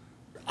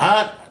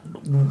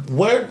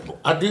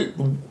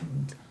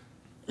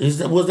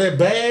was that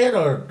bad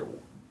or?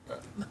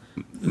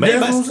 Maybe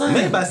That's what I'm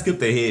saying. I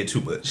skipped ahead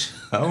too much.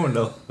 I don't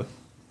know.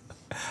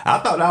 I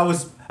thought I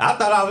was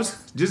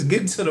just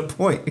getting to the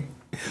point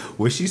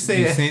where she said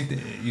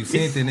You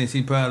sent it, and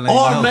she probably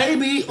Or ain't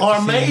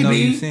know.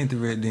 You sent it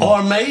right then.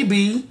 Or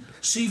maybe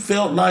she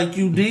felt like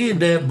you did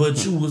that,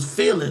 but you was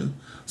feeling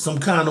some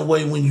kind of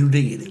way when you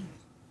did it.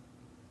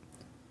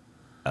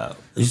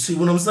 You see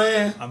what I'm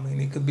saying? I mean,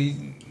 it could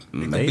be.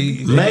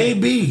 Maybe.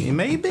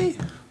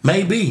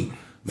 Maybe.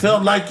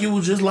 Felt like you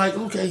was just like,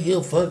 okay,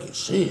 he'll fuck it,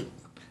 shit.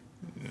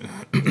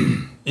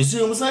 You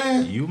see what I'm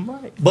saying? You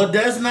might. But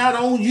that's not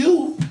on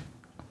you,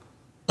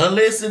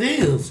 unless it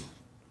is.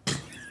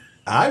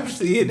 I'm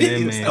seeing That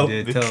it.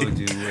 man just told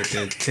you what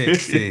that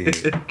text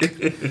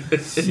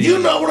said. You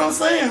know what I'm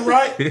saying,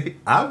 right?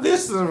 I'm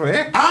listening,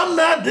 man. I'm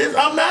not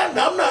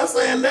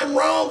saying nothing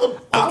wrong.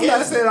 I'm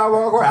not saying I'm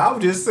wrong.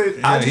 I'm just saying.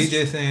 Yeah, he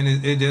just saying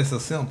it's just so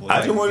simple.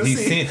 I just want to he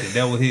see. sent it.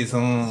 That was his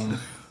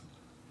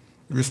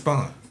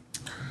response.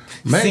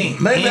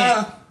 Maybe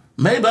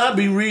I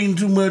be reading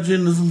too much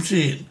into some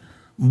shit.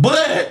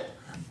 But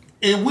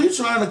if we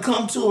trying to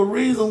come to a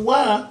reason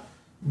why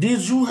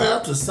did you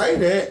have to say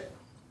that,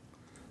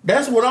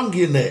 that's what I'm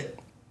getting at.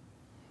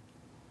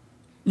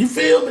 You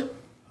feel me?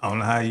 I don't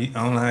know how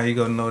you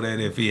gonna know that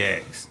if he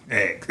asks.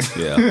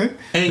 Yeah.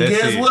 And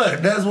guess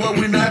what? That's what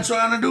we're not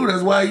trying to do.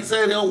 That's why he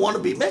said he don't want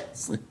to be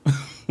messy.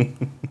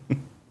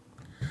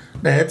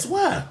 That's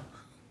why.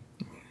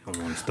 He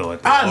don't want to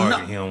start that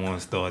argument. He don't want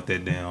to start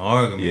that damn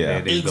argument. Yeah.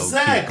 That they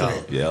Exactly. Go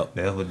kick off. Yep.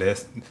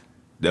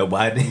 That's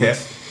why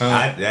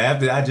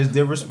I just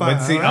did respond.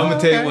 But see, I'm gonna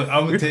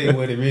tell you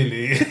what it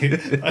really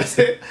is.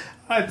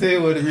 I tell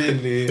you what it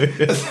really is.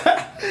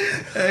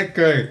 That's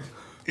crazy.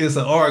 It's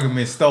an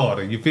argument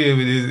starter. You feel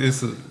me? It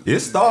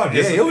started.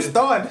 Yeah, it was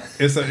started.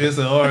 It's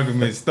an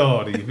argument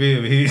starter. You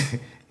feel me?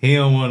 He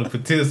don't want to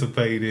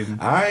participate in.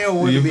 I don't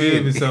want you to feel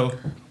be. me? So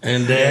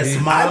And that's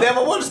I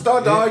never want to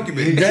start the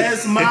argument.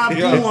 That's my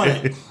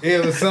point.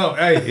 it was something.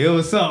 Hey, it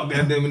was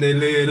something that when they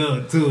led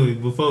up to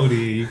it before then.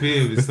 You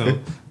feel me? So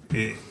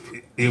it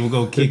will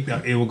go kicked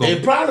out. It will go.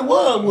 It probably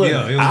was,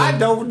 wasn't it? I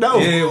don't know.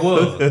 Yeah, it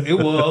was. It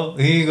was.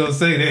 He ain't gonna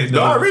say that.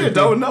 No, I really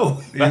don't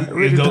know. I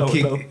really don't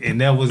kick, know. and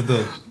that was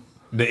the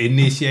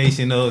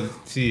initiation of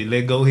shit.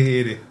 Let go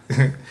ahead.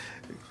 And,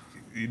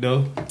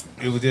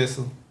 it was just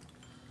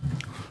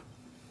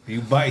he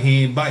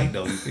ain't bite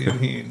though. You feel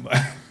me? He ain't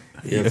bite.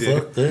 Yeah,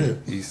 fuck that.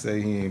 He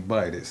say he ain't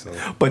bite it. So,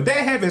 But that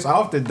happens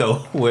often though,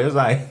 where it's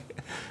like,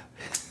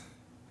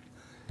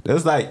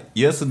 that's like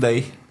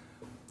yesterday.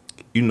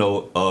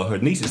 Her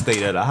nieces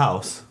stayed at her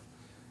house,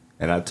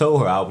 and I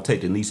told her I would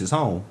take the nieces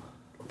home.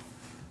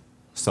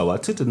 So I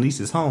took the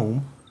nieces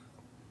home,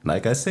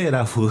 like I said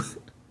I would.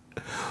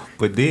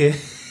 But then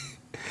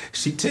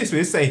she texted me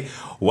and say,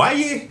 "Why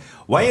you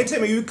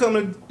tell me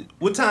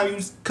what time you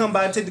come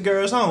by to take the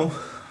girls home?"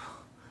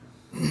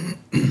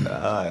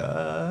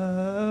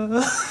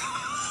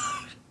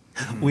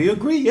 We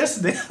agreed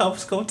yesterday I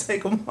was gonna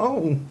take them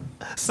home,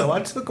 so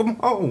I took them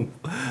home.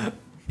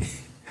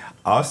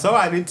 Also,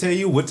 I didn't tell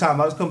you what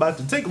time I was coming back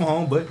to take them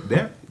home, but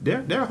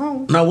they're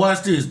home. Now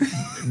watch this.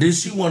 Did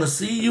she want to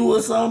see you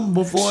or something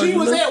before She you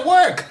was left? at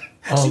work.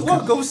 Oh, She okay.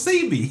 wanted to go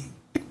see me.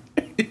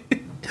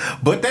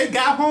 But they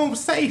got home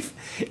safe.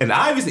 And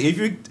obviously,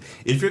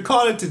 if you're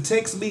calling to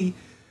text me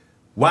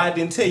why I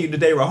didn't tell you that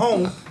they were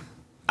home,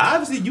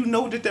 obviously you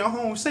know that they're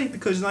home safe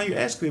because now you're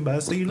asking me about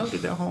it, so you know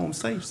that they're home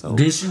safe. So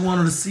Did she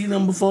want to see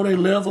them before they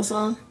left or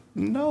something?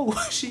 no,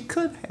 she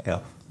could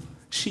have.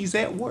 She's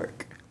at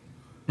work.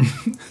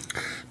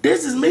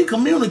 This is me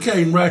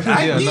communicating right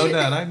now. yeah, no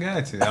doubt, I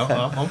got you.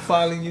 I'm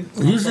following you.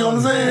 You see what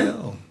I'm saying?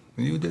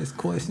 Yeah. You just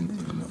questioning.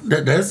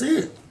 That's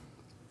it.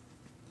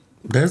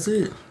 That's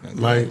it.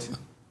 Like,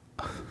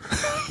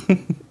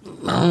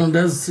 I'm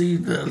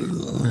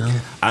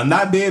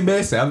not being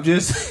messy.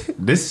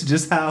 This is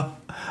just how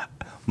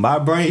my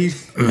brain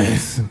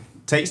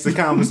takes the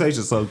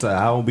conversation sometimes.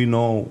 I don't be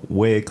knowing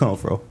where it come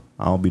from.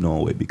 I don't be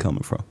knowing where it be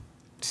coming from.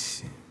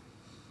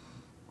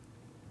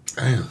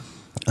 Damn.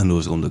 I know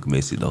it's gonna look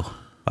messy though.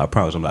 I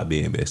promise I'm not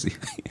being messy.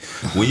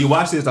 When you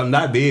watch this, I'm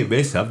not being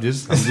messy. I'm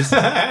just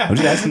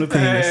asking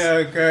opinions.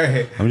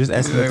 Okay. I'm just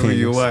asking opinions. When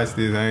you watch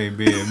this, I ain't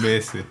being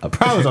messy. I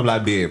promise I'm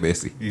not being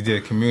messy. You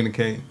just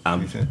communicate.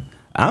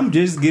 I'm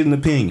just getting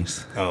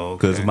opinions. Oh,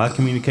 okay. Because my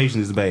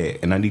communication is bad,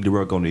 and I need to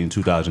work on it in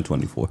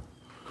 2024.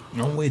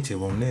 I'm with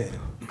you on that.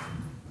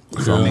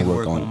 So I'm I gonna work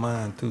work on on it.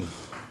 mine too.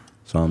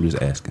 So I'm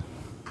just asking.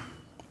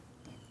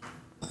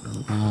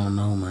 I don't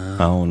know, man.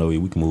 I don't know.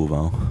 We can move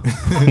on.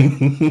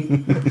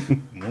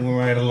 Moving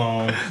right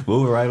along.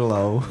 Moving right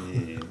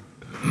along.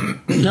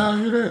 Yeah. Y'all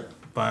hear that?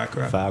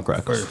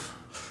 Firecrackers. First.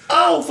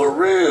 Oh, for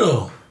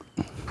real?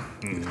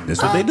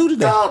 That's what they do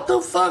today. I thought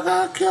the fuck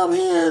I come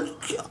here.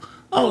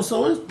 Oh,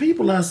 so it's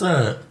people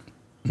outside.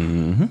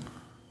 Mm-hmm.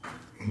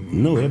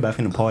 No,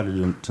 everybody finna party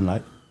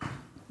tonight.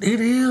 It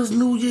is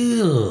New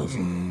Year's.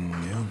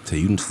 Yeah. So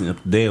you can sit up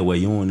there where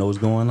you don't know what's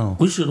going on.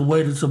 We should have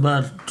waited till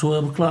about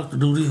 12 o'clock to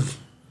do this.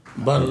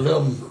 About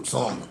 11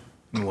 something.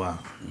 Wow.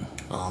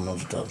 I don't know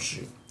the type of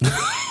shit.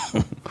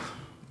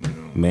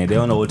 Man, they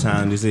don't know what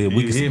time this is.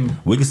 We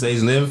can say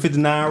it's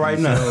 11:59 right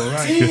now.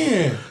 Right.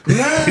 10,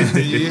 9.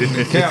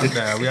 The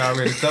countdown. We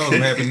already told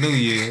them Happy New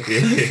Year.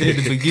 Hit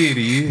the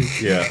spaghetti,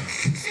 Yeah.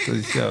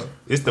 For sure.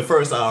 It's the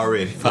first hour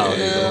already.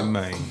 Yeah,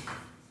 man.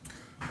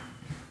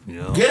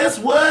 Yeah. Guess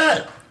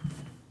what?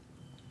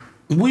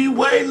 We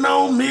waiting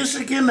on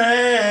Michigan ass.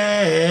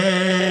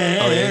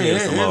 Oh, yeah,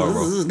 it's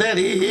tomorrow. That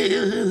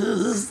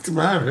is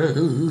tomorrow.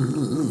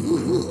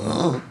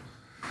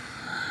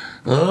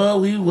 Oh,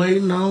 we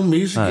waiting on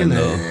Michigan I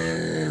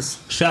know. ass.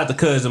 Shout out to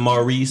cousin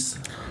Maurice.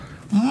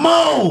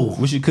 Mo!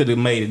 Wish you could have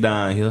made it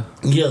down here.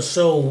 Yeah,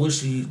 so wish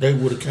they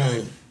would have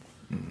came.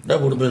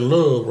 That would have been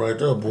love right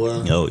there,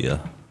 boy. Oh yeah.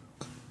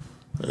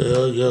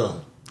 Hell yeah.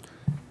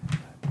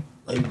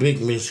 Like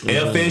big Michigan.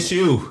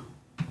 FSU.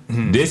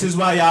 This is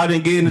why y'all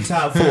didn't get in the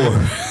top 4.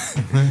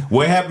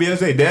 What happened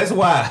yesterday? That's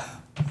why.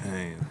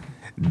 Damn.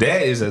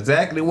 That is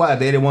exactly why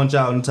they didn't want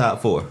y'all in the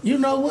top 4. You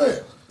know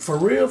what? For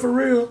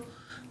real,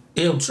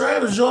 if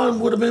Travis Jordan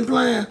would have been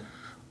playing,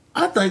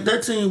 I think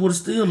that team would have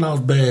still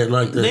lost bad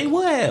like that. They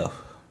would have.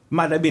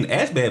 Might not been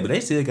as bad, but they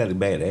still got a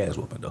bad ass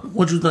whooping though.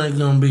 What you think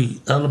gonna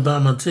be?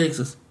 Alabama,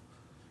 Texas?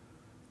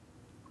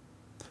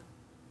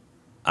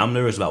 I'm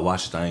nervous about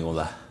Washington, I ain't gonna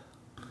lie.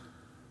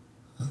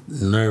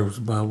 Nervous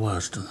about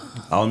Washington.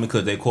 Only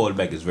because their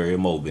quarterback is very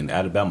mobile. And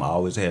Alabama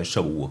always has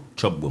trouble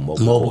with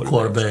mobile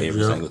quarterbacks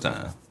every yeah. single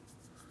time.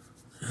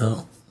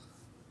 Yeah.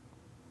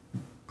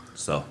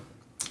 So,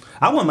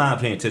 I wouldn't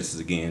mind playing Texas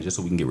again just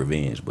so we can get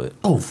revenge, but...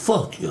 Oh,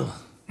 fuck yeah.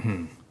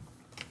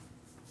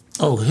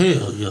 Oh,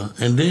 hell yeah.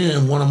 And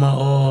then one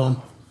of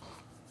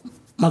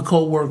my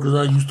co-workers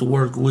I used to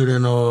work with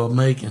in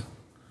Macon,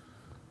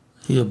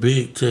 he a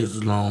big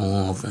Texas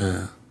Longhorn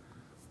fan.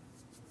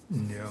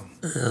 Yeah.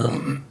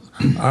 Yeah.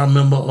 I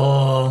remember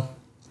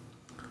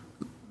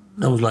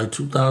that was like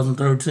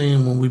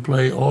 2013 when we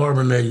played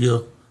Auburn that year.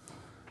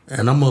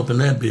 And I'm up in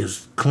that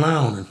bitch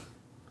clowning.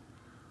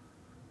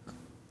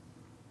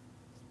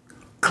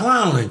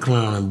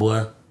 Clowning,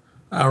 boy.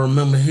 I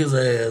remember his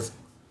ass.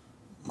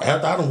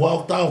 After I done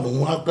walked off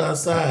and walked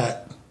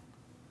outside,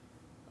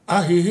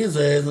 I hear his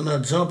ass and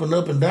I'm jumping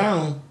up and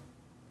down.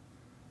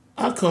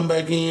 I come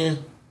back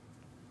in.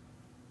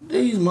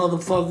 These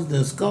motherfuckers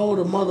done scored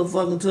a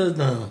motherfucking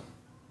touchdown.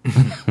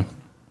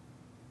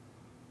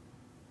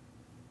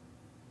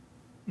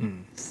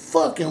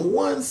 Fucking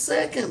 1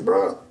 second,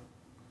 bro.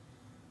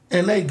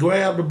 And they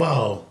grabbed the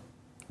ball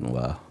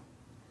Wow.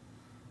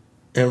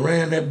 and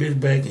ran that bitch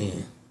back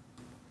in.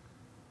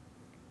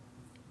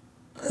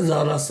 That's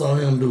all I saw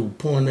him do,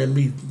 pointing at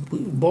me. We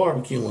was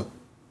barbecuing.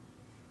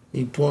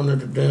 He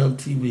pointed at the damn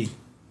TV.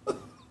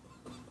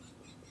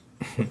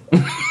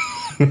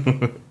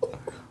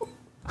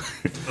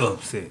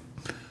 Upset.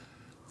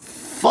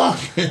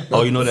 Fucking.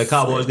 Oh, you know that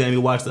Cowboys game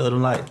you watched the other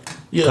night?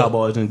 Yeah.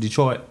 Cowboys in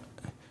Detroit.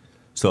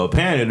 So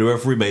apparently the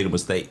referee made a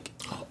mistake.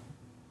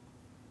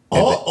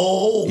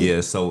 Uh-oh.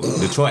 Yeah, so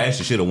Detroit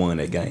actually should have won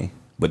that game,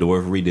 but the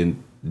referee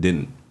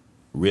didn't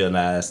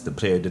realize the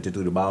player that they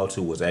threw the ball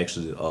to was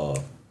actually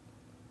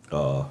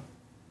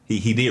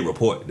he did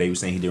report. They were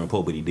saying he didn't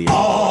report, but he did.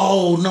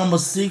 Oh, number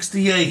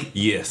 68.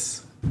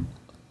 Yes.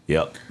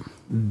 Yep.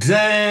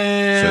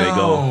 Damn. So they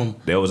go.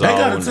 That was they all.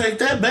 gotta take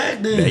that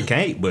back then. They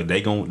can't, but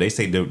they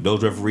say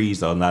those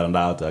referees are not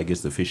allowed to, I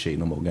guess, to officiate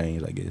no more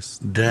games, I guess,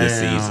 this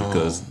season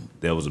because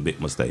that was a big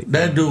mistake.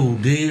 That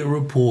dude did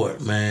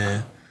report,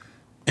 man.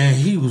 And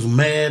he was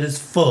mad as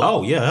fuck.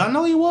 Oh, yeah, I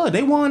know he was.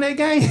 They won that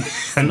game.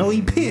 I know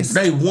he pissed.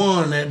 They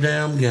won that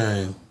damn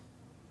game.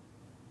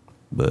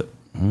 But,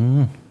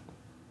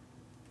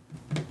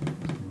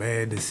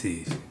 Bad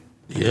decision.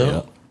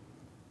 Yeah.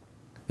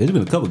 There's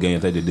been a couple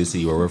games they did this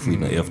year where referee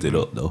done effed it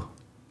up, though.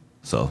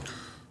 So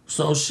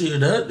shit,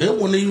 that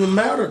wouldn't even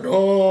matter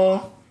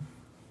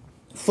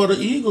for the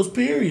Eagles,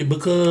 period,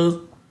 because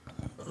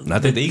I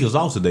think the Eagles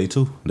lost today,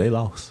 too. They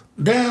lost.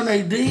 damn,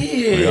 they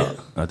did. Yeah,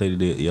 I think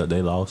they did. Yeah,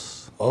 they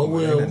lost. Oh,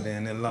 well,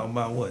 Then they lost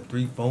about what,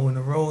 3-4 in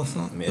a row or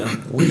something? Yeah.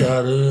 we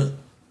out of it.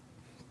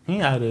 He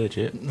ain't out of it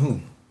yet.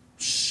 Who?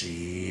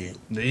 Shit.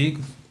 The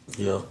Eagles?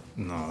 Yeah.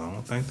 No, I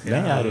don't think They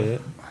ain't out of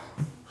it.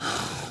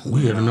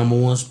 We had the number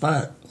 1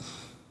 spot.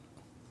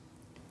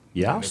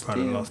 Y'all They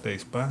probably still lost their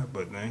spot,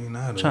 but they ain't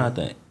out of trying it.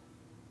 to think.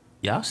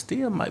 Y'all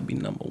still might be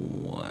number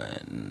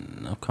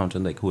 1. I'm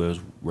counting like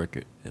whoever's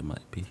record it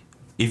might be.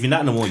 If you're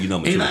not number 1, you're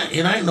number 2.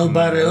 It ain't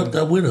nobody up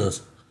there with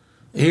us.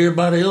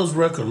 Everybody else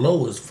record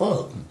low as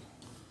fuck.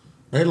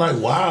 They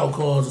like wild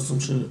cards or some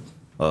shit.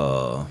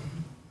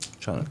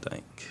 Trying to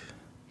think.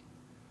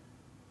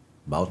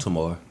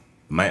 Baltimore.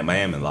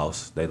 Miami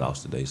lost. They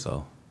lost today,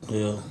 so.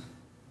 Yeah.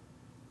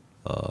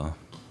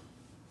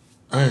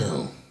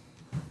 Damn.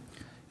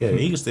 Yeah, the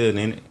Eagles still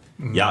in it.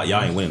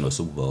 Y'all ain't winning no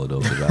Super Bowl,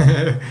 though. 'Cause y'all,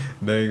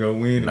 They ain't gonna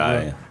win it.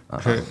 nah,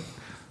 bro.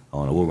 I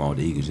don't know what's wrong with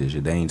the Eagles this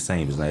year. They ain't the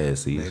same as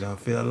last They season. done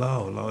fell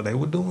off, Lord. They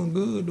were doing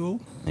good, though.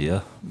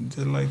 Yeah.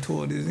 Just like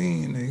toward this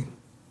end, they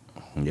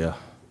Yeah.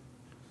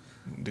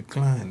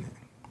 declining.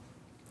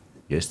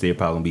 Yeah, still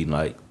probably gonna be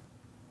like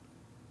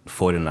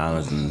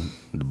 49ers and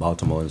the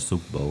Baltimore in the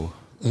Super Bowl.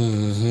 I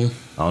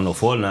don't know,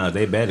 49ers,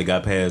 they badly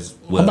got past.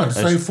 I'm about to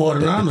say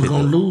 49ers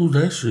gonna lose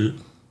that shit.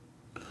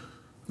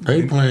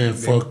 They playing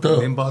fucked up.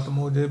 Then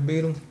Baltimore just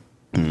beat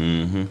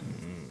them.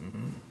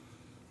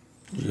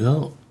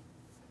 Yup.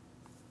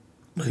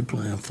 They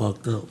playing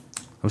fucked up.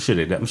 I'm sure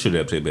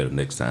they'll play better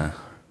next time.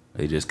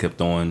 They just kept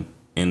throwing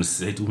they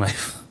threw like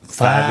 5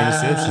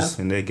 Five. interceptions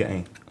in that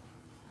game.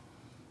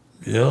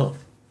 Yup.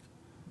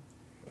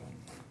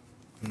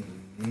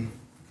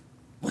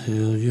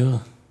 Hell yeah.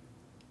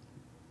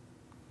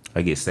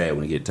 I get sad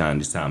when I get time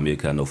this time of year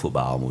because I know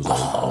football almost over.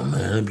 Oh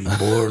man, it be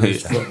boring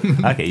as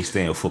fuck. I can't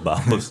stand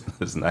football.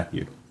 It's not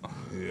here.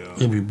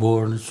 It be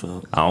boring as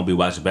fuck. I don't be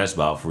watching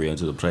basketball for real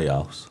until the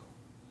playoffs.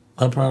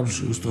 I probably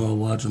should start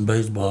watching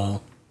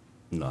baseball.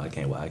 No, I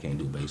can't. I can't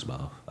do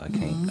baseball. I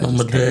can't.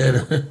 My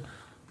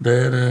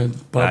dad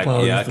and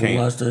Papa used to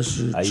watch that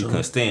shit. I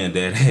couldn't stand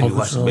that. I be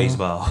watching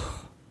baseball.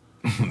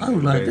 I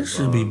was like, this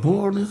should be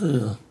boring as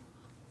hell.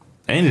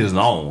 And it's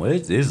long.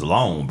 It's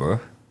long, bro.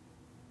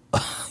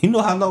 You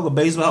know how long a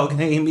baseball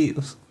game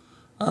is?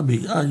 I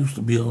used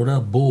to be over there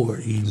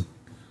bored eating.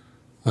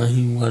 When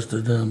he watched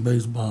the damn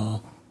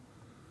baseball.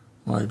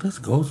 Like, let's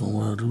go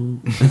somewhere,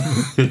 dude.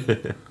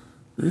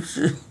 This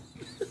shit.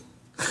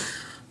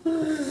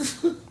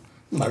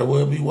 Might as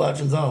well be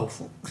watching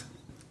golf.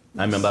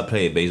 I remember I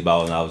played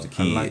baseball when I was a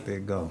kid. I like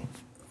that golf.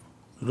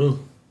 Dude.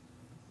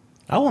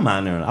 I wouldn't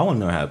mind learning. I want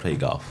to learn how to play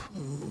golf.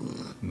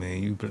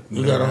 Man, you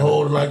gotta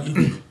hold it like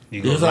you.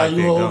 This how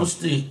you hold golf. a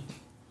stick.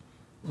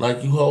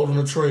 Like you holding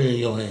a tray in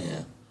your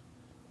hand.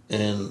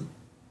 And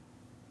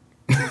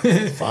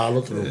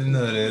follow through.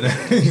 No, that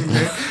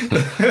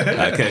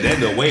Okay, that's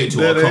the way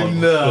too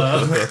uncomfortable.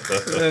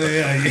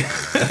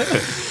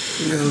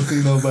 You don't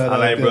see nobody. I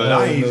like, bro.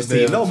 I ain't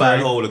see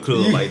nobody hold a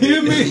club like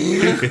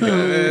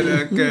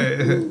that.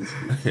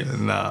 Okay.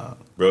 Nah.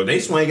 Bro, they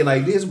swinging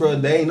like this, bro.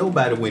 They ain't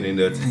nobody winning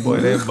nothing. Boy,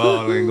 that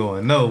ball ain't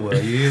going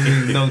nowhere. You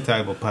hear me? No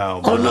type of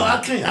power. Oh no,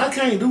 I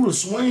can't do the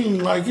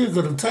swing like this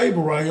to the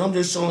table right here. I'm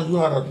just showing you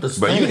how to the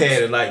Bro, you stance.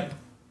 had it like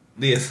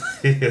this.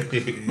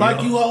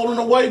 Like you holding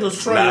a waiter's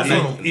tray or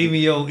something. Even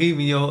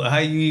your, how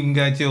you even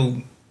got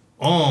your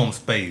arm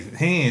space,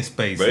 hand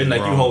space? Bro, it's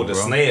like wrong, you hold the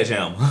bro. snare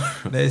hammer.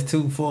 That's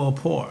too far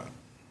apart.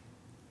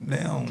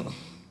 Down.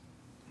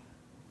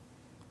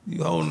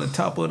 You holding the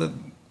top of the.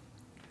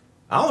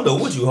 I don't know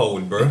what you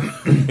holding, bro.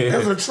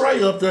 There's a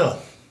tray up there.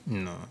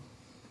 No.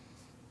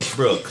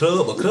 Bro, a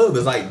club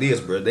is like this,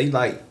 bro. They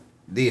like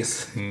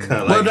this. Kind of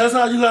But like, that's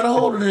how you gotta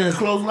hold it in,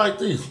 close like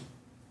this.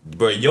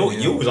 bro,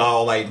 you was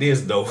all like this,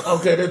 though.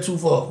 Okay, that's too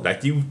far.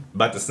 Like you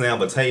about to slam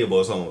a table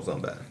or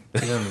something.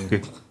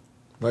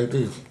 Like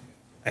this.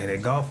 Hey,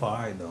 that golf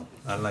alright though.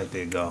 I like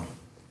that golf.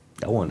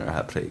 I want to learn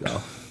how to play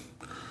golf.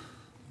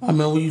 I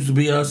mean, we used to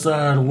be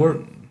outside to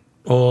work,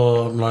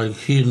 or like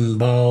hitting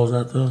balls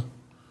out there,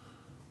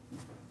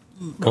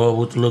 or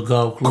with the little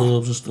golf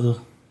clubs and stuff.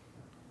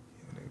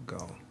 That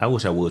golf. I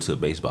wish I would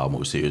took baseball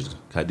more serious.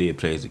 I did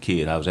play as a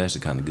kid. I was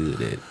actually kind of good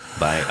at it,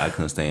 but I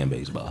couldn't stand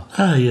baseball.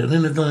 I had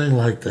anything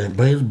like that.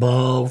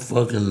 Baseball,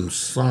 fucking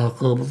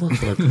soccer,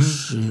 fucking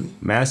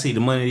shit. Man, I see the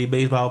money these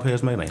baseball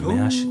players make. Like,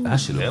 man, I should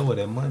That's have. where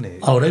that money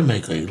is. Oh, they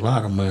make a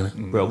lot of money.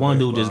 Bro, one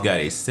dude just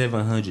got a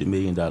 $700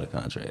 million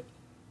contract.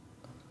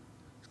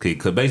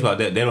 Cause baseball,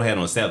 they don't have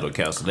no salary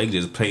account, so they can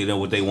just pay them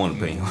what they want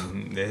to pay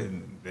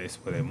them. That's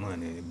where that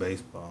money is.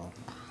 Baseball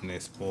and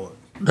that sport.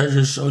 That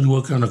just show you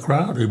what kind of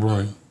crowd they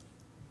bring.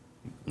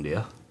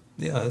 Yeah.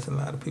 Yeah, there's a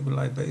lot of people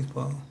like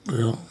baseball.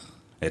 Yeah.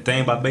 The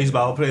thing about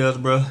baseball players,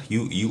 bro,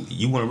 you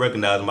wouldn't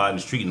recognize them out in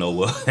the street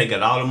nowhere. They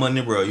got all the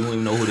money, bro. You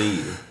wouldn't even know who they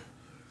is.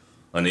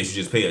 Unless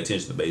you just pay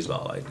attention to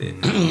baseball like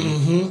that.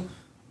 Mm-hmm.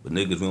 But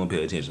niggas, we don't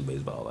pay attention to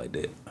baseball like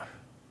that.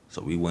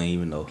 So we wouldn't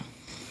even know.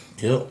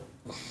 Yep.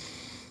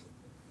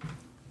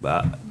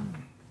 But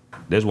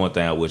there's one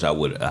thing I wish I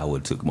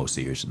would took more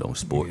serious on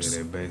sports.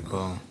 Yeah, that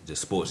baseball.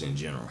 Just sports in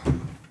general.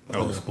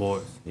 Oh,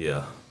 sports.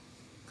 Yeah.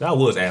 'Cause I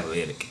was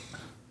athletic.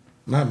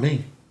 Not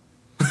me.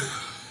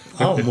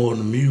 I was more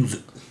into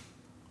music.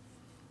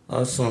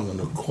 I sung in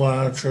the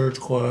choir, church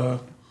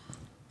choir,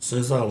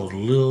 since I was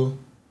little.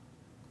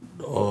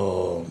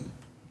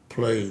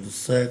 Played the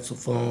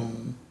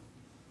saxophone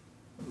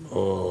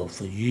for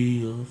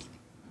years.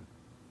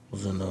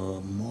 Was in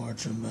a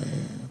marching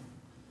band.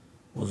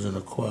 Was in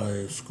a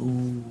choir at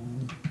school.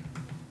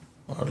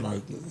 I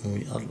like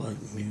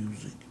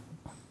music.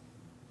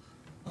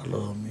 I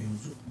love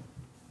music.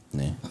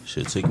 Yeah.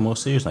 Should take it more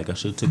serious. Like I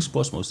should take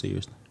sports more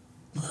seriously.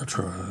 I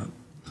tried,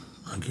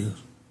 I guess.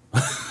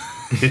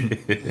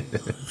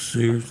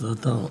 Serious, I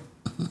thought.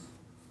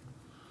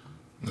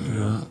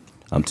 Yeah.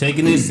 I'm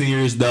taking it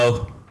serious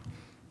though.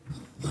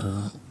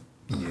 Yeah.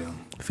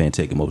 Fan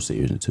taking more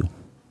seriously too.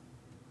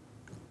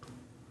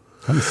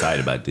 I'm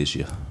excited about this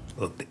year.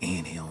 Up the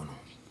ante on them.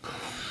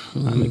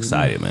 I'm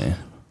excited, man.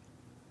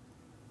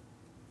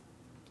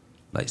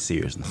 Like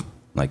seriously.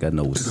 Like I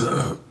know what's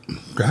Damn.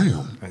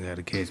 I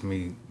gotta catch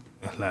me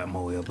a lot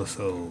more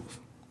episodes.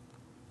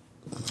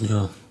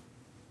 Yeah.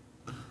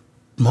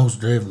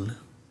 Most definitely.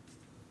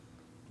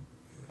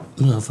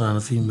 We gotta find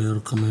a female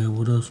to come here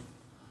with us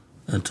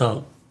and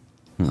talk.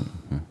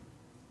 Mm-hmm.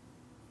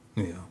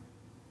 Yeah.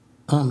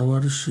 I don't know why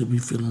this shit be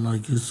feeling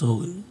like it's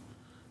so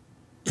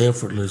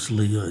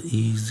effortlessly or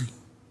easy.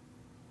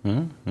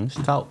 Let's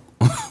talk.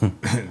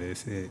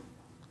 That's it.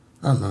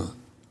 I know.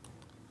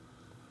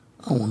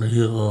 I want to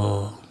hear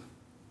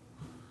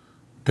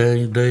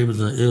Daniel Davis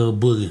and L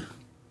Boogie.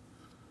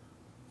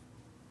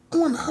 I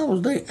wonder how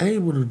was they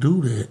able to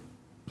do that?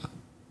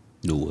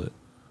 Do what?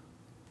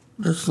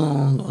 That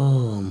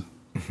song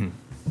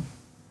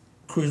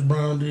Chris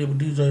Brown did with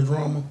DJ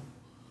Drama.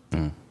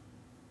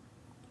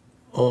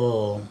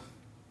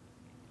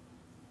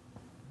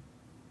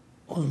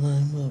 What's the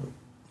name of it?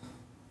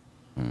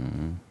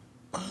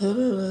 I had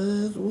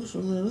that ass, what's the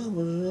name? That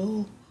was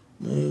your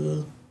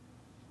nigga.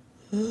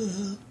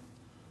 Yeah.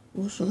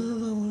 What's the hell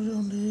I was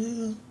on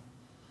nigga?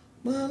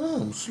 Man,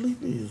 I'm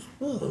sleepy as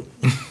fuck.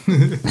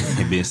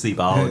 He been asleep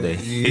all day.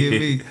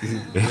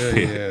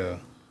 Yeah.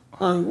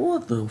 Like,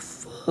 what the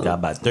fuck? Got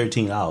about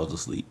 13 hours of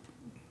sleep.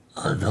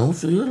 I don't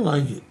feel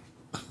like it.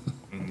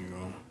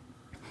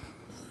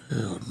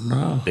 Hell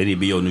no. That need to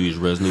be your New Year's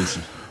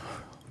resolution.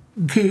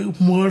 Get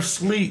more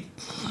sleep.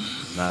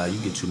 Nah, you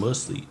get too much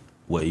sleep.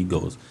 Where he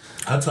goes.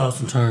 I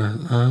tossed and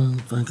turned. I don't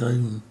think I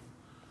even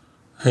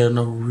had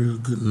no real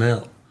good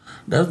nap.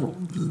 That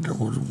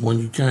was when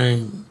you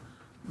came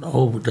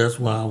over. That's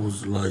why I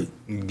was like,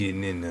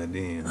 Getting in there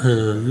then.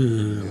 hell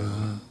yeah,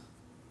 man.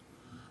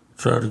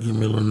 Try to give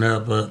me a little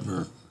nap up,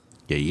 man.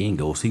 Yeah, you ain't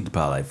go sleep till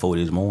probably like 4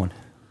 this morning.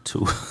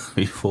 2,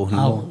 3, 4 in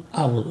the morning.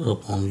 I was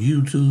up on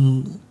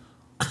YouTube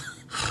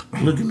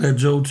looking at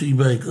Joe T.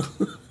 Baker.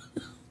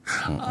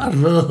 I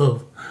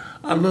love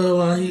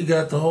how he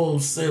got the whole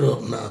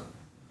setup now.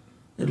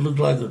 It looked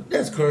like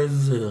that's crazy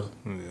as hell.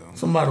 Yeah.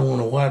 Somebody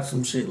want to watch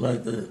some shit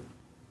like that.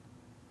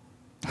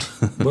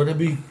 But it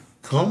be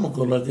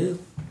comical like this.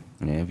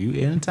 Yeah, if you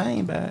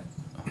entertained by it.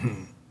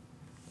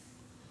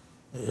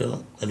 Yeah.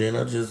 And then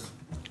I just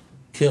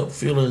kept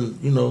feeling,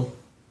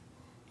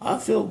 I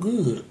felt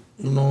good.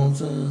 You know what I'm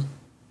saying?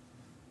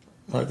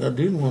 Like I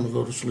didn't want to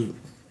go to sleep.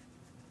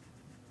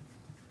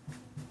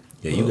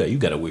 Yeah, you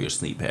got a weird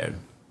sleep pattern.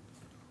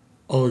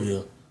 Oh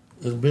yeah.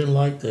 It's been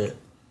like that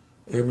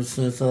ever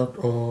since I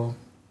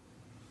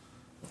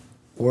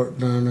worked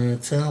down there in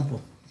Tampa.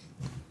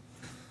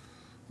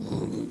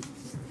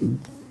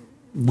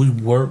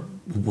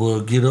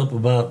 We'll get up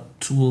about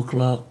 2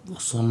 o'clock or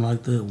something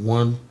like that.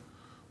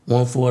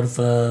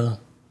 1:45.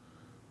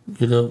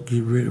 Get up,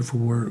 get ready for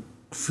work,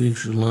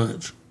 fix your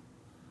lunch.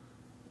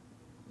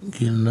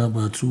 Getting up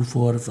by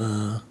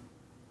 2:45.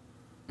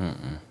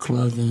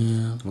 Clock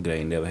in. Okay, I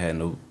ain't never had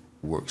no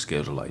work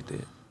schedule like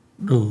that.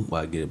 Dude,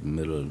 Why get up in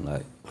the middle of the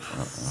night?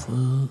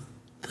 fuck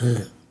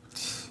that.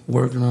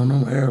 Working on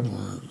them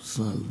airplanes,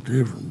 something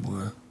different,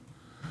 boy.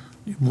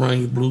 You bring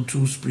your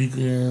Bluetooth speaker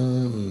in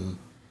and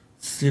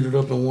sit it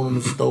up in one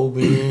of the stove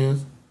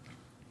bins,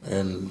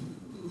 and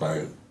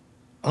like,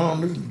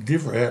 it's a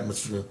different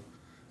atmosphere.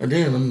 And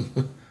then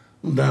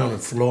I'm down in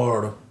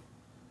Florida.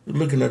 You're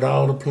looking at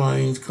all the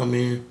planes come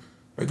in.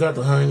 They got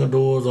the hangar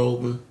doors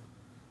open,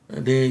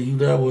 and then you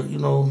there with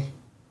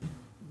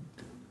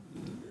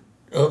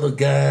other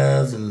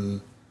guys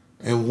and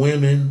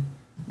women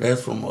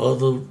that's from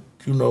other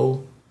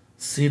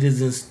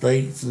cities and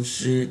states and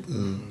shit,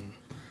 and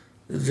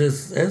it's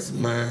just that's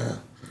my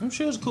I'm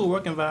sure it's a cool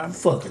working vibe.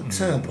 fucking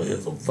Tampa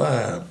is a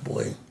vibe,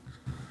 boy.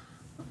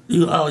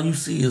 All you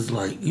see is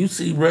you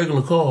see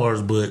regular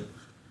cars, but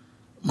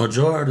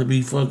majority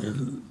be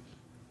fucking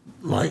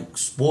like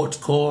sports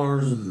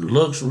cars and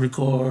luxury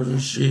cars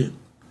and shit.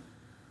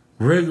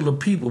 Regular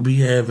people be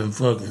having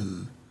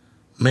fucking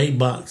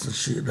Maybachs and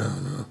shit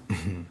down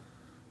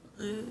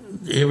there.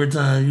 Every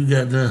time you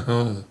got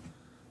down,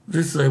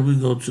 just say we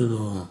go to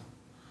the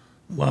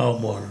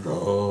Walmart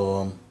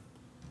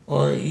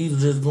or either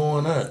just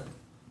going out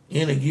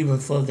any given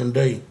fucking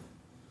day.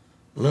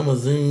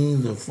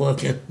 Limousines and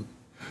fucking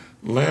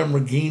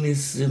Lamborghinis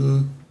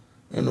sitting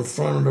in the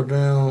front of the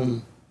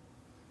damn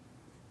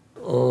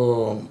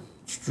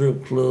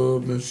strip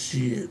club and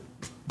shit.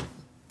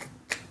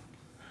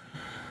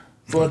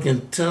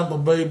 Fucking Tampa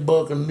Bay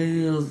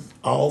Buccaneers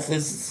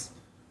office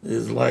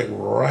is like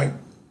right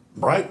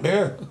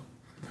there.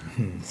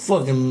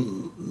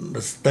 Fucking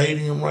the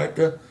stadium right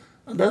there.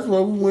 And that's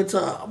where we went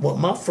to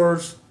my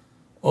first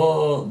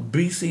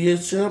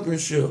BCS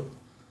championship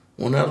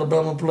when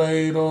Alabama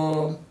played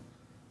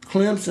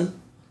Clemson.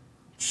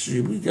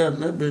 Shit, we got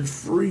that bitch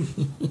free.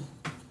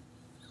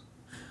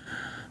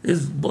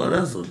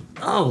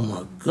 Oh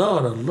my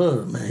God, I love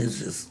it, man. It's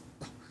just,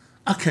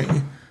 I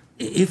can't,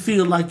 it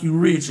feel like you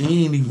rich and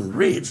you ain't even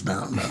rich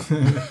down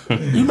there.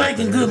 You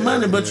making good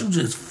money, but you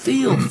just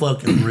feel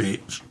fucking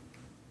rich.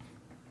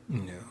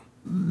 Yeah.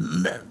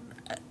 That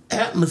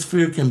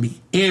atmosphere can be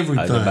everything.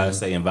 I was about to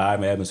say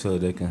environment, atmosphere,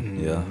 they can,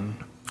 yeah.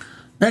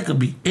 That could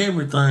be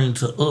everything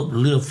to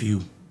uplift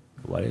you.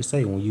 Why they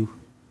say when you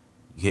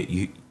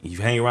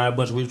hang around a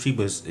bunch of rich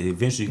people,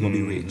 eventually you're gonna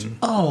be rich.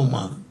 Oh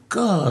my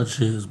God,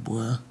 yes,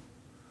 boy.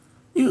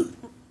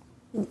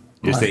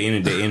 Just the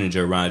energy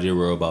around you,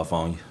 rub off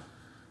on you.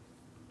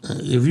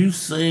 If you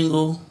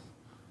single,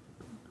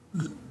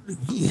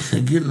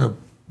 getting a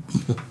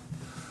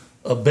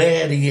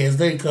baddie, as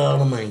they call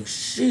them, ain't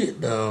shit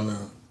down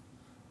there.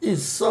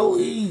 It's so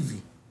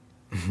easy.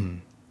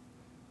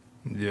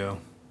 Yeah.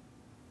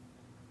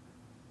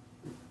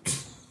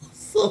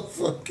 So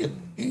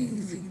fucking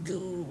easy,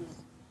 dude.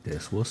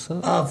 That's what's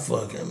up. I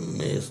fucking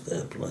miss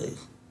that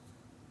place.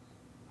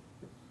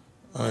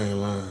 I ain't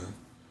lying.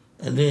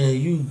 And then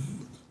you,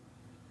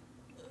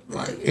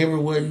 like,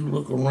 everywhere you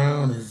look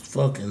around is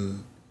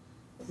fucking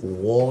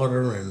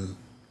water and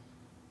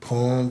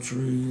palm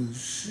trees and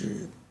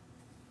shit.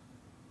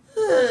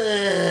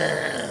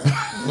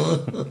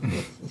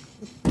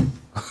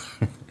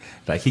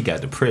 Like he got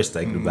depressed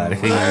thinking about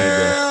it.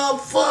 Well,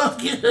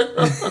 fuck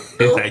yeah.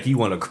 Like he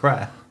want to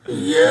cry.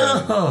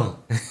 Yeah.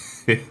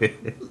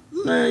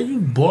 Man, you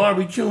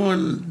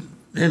barbecuing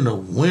in the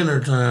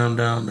wintertime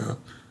down there.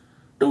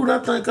 Dude, I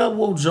think I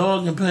wore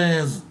jogging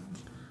pants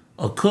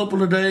a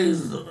couple of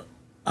days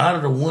out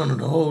of the winter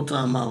the whole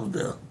time I was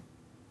there.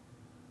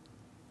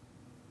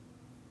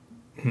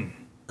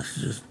 It's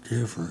just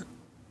different.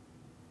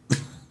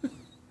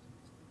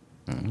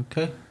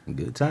 Okay.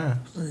 Good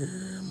times. Yeah,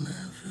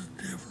 man, it's just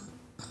different.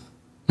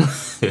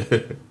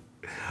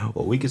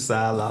 Well, we can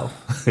sign off.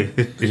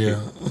 Yeah.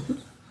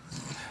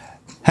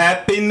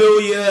 Happy New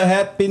Year.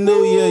 Happy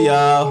New Year,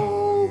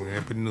 y'all.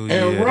 Happy New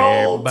Year And to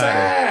roll everybody.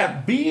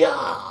 tide,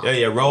 be-ya.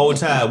 Yeah, roll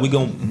tide. We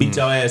gonna beat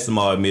y'all ass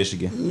tomorrow in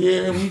Michigan.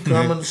 Yeah, we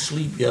coming to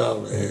sleep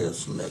y'all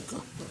ass,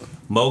 nigga.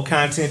 More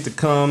content to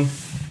come.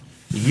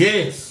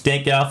 Yes.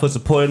 Thank y'all for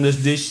supporting us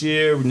this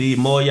year. We need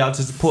more of y'all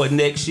to support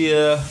next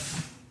year.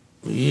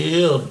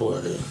 Yeah,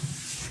 boy.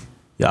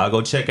 Y'all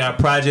go check out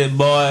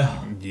Prijectboi.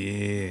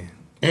 Yeah.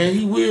 And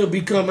he will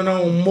be coming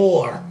on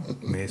more.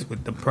 Mess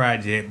with the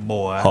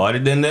Prijectboi. Harder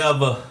than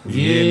ever.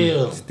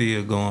 Yeah.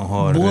 Still going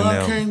harder Boy, than I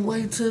ever. can't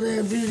wait till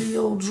that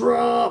video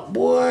drop,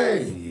 boy.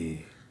 Yeah.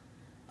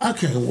 I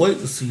can't wait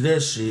to see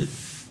that shit.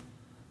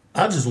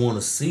 I just want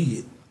to see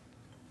it.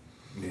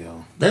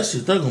 Yeah. That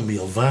shit, that's gonna be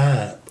a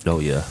vibe. Oh,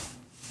 yeah.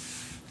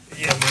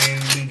 Yeah,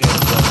 man. We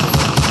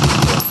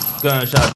got Gunshot.